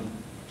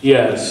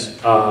 Yes,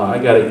 I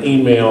got an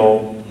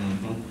email,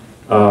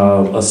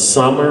 a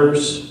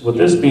Summers. Would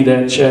this be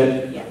that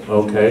check?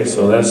 Okay,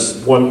 so that's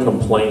one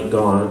complaint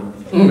gone.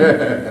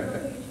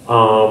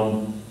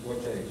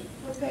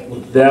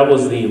 That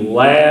was the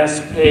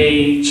last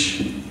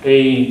page.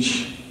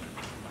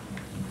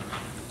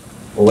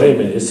 Oh, wait a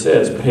minute, it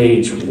says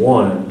page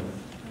 1.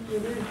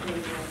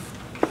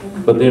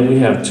 But then we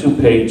have 2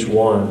 page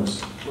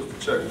 1s.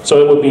 So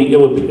it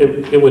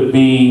would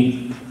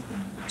be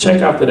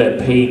check after that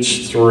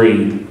page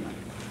 3.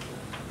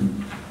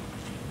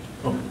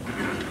 So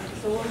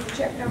what's the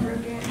check number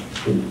again?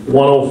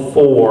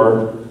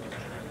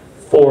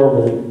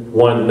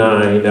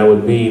 104-419. That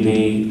would be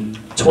the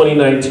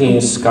 2019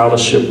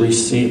 scholarship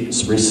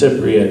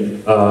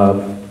recipient.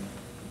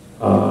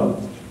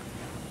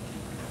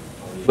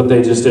 But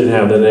they just didn't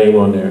have the name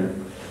on there.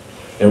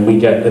 And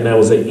that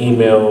was an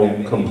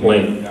email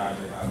complaint.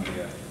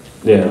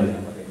 Yeah.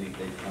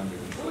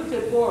 Who is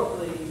it for,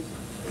 please?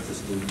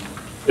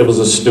 It was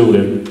a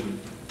student.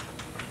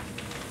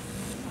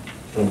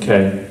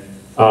 Okay.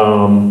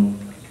 A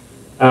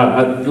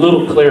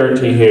little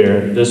clarity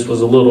here. This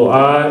was a little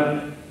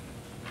odd.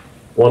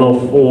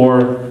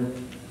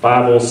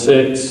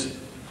 104-506.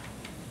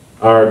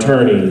 Our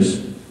attorneys.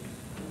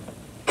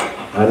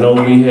 I know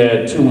we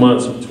had 2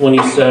 months of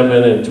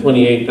 $27,000 and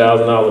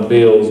 $28,000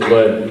 bills,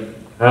 but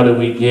how did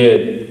we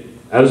get?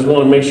 I just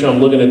want to make sure I'm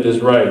looking at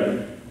this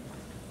right.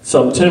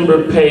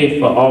 September pay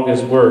for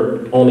August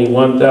work, only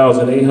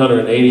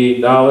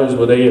 $1,888.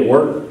 Were they at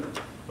work?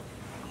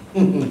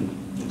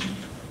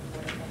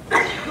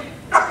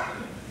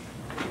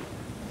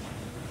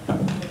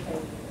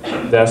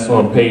 That's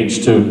on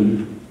page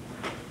 2.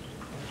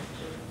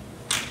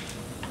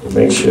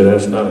 Make sure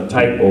that's not a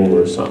typo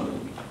or something.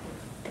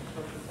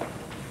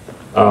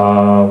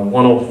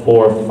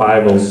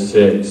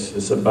 104-506.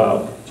 It's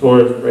about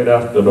towards right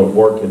after the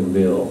working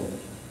bill.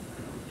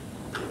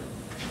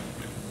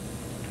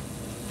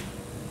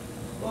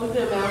 What was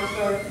the amount,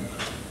 sir?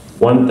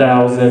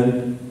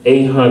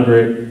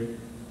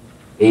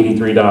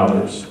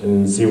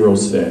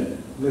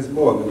 $1,883.00. Ms.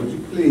 Morgan, would you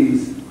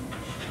please?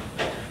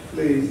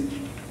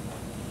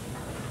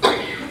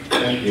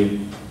 Thank you.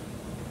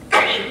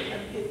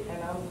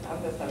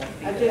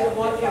 I just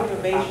want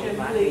information,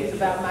 please,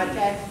 about my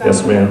tax.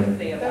 Yes, ma'am.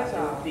 That's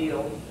all.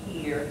 Deal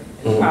here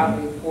is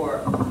probably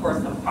for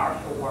some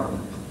partial work.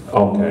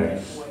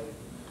 Okay.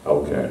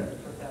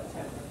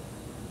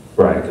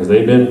 Right, because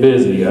they've been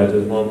busy. I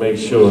just want to make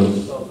sure.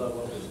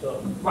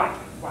 Right.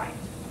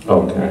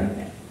 Okay.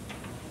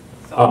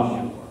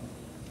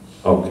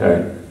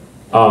 Okay.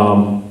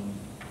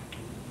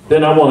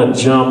 Then I want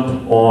to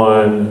jump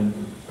on,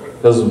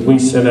 because we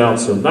sent out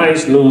some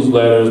nice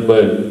newsletters,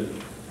 but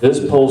this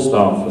post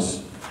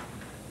office,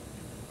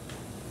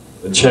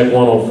 the check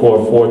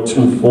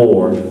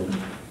 104-424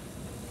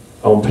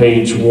 on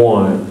page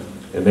 1,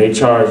 and they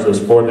charged us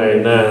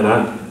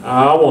 $4.99.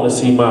 I want to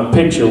see my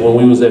picture when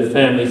we was at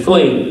Family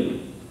Fling.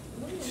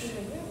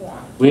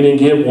 We didn't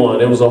get one.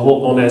 There was a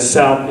hole on that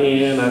south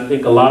end. I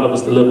think a lot of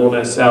us that live on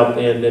that south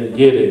end didn't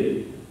get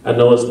it. I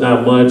know it's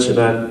not much,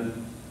 and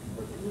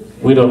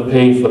we don't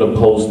pay for the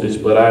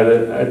postage, but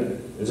it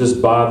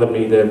just bothered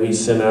me that we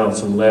sent out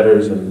some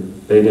letters and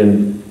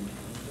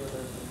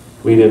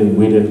we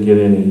didn't get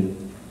any.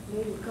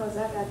 Maybe because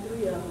I got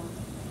 3 of them.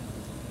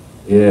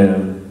 Yeah.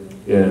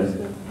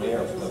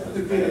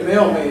 The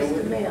mailman.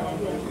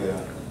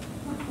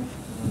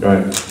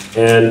 Right.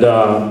 And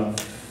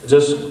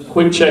just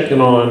quick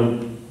checking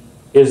on,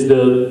 is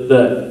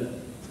the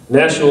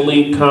National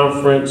League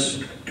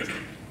Conference,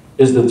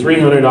 is the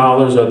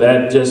 $300, or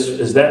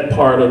is that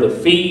part of the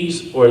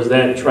fees, or is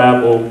that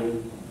travel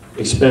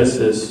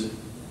expenses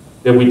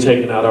that we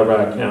taken out of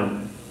our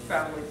account?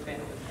 Travel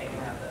expenses taken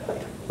out of the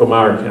account. From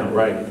our account,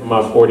 right? From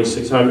our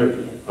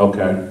 4,600?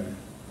 Okay.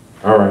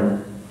 All right.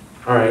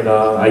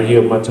 I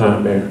yield my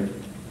time, Mayor.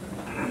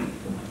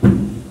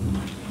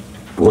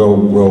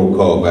 Roll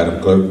call, Madam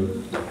Clerk.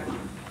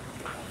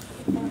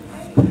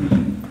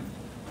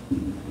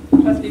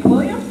 Trustee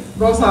Williams?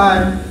 Both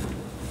sides.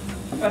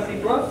 Trustee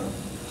Brooks?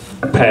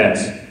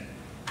 Pass.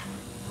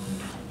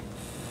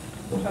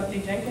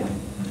 Trustee Jenkins?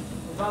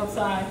 Both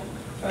sides.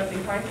 Trustee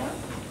Franklin?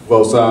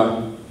 Both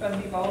sides.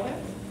 Trustee Bolden?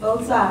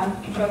 Both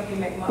sides. Trustee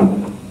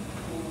McMullen?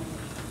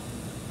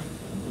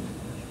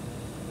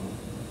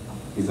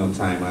 He's on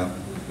timeout.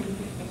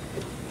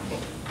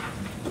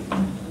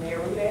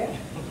 Mayor Rudolph?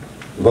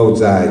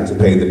 Votes aye to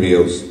pay the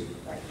bills.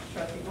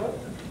 Trustee Brooks?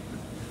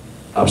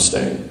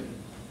 Abstain.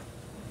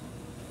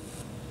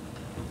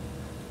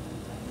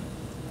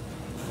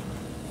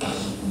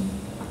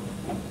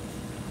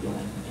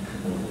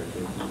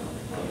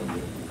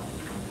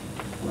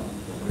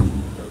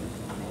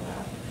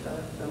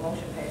 The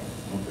motion passed.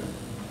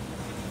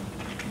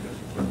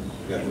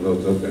 Got the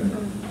votes, okay.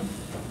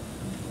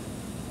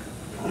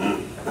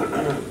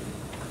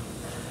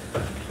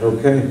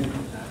 Okay.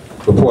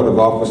 Report of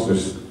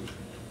officers.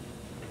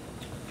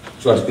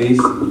 Trustees.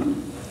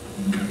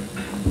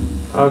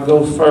 I'll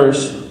go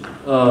first.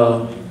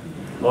 Hold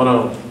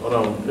on.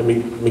 Let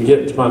me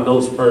get to my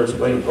notes first.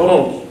 Wait,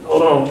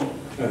 hold on.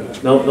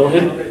 No, don't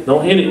hit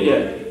it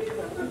yet.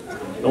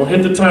 Don't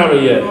hit the timer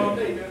yet.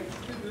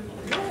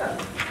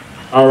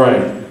 All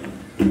right.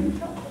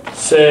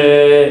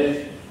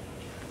 Set,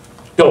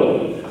 go.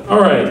 All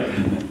right,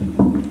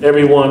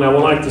 everyone. I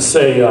would like to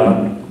say,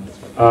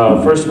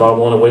 first of all, I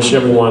want to wish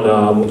everyone,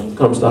 when it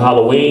comes to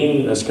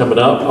Halloween that's coming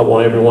up, I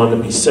want everyone to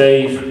be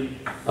safe.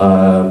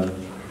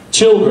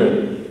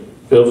 Children,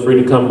 feel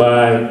free to come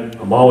by.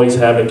 I'm always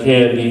having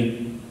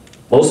candy.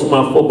 Most of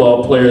my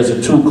football players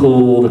are too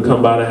cool to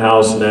come by the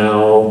house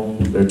now.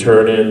 They're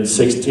turning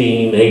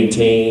 16,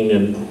 18,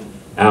 and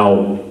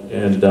out.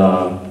 And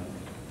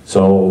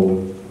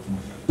so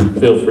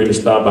feel free to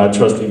stop by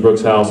Trustee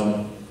Brooks' house.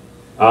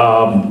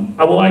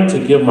 I would like to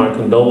give my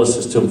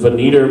condolences to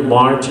Vanita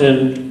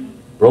Martin,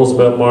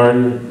 Roosevelt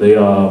Martin. They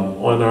are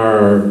on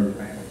our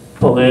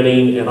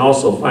planning and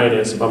also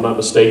finance, if I'm not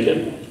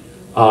mistaken.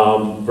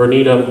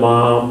 Vernita's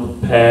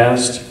mom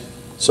passed,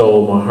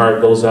 so my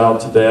heart goes out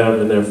to them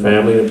and their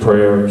family and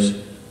prayers.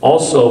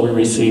 Also, we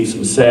received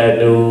some sad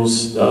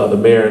news. The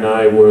mayor and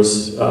I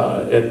was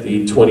at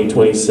the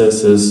 2020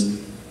 census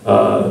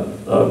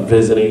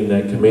visiting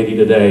that committee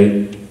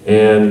today,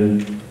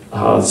 and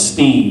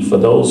Steve, for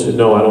those who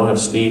know, I don't have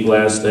Steve's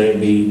last name,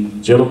 the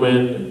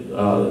gentleman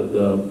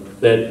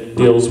that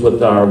deals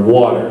with our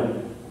water,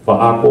 for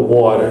Aqua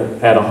Water,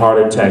 had a heart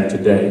attack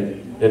today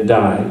and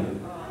died.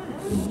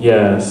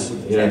 Yes,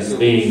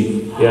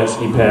 Steve, yes,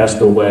 he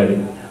passed away.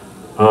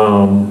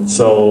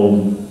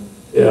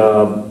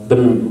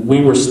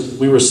 We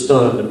were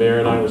stunned. The mayor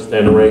and I were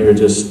standing right here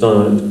just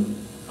stunned.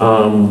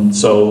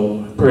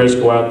 So prayers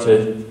go out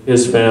to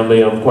his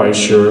family. I'm quite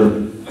sure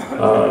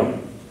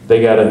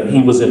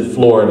he was in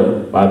Florida,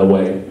 by the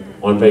way,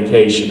 on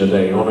vacation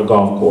today on a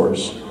golf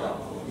course.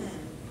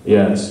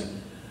 Yes.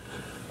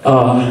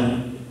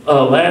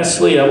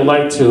 Lastly, I would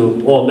like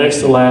to, well,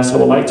 next to last, I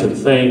would like to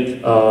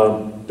thank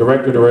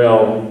Director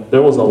Durrell.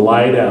 There was a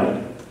light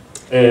out,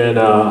 and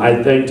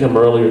I thanked him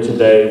earlier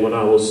today when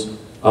I was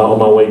on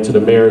my way to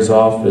the mayor's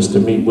office to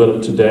meet with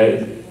him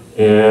today.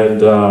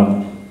 And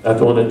I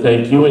want to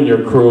thank you and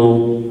your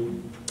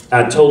crew.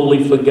 I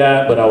totally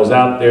forgot, but I was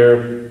out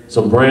there.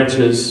 Some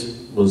branches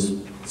was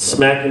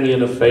smacking me in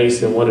the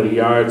face in one of the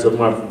yards of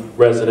my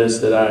residence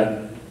that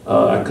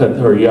I cut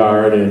her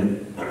yard, and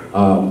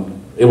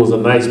it was a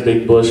nice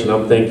big bush, and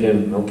I'm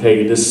thinking,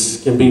 okay,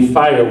 this can be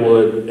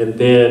firewood. And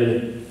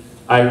then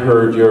I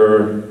heard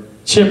your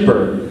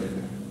chipper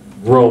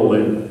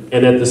rolling,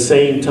 and at the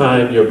same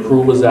time, your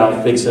crew was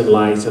out fixing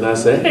lights, and I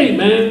said, hey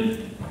man,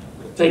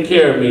 take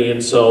care of me.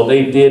 And so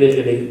they did it,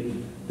 and they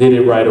did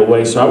it right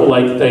away. So I would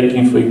like to thank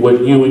you for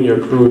what you and your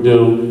crew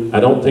do.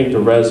 I don't think the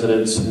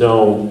residents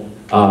know.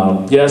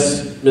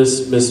 Yes,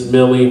 Miss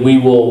Millie, we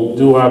will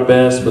do our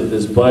best with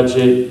this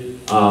budget.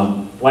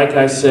 Like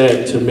I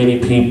said to many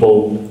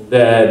people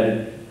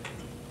that,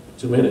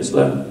 2 minutes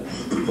left?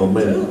 1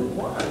 minute.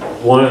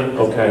 One?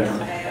 Okay.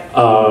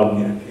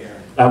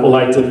 I would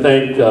like to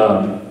thank,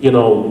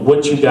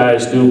 what you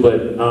guys do,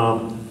 but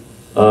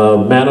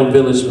Madam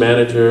Village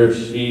Manager,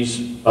 she's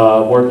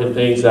working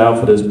things out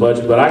for this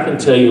budget. But I can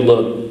tell you,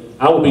 look,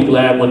 I will be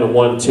glad when the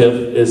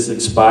 1/10 is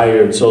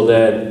expired so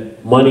that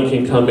money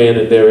can come in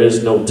and there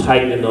is no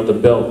tightening of the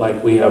belt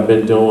like we have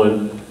been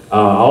doing. I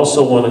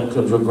also want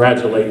to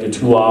congratulate the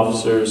 2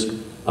 officers.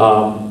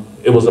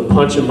 It was a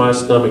punch in my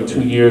stomach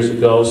 2 years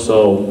ago,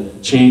 so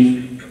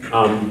Chief,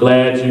 I'm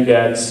glad you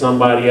got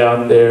somebody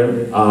out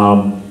there.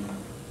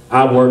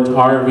 I worked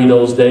hard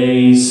those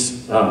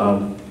days,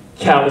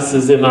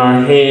 calluses in our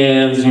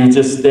hands, you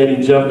just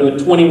steady jumping,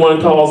 21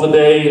 calls a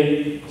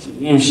day.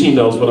 She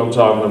knows what I'm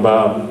talking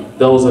about.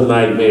 Those are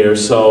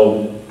nightmares.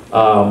 So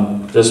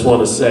just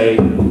want to say,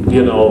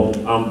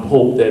 I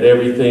hope that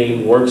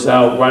everything works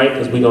out right,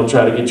 because we're going to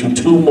try to get you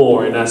 2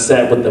 more. And I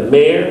sat with the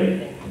mayor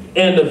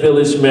and the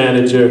village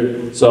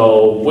manager.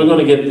 So we're going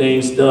to get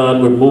things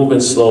done. We're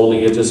moving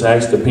slowly. I just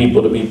ask the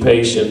people to be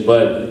patient.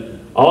 But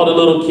all the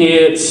little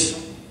kids,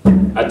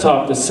 I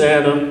talked to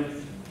Santa.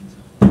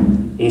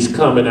 He's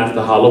coming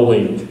after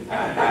Halloween.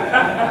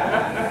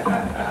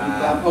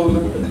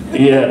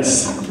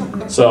 Yes.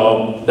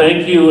 So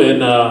thank you,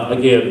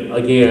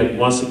 and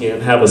once again,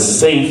 have a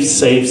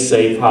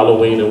safe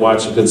Halloween and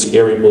watch a good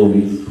scary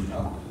movie.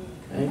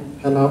 Okay.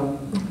 Hello?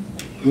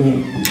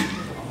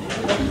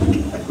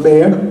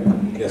 Mayor?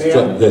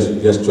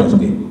 Yes,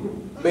 trustee.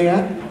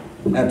 Mayor?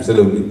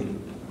 Absolutely.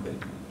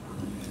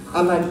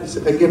 I'd like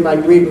to give my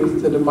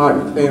greetings to the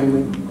Martin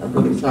family. I'm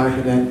really sorry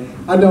for that.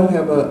 I don't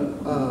have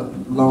a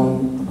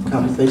long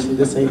conversation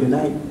to say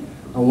tonight.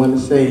 I want to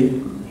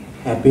say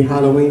happy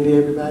Halloween to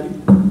everybody.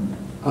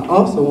 I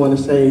also want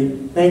to say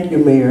thank you,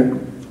 Mayor.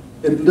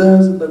 It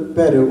does look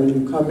better when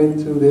you come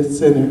into this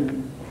center.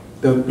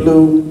 The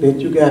blue that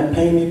you got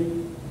painted,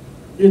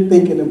 you're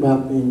thinking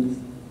about things,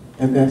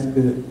 and that's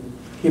good.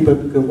 Keep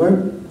up the good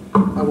work.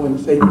 I want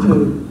to say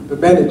to the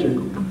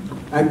manager,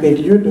 I think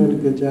you're doing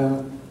a good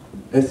job,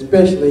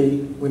 especially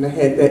when I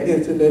had that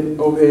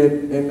incident over there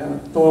in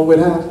Thornwood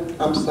House.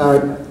 I'm sorry.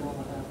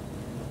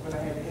 When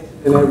I had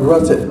the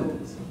incident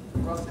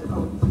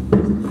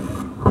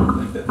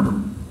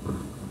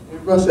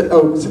at Russet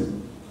Oaks,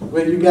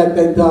 where you got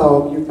that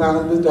dog, you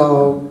found the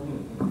dog,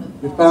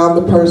 you found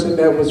the person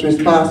that was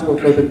responsible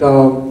for the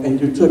dog, and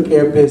you took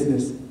care of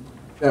business.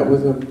 That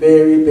was a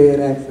very bad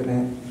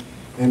accident,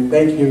 and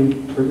thank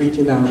you for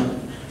reaching out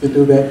to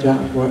do that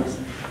job for us.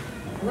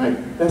 All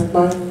right, that's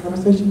my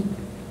conversation.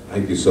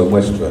 Thank you so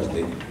much,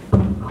 trustee.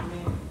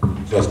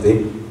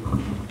 Trustee?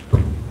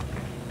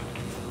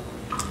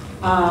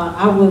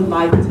 I would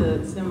like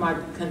to send my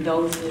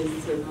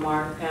condolences to the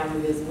Mark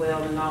family as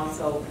well, and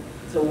also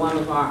to one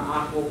of our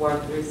aqua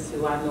workers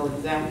who I know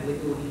exactly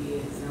who he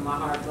is, and my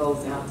heart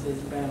goes out to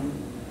his family.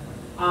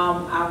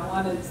 I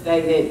wanted to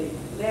say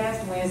that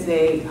last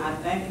Wednesday, I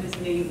thank Ms.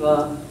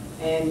 Neva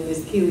and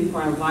Ms. Keeley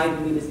for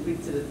inviting me to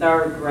speak to the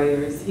third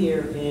graders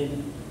here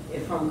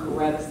from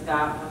Coretta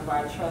Scott. One of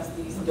our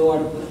trustees'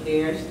 daughter was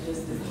there. She's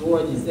just as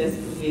gorgeous as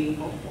can be.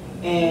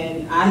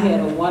 And I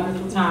had a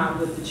wonderful time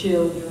with the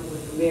children,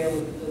 with the mayor,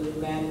 with the village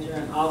manager,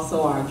 and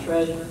also our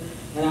treasurer.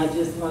 And I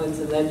just wanted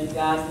to let you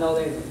guys know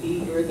they were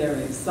eager, they were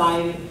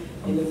excited,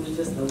 and it was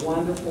just a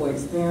wonderful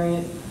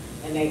experience.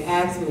 And they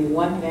asked me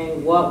one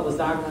thing, what was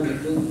I going to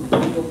do with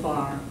Eagle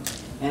Farm?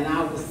 And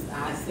I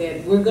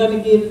said, we're going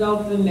to get it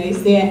open. They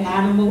said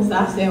animals.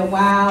 I said,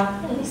 wow.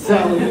 So,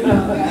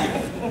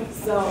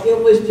 so it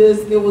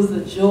was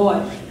a joy.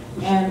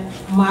 And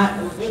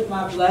with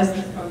my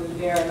blessings from the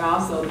mayor and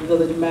also the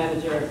village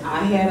manager,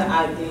 I had an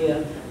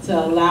idea to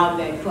allow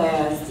that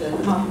class to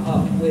come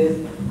up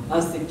with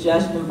a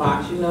suggestion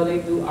box. You know, they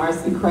do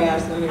arts and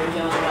crafts when they're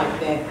young like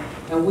that.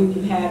 And we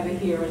can have it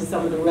here, and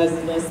some of the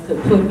residents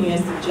could put in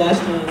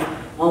suggestions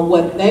on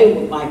what they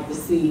would like to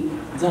see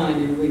done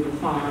in Regal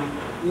Farm.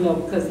 You know,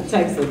 because it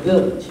takes a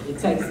village, it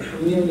takes a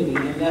community,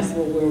 and that's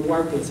what we're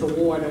working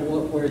toward and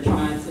what we're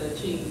trying to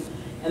achieve.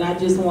 And I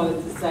just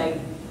wanted to say,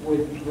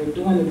 we're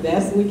doing the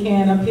best we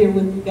can up here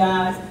with you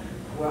guys.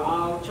 We're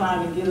all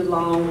trying to get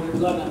along. We're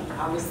gonna,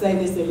 I would say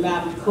this in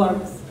Madam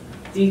Clerks,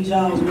 D.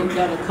 Jones, we're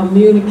gonna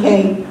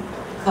communicate,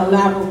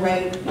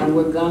 collaborate, and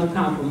we're gonna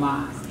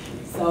compromise.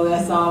 So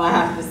that's all I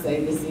have to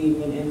say this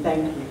evening, and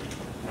thank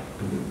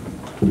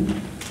you.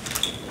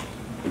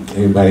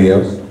 Anybody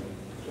else?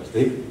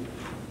 Trustee?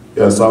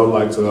 Yes, I would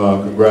like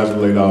to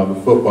congratulate all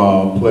the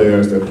football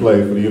players that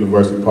played for the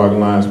University Park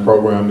Lions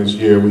program this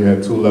year. We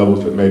had 2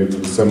 levels that made it to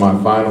the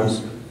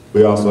semifinals.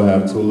 We also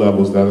have 2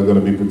 levels that are going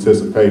to be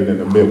participating in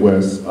the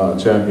Midwest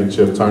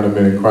Championship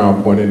Tournament in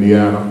Crown Point,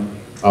 Indiana.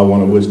 I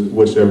want to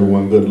wish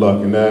everyone good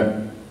luck in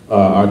that.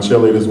 Our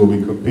cheerleaders will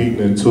be competing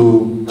in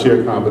 2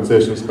 cheer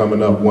competitions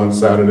coming up, one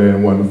Saturday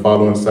and one the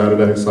following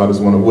Saturday. So I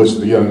just want to wish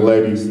the young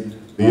ladies,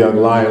 the young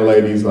Lion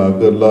ladies,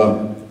 good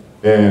luck.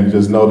 And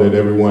just know that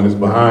everyone is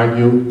behind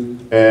you.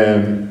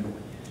 And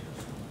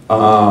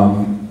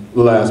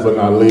last but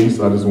not least,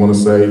 I just want to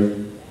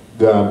say,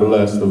 God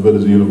bless the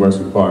Village of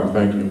University Park.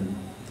 Thank you.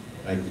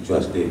 Thank you,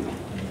 Trustee.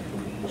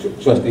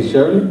 Trustee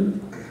Shirley?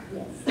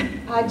 Yes.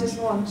 I just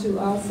want to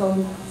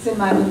also send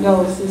my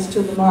condolences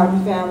to the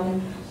Martin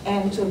family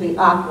and to the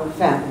Aqua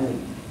family,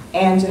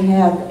 and to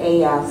have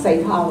a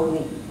safe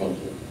Halloween. Thank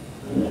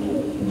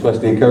you.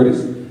 Trustee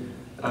Curtis?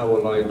 I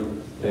would like to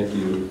thank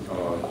you,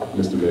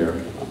 Mr. Mayor.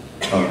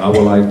 I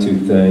would like to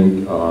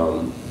thank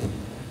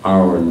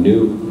our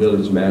new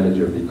village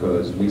manager,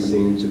 because we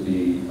seem to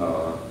be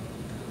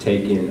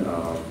taking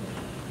a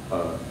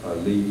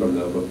lead from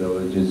the other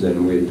villages,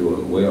 and we're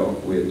doing well.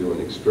 We're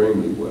doing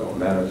extremely well.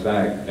 Matter of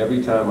fact,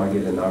 every time I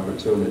get an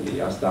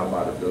opportunity, I stop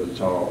by the village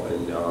hall,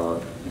 and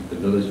the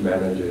village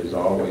manager is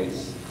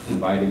always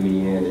inviting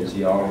me in, and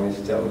she always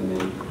telling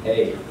me,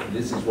 hey,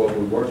 this is what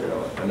we're working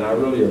on. And I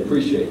really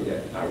appreciate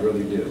that. I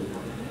really do.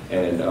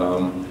 And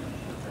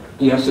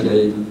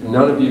yesterday,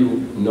 none of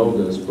you know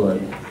this, but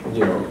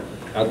you know,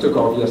 I took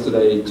off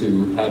yesterday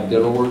to have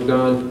dental work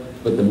done,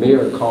 but the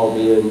mayor called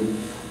me in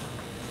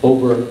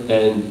over,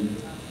 and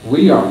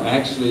we are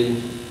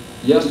actually,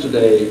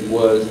 yesterday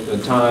was the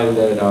time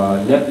that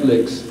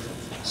Netflix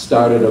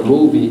started a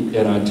movie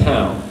in our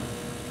town.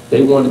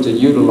 They wanted to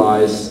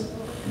utilize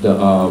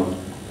the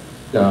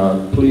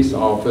police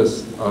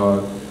office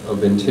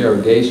of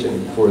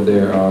interrogation for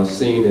their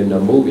scene in the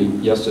movie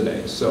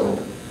yesterday. So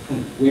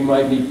we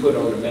might be put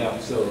on the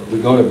map soon.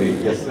 We're going to be,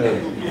 yes, sir.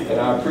 And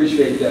I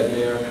appreciate that,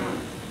 Mayor.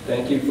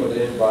 Thank you for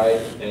the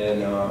invite,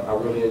 and I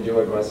really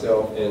enjoyed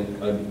myself.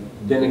 And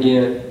then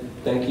again,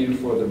 thank you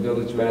for the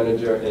village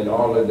manager and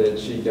all of that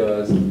she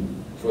does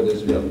for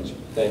this village.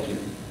 Thank you.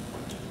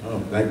 Oh,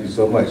 thank you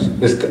so much.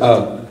 Ms.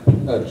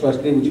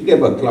 Trustee, would you give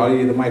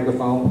Claudia the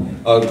microphone?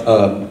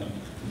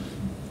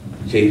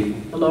 Chief?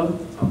 Hello?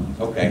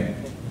 Okay.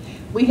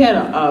 We had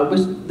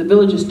the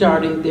village is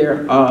starting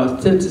their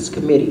census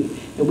committee,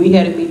 and we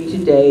had a meeting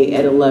today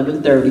at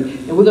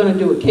 11:30, and we're going to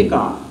do a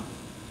kickoff.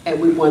 And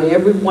we want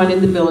everyone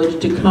in the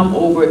village to come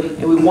over,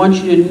 and we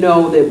want you to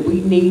know that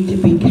we need to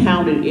be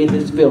counted in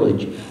this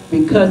village.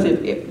 Because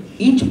if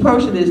each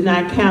person is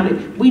not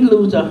counted, we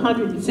lose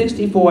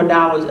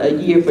 $164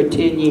 a year for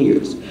 10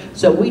 years.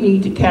 So we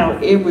need to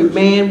count every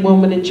man,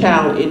 woman, and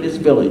child in this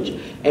village.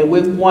 And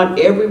we want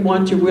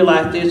everyone to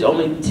realize there's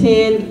only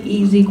 10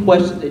 easy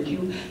questions that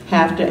you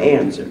have to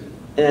answer.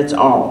 And that's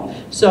all.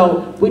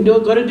 So we're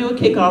going to do a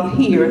kickoff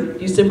here,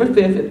 December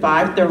 5th at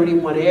 5:30. We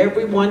want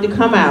everyone to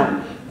come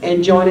out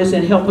and join us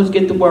and help us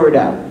get the word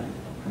out.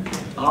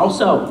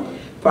 Also,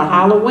 for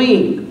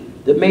Halloween,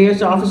 the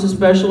Mayor's Office of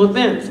Special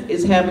Events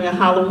is having a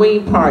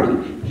Halloween party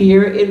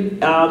here in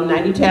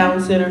 90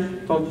 Town Center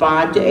from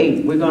 5 to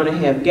 8. We're going to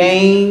have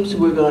games,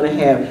 we're going to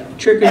have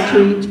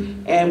trick-or-treats,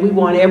 and we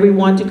want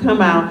everyone to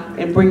come out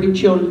and bring your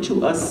children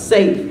to a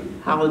safe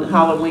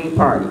Halloween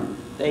party.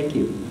 Thank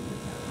you.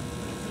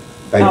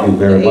 Thank you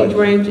very much. Age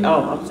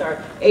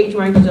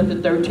range is up to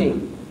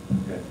 13.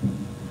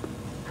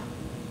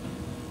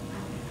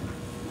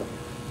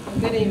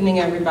 Good evening,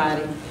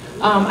 everybody.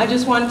 I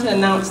just wanted to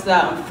announce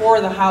that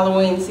for the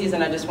Halloween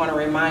season, I just want to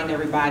remind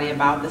everybody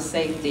about the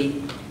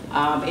safety.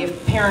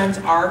 If parents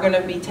are going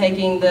to be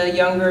taking the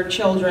younger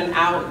children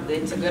out,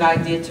 it's a good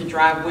idea to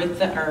drive with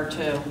them or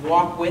to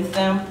walk with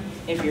them.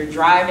 If you're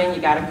driving,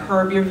 you got to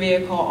curb your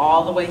vehicle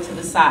all the way to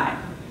the side.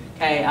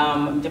 Okay,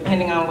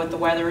 depending on what the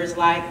weather is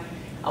like.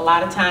 A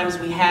lot of times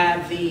we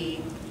have the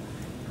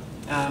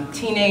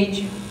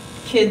teenage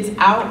kids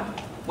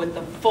out with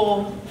the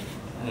full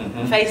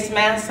face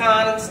masks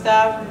on and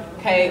stuff.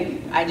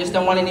 Okay, I just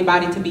don't want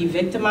anybody to be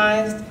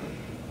victimized.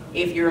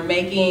 If you're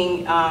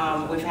making,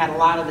 we've had a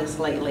lot of this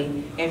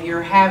lately. If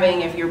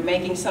you're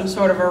making some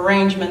sort of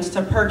arrangements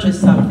to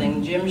purchase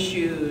something, gym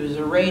shoes,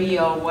 a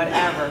radio,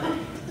 whatever,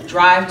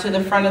 drive to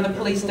the front of the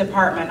police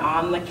department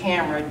on the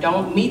camera.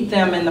 Don't meet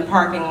them in the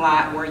parking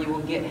lot where you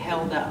will get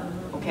held up.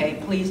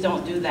 Okay, please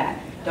don't do that.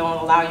 Don't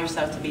allow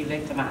yourself to be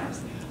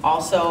victimized.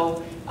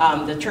 Also,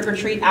 the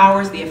trick-or-treat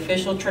hours, the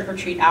official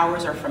trick-or-treat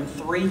hours are from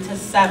 3 to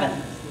 7.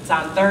 It's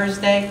on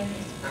Thursday.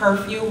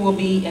 Curfew will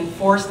be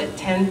enforced at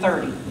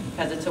 10:30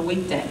 because it's a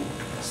weekday.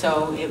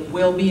 So it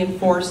will be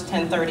enforced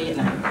 10:30 at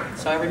night.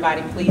 So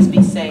everybody, please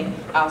be safe.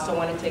 I also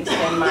wanted to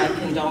extend my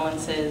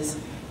condolences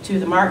to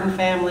the Martin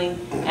family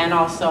and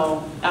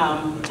also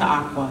to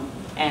Aqua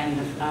and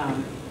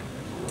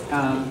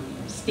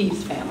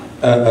Steve's family.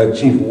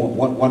 Chief,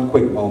 one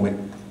quick moment.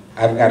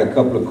 I've got a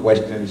couple of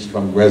questions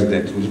from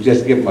residents. Would you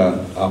just give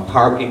them a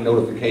parking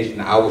notification,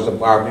 hours of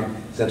parking,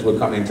 since we're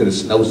coming into the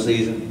snow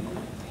season?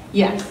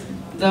 Yes.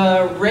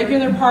 The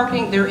regular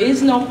parking, there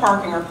is no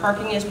parking, or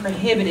parking is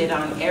prohibited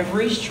on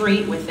every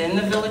street within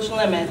the village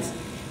limits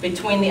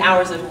between the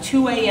hours of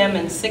 2 a.m.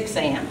 and 6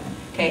 a.m.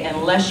 Okay,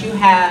 unless you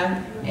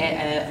have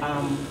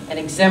an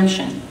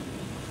exemption.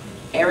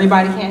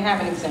 Everybody can't have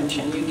an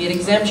exemption. You get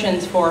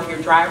exemptions for if your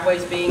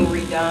driveway's being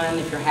redone,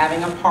 if you're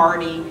having a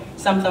party,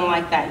 something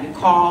like that. You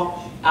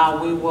call,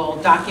 we will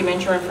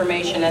document your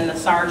information, and the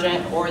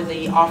sergeant or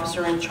the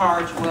officer in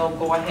charge will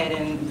go ahead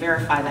and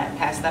verify that,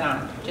 pass that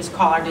on. Just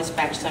call our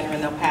dispatch center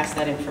and they'll pass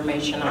that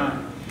information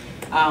on.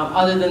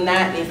 Other than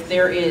that, if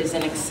there is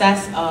an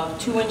excess of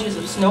 2 inches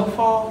of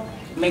snowfall,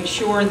 make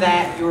sure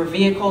that your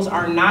vehicles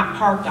are not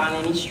parked on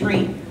any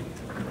street.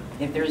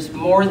 If there's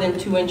more than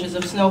 2 inches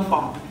of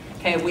snowfall,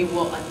 okay, we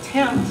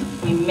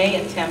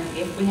may attempt,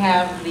 if we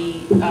have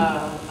the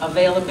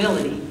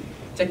availability,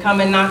 to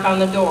come and knock on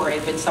the door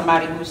if it's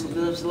somebody who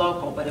lives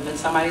local. But if it's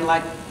somebody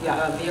like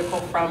a vehicle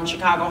from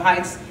Chicago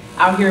Heights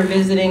out here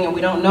visiting and we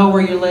don't know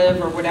where you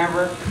live or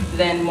whatever,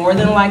 then more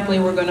than likely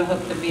we're going to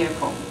hook the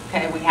vehicle.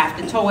 Okay, we have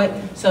to tow it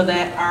so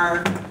that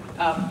our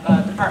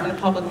Department of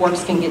Public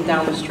Works can get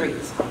down the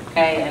streets.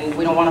 Okay, and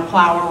we don't want to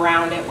plow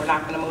around it. We're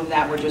not going to move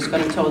that. We're just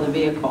going to tow the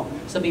vehicle.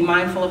 So be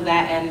mindful of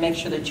that and make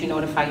sure that you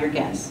notify your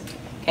guests.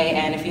 Okay,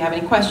 and if you have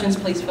any questions,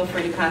 please feel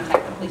free to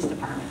contact the police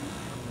department.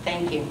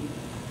 Thank you.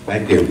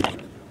 Thank you.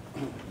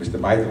 Mr.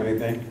 Bytham,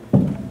 anything?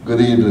 Good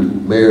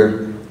evening,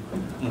 Mayor,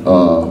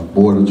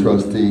 Board of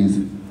Trustees,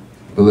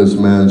 Village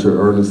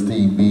Manager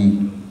Ernestine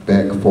B.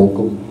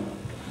 Beck-Focal.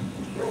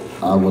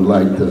 I would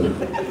like to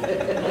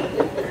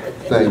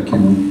thank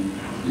you,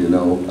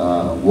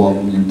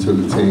 welcome you to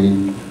the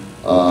team.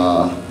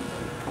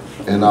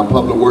 In our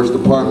Public Works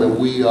Department,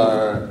 we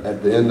are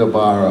at the end of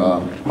our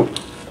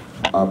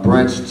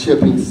branch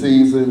chipping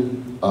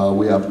season.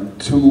 We have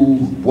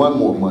one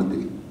more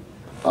Monday.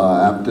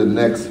 After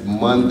next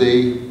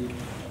Monday,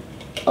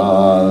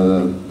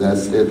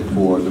 That's it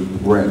for the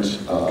branch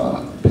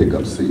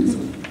pickup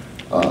season.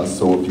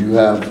 So if you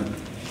have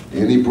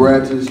any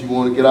branches you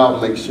want to get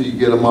out, make sure you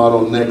get them out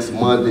on next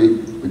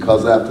Monday,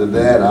 because after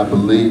that, I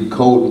believe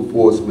code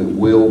enforcement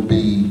will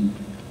be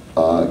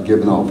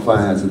giving out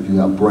fines if you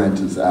have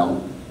branches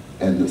out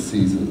and the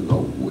season is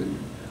over with.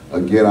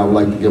 Again, I would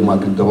like to give my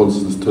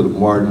condolences to the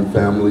Martin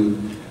family.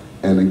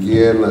 And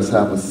again, let's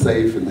have a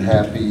safe and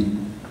happy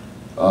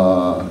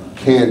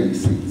candy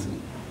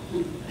season.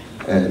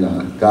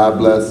 And God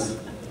bless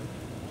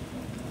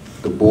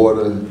the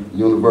border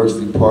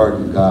University Park,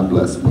 and God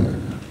bless America.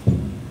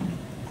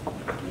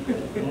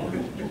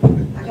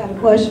 I got a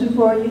question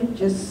for you,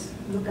 just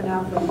looking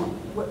out for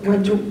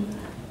winter.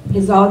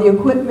 Is all the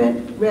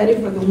equipment ready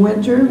for the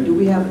winter? Do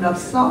we have enough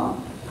salt?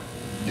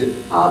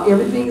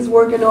 Everything is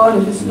working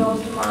on. If it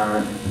snows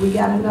tomorrow, we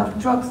got enough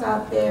trucks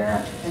out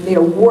there, and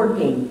they're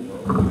working.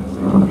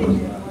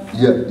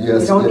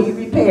 Yes. They don't need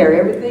repair.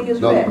 Everything is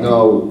ready.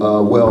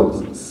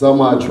 Well, some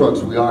of our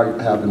trucks we are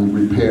having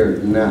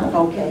repaired now.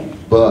 Okay.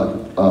 But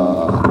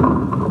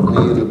me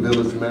and the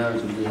village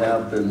manager, we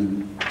have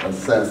been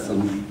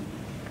assessing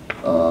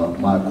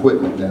my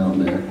equipment down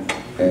there,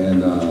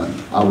 and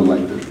I would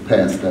like to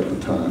pass that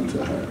baton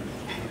to her.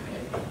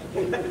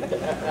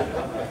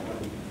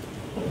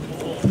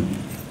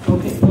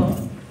 Okay,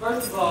 well,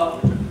 first of all,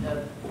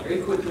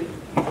 very quickly,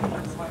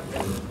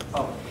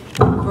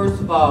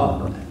 first of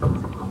all,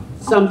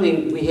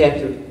 something we had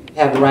to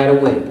have right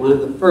away. One of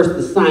the first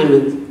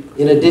assignments,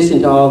 in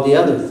addition to all the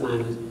other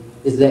assignments,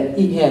 is that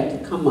he had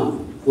to come up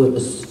with a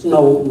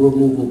snow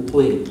removal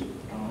plan.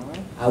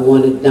 I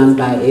want it done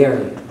by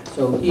area.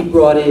 So he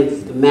brought in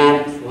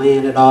schematics,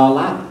 laying it all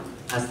out.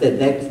 I said,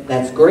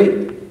 that's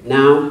great.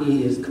 Now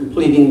he is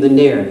completing the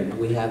narrative.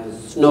 We have the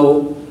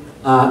snow,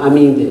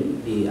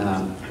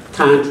 the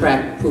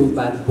contract approved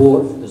by the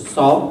board for the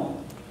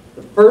salt.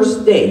 The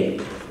first day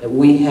that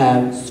we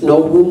have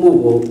snow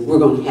removal, we're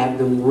going to have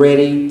them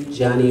ready,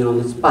 Johnny on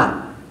the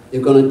spot.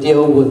 They're going to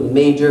deal with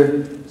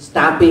major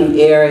stopping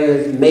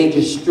areas,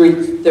 major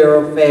streets,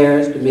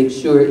 thoroughfares to make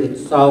sure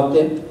it's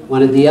salted.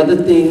 One of the other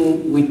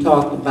things we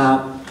talked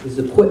about is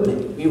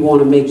equipment. We want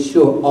to make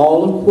sure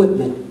all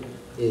equipment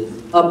is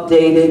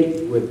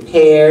updated,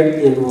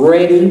 repaired, and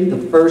ready the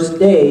first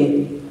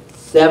day,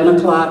 7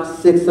 o'clock,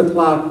 6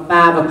 o'clock,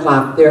 5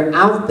 o'clock. They're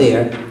out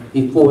there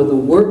before the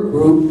work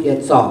group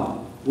gets off.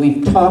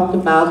 We've talked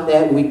about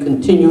that. We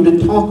continue to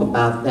talk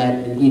about that,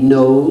 and he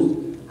knows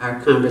our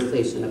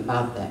conversation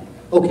about that.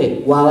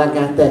 Okay, while I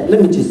got that,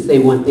 let me just say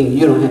one thing.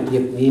 You don't have to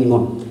give me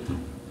anymore.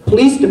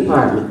 Police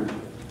department,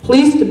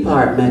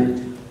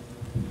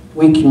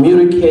 we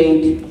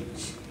communicate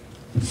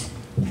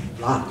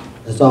a lot.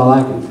 That's all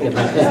I can say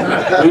about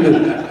that. We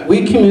do.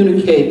 We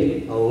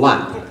communicate a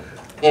lot.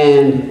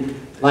 And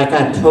like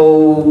I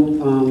told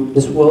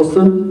Ms.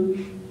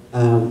 Wilson,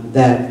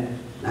 that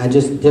I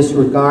just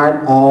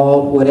disregard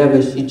all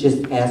whatever. She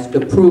just has to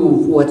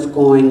prove what's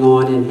going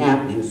on and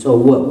happening. So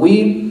what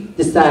we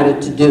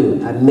decided to do,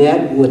 I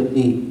met with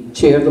the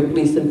chair of the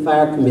Police and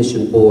Fire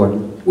Commission Board.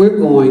 I'm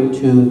going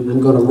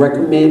to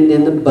recommend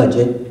in the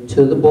budget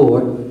to the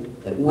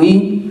board that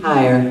we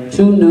hire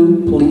 2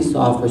 new police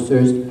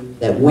officers,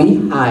 that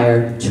we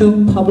hire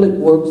 2 public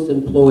works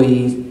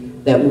employees,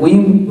 that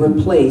we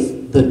replace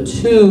the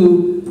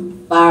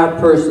 2 fire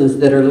persons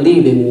that are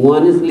leaving.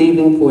 One is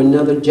leaving for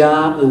another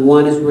job and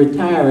one is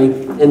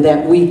retiring, and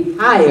that we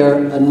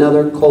hire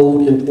another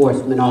code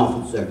enforcement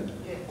officer.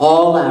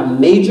 All our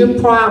major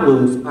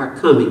problems are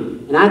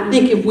coming. And I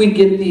think if we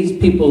get these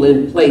people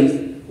in place,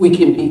 we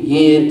can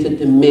begin to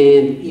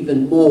demand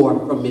even more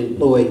from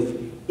employees.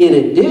 In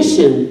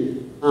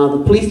addition,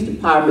 the police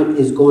department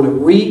is going to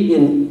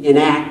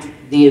reenact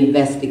the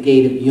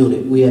investigative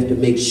unit. We have to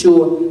make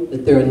sure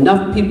that there are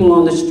enough people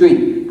on the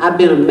street. I've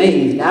been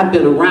amazed. I've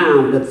been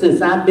around, but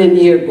since I've been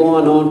here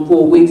going on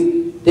 4 weeks,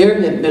 there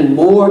have been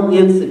more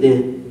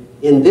incidents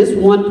in this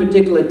one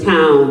particular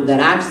town that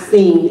I've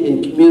seen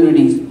in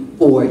communities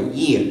for a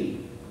year.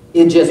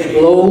 It just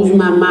blows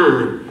my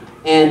mind.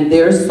 And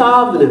they're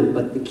solving them,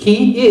 but the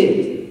key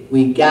is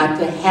we got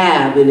to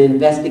have an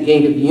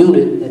investigative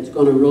unit that's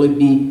going to really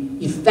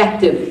be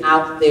effective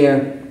out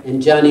there and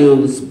Johnny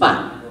on the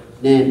spot.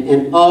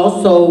 And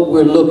also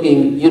we're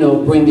looking,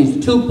 bring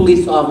these 2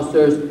 police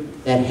officers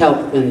that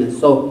help in this.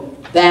 So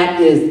that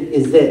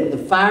is it. The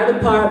fire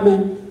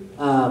department,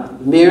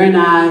 Mayor and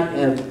I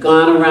have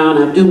gone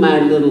around. I do my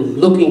little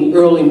looking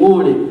early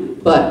morning,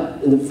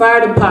 but in the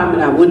fire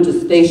department, I went to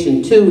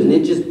Station 2, and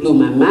it just blew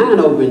my mind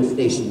over in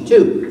Station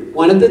 2.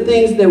 One of the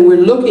things that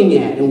we're looking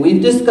at, and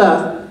we've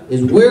discussed,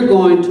 is we're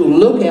going to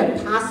look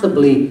at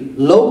possibly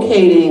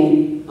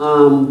locating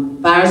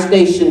Fire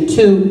Station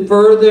 2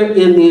 further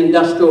in the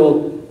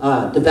industrial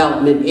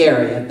development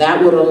area.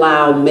 That would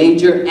allow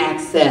major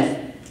access,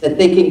 that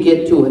they can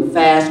get to it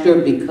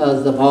faster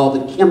because of all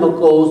the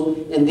chemicals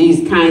and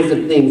these kinds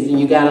of things, and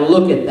you got to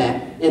look at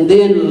that. And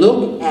then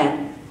look at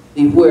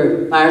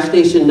where Fire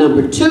Station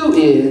number 2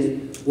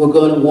 is. We're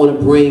going to want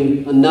to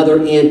bring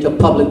another end to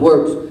Public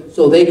Works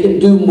so they can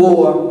do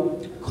more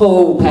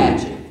coal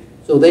patching.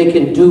 so they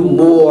can do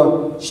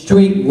more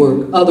street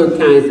work, other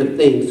kinds of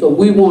things. So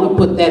we want to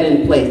put that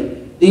in place.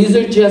 These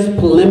are just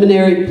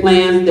preliminary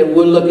plans that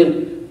we're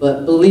looking,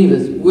 but believe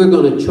us, we're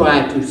going to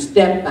try to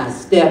step by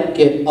step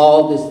get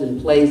all this in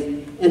place,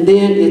 and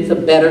then it's a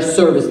better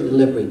service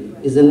delivery.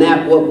 Isn't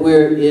that what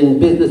we're in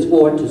business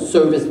for, to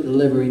service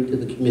delivery to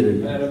the community?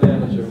 Madam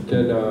Manager,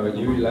 can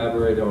you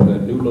elaborate on the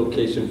new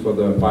location for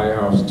the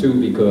firehouse 2?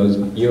 Because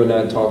you and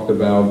I talked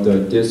about the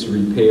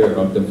disrepair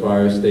of the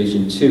fire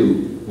station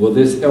 2. Will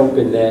this help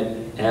in that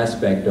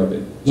aspect of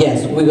it?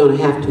 Yes, we're going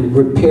to have to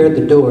repair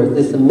the doors.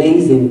 It's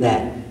amazing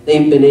that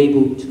they've been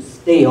able to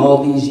stay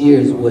all these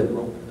years with,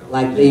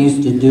 like they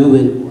used to do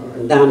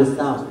in down the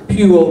south,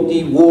 pure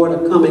OD water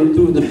coming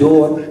through the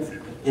door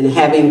and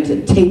having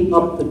to tape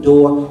up the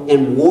door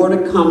and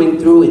water coming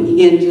through and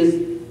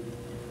hinges.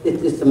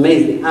 It's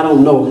amazing. I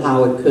don't know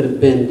how it could have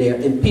been there.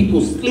 And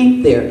people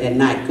sleep there at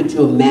night. Could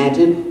you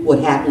imagine what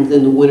happens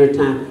in the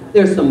wintertime?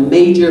 There's some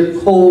major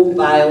code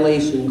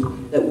violations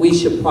that we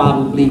should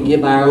probably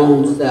give our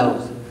own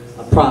selves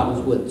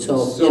problems with.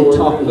 So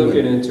we're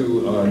looking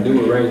into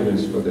new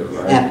arrangements for them,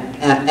 right?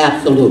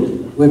 Absolutely.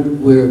 We're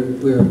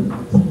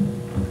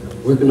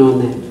working on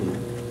that too.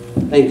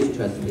 Thanks,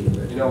 Trustee.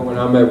 You know, when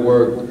I'm at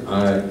work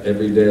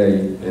every day,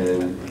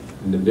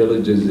 and the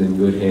village is in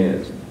good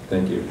hands.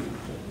 Thank you.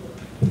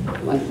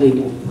 Well, thank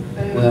you.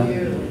 Well,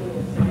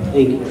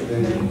 thank you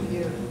very much.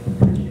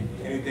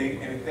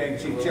 Anything,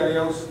 Chief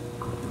Chelios?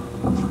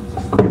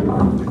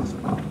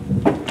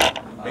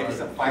 Maybe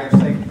some fire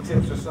safety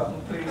tips or something,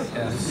 please?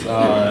 Yes.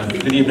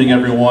 Good evening,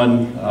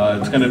 everyone.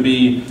 It's going to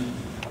be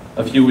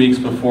a few weeks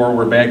before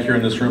we're back here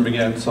in this room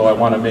again, so I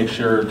want to make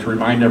sure to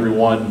remind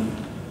everyone,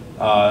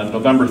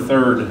 November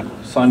 3rd,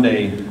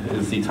 Sunday,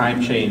 is the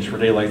time change for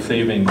daylight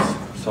savings.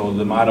 So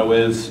the motto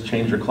is,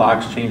 change your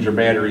clocks, change your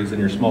batteries,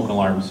 and your smoke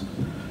alarms.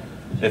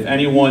 If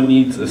anyone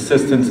needs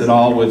assistance at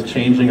all with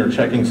changing or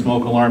checking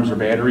smoke alarms or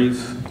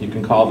batteries, you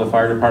can call the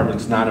fire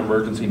department's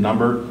non-emergency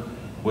number,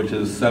 which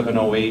is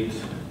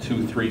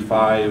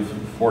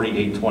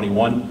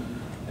 708-235-4821,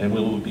 and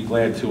we will be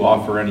glad to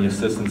offer any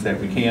assistance that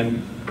we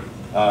can.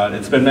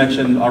 It's been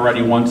mentioned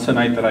already once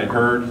tonight that I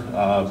heard,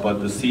 but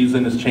the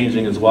season is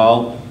changing as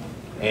well.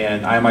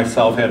 And I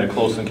myself had a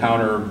close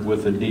encounter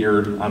with a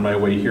deer on my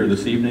way here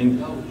this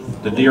evening.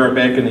 The deer are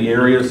back in the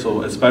area,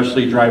 so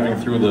especially driving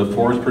through the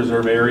forest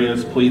preserve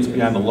areas, please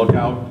be on the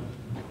lookout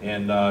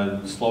and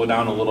slow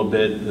down a little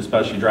bit,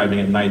 especially driving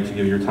at night, to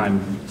give your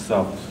time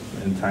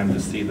and time to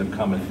see them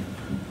coming.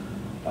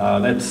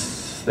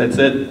 That's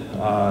it.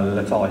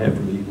 That's all I have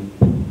for the evening.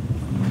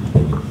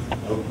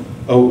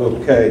 Oh,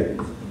 okay.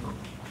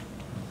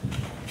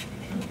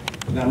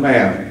 Now,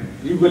 ma'am,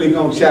 you really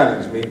gonna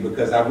challenge me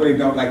because I really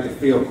don't like to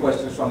field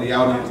questions from the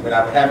audience, but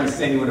I haven't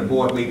seen you in a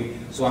board meeting,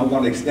 so I'm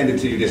gonna extend it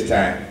to you this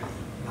time.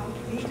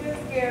 You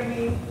just scared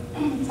me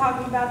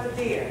talking about the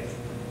deers.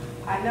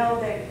 I know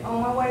that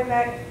on my way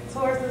back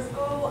towards the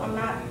school, I'm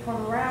not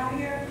from around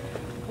here.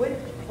 What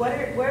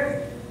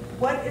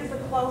is the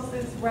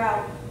closest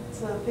route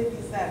to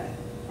 57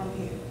 from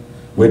here?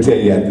 We'll tell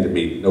you after the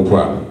meeting, no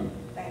problem.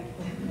 Thank you.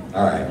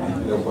 All right,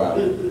 no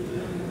problem.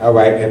 All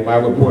right, in my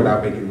report,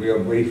 I'll make it real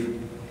brief.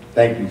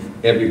 Thank you,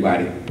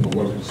 everybody, for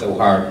working so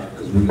hard,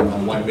 because we're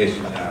on one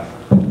mission now.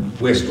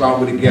 We're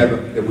stronger together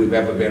than we've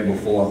ever been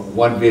before.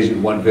 One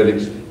vision, one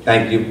village.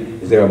 Thank you.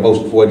 Is there a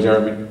motion for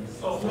adjournment?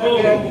 All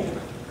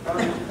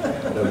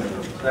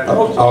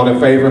in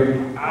favor?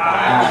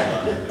 Aye.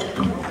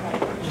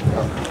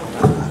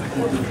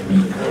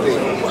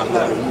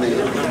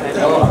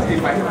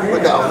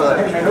 Look out,